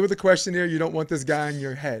 just stay with the questionnaire. You don't want this guy in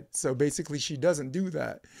your head. So basically, she doesn't do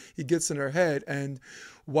that. He gets in her head. And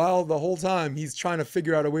while the whole time he's trying to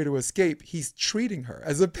figure out a way to escape, he's treating her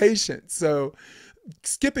as a patient. So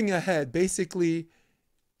skipping ahead, basically,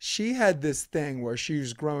 she had this thing where she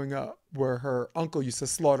was growing up where her uncle used to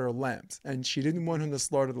slaughter lambs and she didn't want him to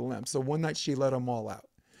slaughter the lambs. So one night she let them all out.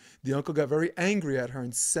 The uncle got very angry at her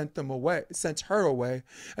and sent her away,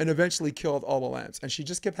 and eventually killed all the lambs. And she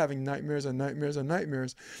just kept having nightmares and nightmares and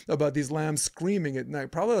nightmares about these lambs screaming at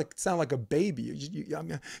night. Probably like sound like a baby.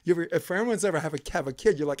 If anyone's ever have a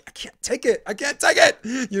kid, you're like, I can't take it. I can't take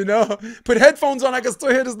it. Put headphones on. I can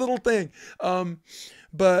still hear this little thing.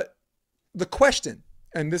 But the question,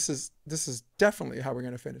 and this is definitely how we're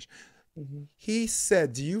gonna finish. Hmm. He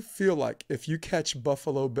said, "Do you feel like if you catch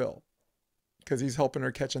Buffalo Bill?" Because he's helping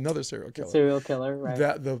her catch another serial The killer. serial killer, right?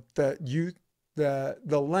 That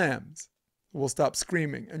the lambs will stop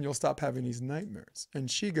screaming and you'll stop having these nightmares. And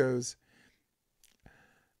she goes,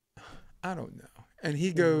 I don't know. And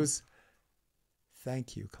he Hmm. goes,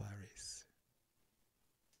 thank you, Clarice.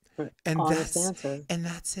 And Honest that's answer. and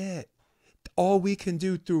that's it. all we can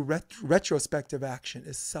do through retrospective action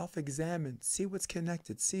is self-examine, see what's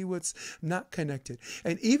connected, see what's not connected.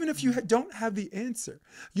 And even if you don't have the answer,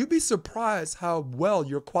 you'd be surprised how well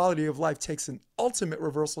your quality of life takes an ultimate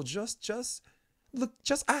reversal just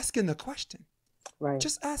asking the question. Right.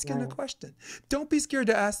 Just asking the Right. question. Don't be scared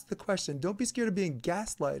to ask the question. Don't be scared of being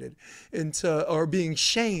gaslighted into or being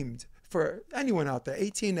shamed. For anyone out there,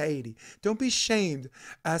 18 to 80, don't be shamed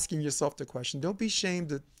asking yourself the question. Don't be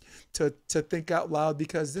shamed to think out loud,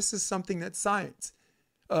 because this is something that science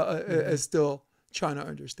is still trying to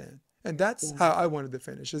understand. And that's Yeah. how I wanted to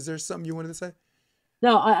finish. Is there something you wanted to say?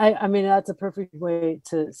 No, I mean, that's a perfect way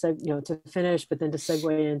to to finish, but then to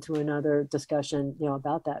segue into another discussion,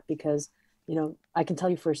 about that, because, I can tell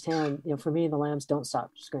you firsthand, for me, the lambs don't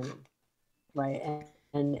stop screaming, right?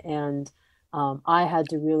 And I had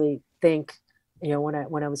to really think,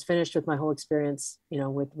 when I was finished with my whole experience,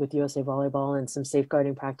 with USA Volleyball and some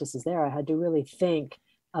safeguarding practices there, I had to really think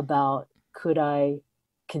about, could I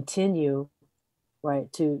continue,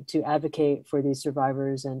 right, to advocate for these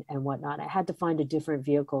survivors and whatnot. I had to find a different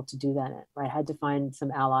vehicle to do that in, right? I had to find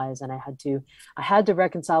some allies, and I had to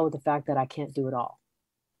reconcile with the fact that I can't do it all,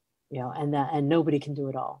 and nobody can do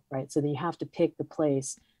it all, right? So then you have to pick the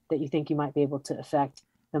place that you think you might be able to affect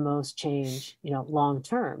the most change, long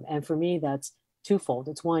term. And for me, that's twofold.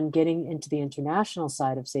 It's one, getting into the international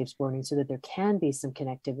side of safe sporting so that there can be some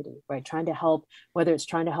connectivity, right? Trying to help, whether it's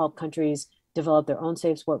trying to help countries develop their own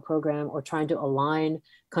safe sport program, or trying to align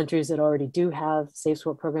countries that already do have safe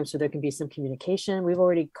sport programs so there can be some communication. We've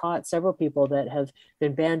already caught several people that have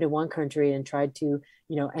been banned in one country and tried to,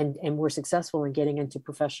 and were successful in getting into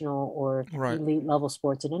professional or Right. elite level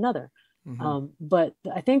sports in another. Mm-hmm. But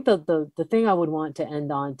I think the thing I would want to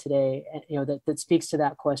end on today, that speaks to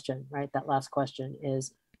that question, right? That last question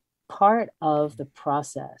is, part of the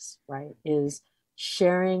process, right, is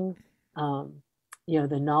sharing,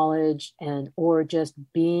 the knowledge, or just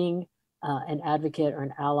being an advocate or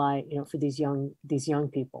an ally, for these young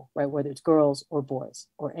people, right? Whether it's girls or boys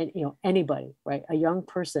or anybody, right? A young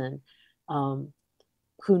person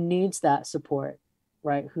who needs that support,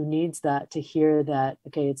 right? Who needs that, to hear that,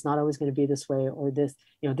 okay, it's not always going to be this way, or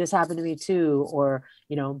this happened to me too, or,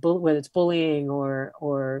 whether it's bullying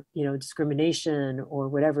or discrimination or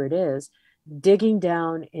whatever it is, digging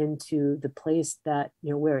down into the place that,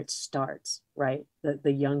 where it starts, right?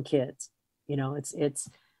 The young kids, it's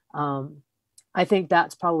I think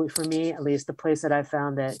that's probably, for me at least, the place that I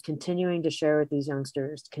found that continuing to share with these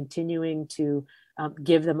youngsters, continuing to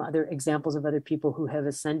give them other examples of other people who have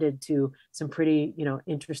ascended to some pretty,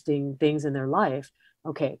 interesting things in their life.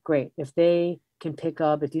 Okay, great. If these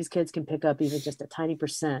kids can pick up even just a tiny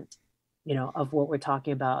percent, of what we're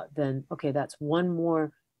talking about, then okay, that's one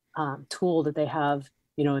more tool that they have,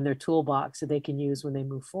 in their toolbox that they can use when they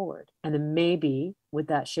move forward. And then maybe with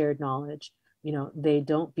that shared knowledge, they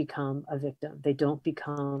don't become a victim. They don't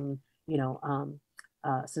become,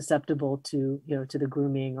 susceptible to, to the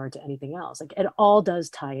grooming or to anything else. Like, it all does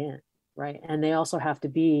tie in, right? And they also have to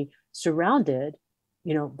be surrounded,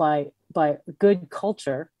 by good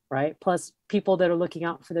culture, right? Plus people that are looking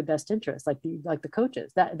out for their best interests, like the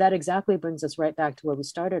coaches. That exactly brings us right back to where we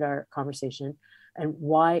started our conversation, and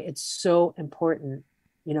why it's so important,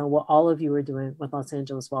 what all of you are doing with Los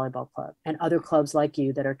Angeles Volleyball Club and other clubs like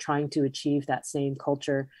you that are trying to achieve that same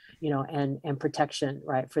culture, and protection,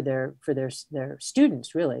 right, for their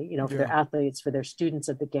students, really, for Yeah. their athletes, for their students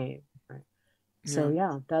of the game, right? So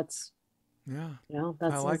Yeah. yeah, that's Yeah. I like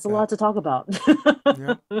that's a that. lot to talk about.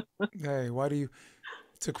 Yeah. Hey,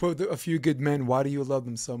 to quote a few good men, why do you love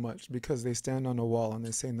them so much? Because they stand on a wall and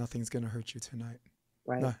they say nothing's going to hurt you tonight.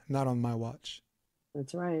 Right. No, not on my watch.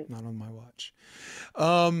 That's right. Not on my watch.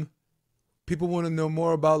 Um, People want to know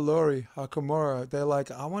more about Lori Okimura. They're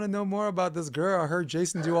like, I want to know more about this girl. I heard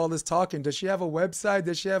Jason do all this talking. Does she have a website?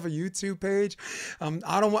 Does she have a YouTube page?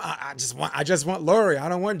 I don't want. I just want Lori. I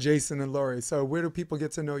don't want Jason and Lori. So where do people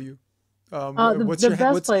get to know you? The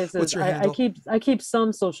best place What's is, your I handle? keep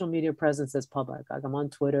some social media presence as public. Like, I'm on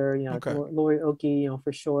Twitter, Okay. Lori Oki,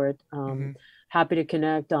 for short. Mm-hmm. Happy to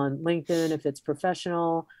connect on LinkedIn if it's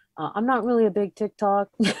professional. I'm not really a big TikTok.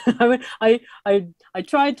 I mean, I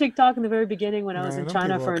tried TikTok in the very beginning when I was Man, in them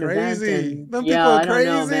China people are for an event, crazy. and Them yeah, people are I don't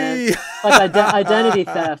know, man. crazy. Like, identity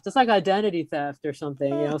theft. It's like identity theft or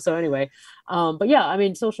something, So anyway, but yeah, I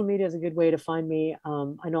mean, social media is a good way to find me.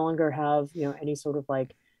 I no longer have, any sort of,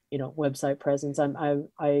 like, website presence.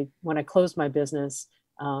 I when I closed my business,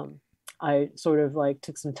 I sort of, like,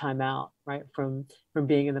 took some time out, right, from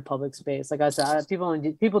being in the public space. Like I said,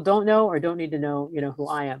 people don't know or don't need to know, who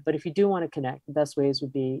I am. But if you do want to connect, the best ways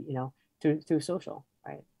would be, through social,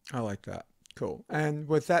 right? I like that. Cool. And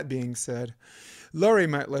with that being said, Lori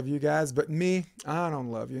might love you guys, but me, I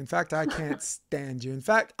don't love you. In fact, I can't stand you. In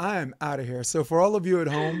fact, I am out of here. So for all of you at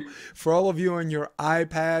home, for all of you on your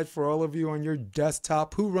iPad, for all of you on your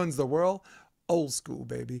desktop, who runs the world? Old school,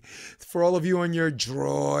 baby. For all of you on your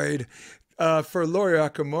Droid, for Lori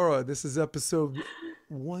Okimura, this is episode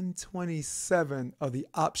 127 of the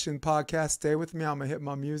Option Podcast. Stay with me. I'm going to hit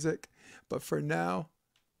my music. But for now,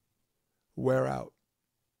 we're out.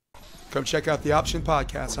 Come check out the Option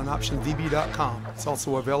Podcast on optionvb.com. It's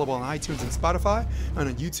also available on iTunes and Spotify and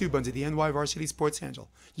on YouTube under the NY Varsity Sports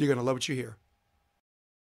handle. You're going to love what you hear.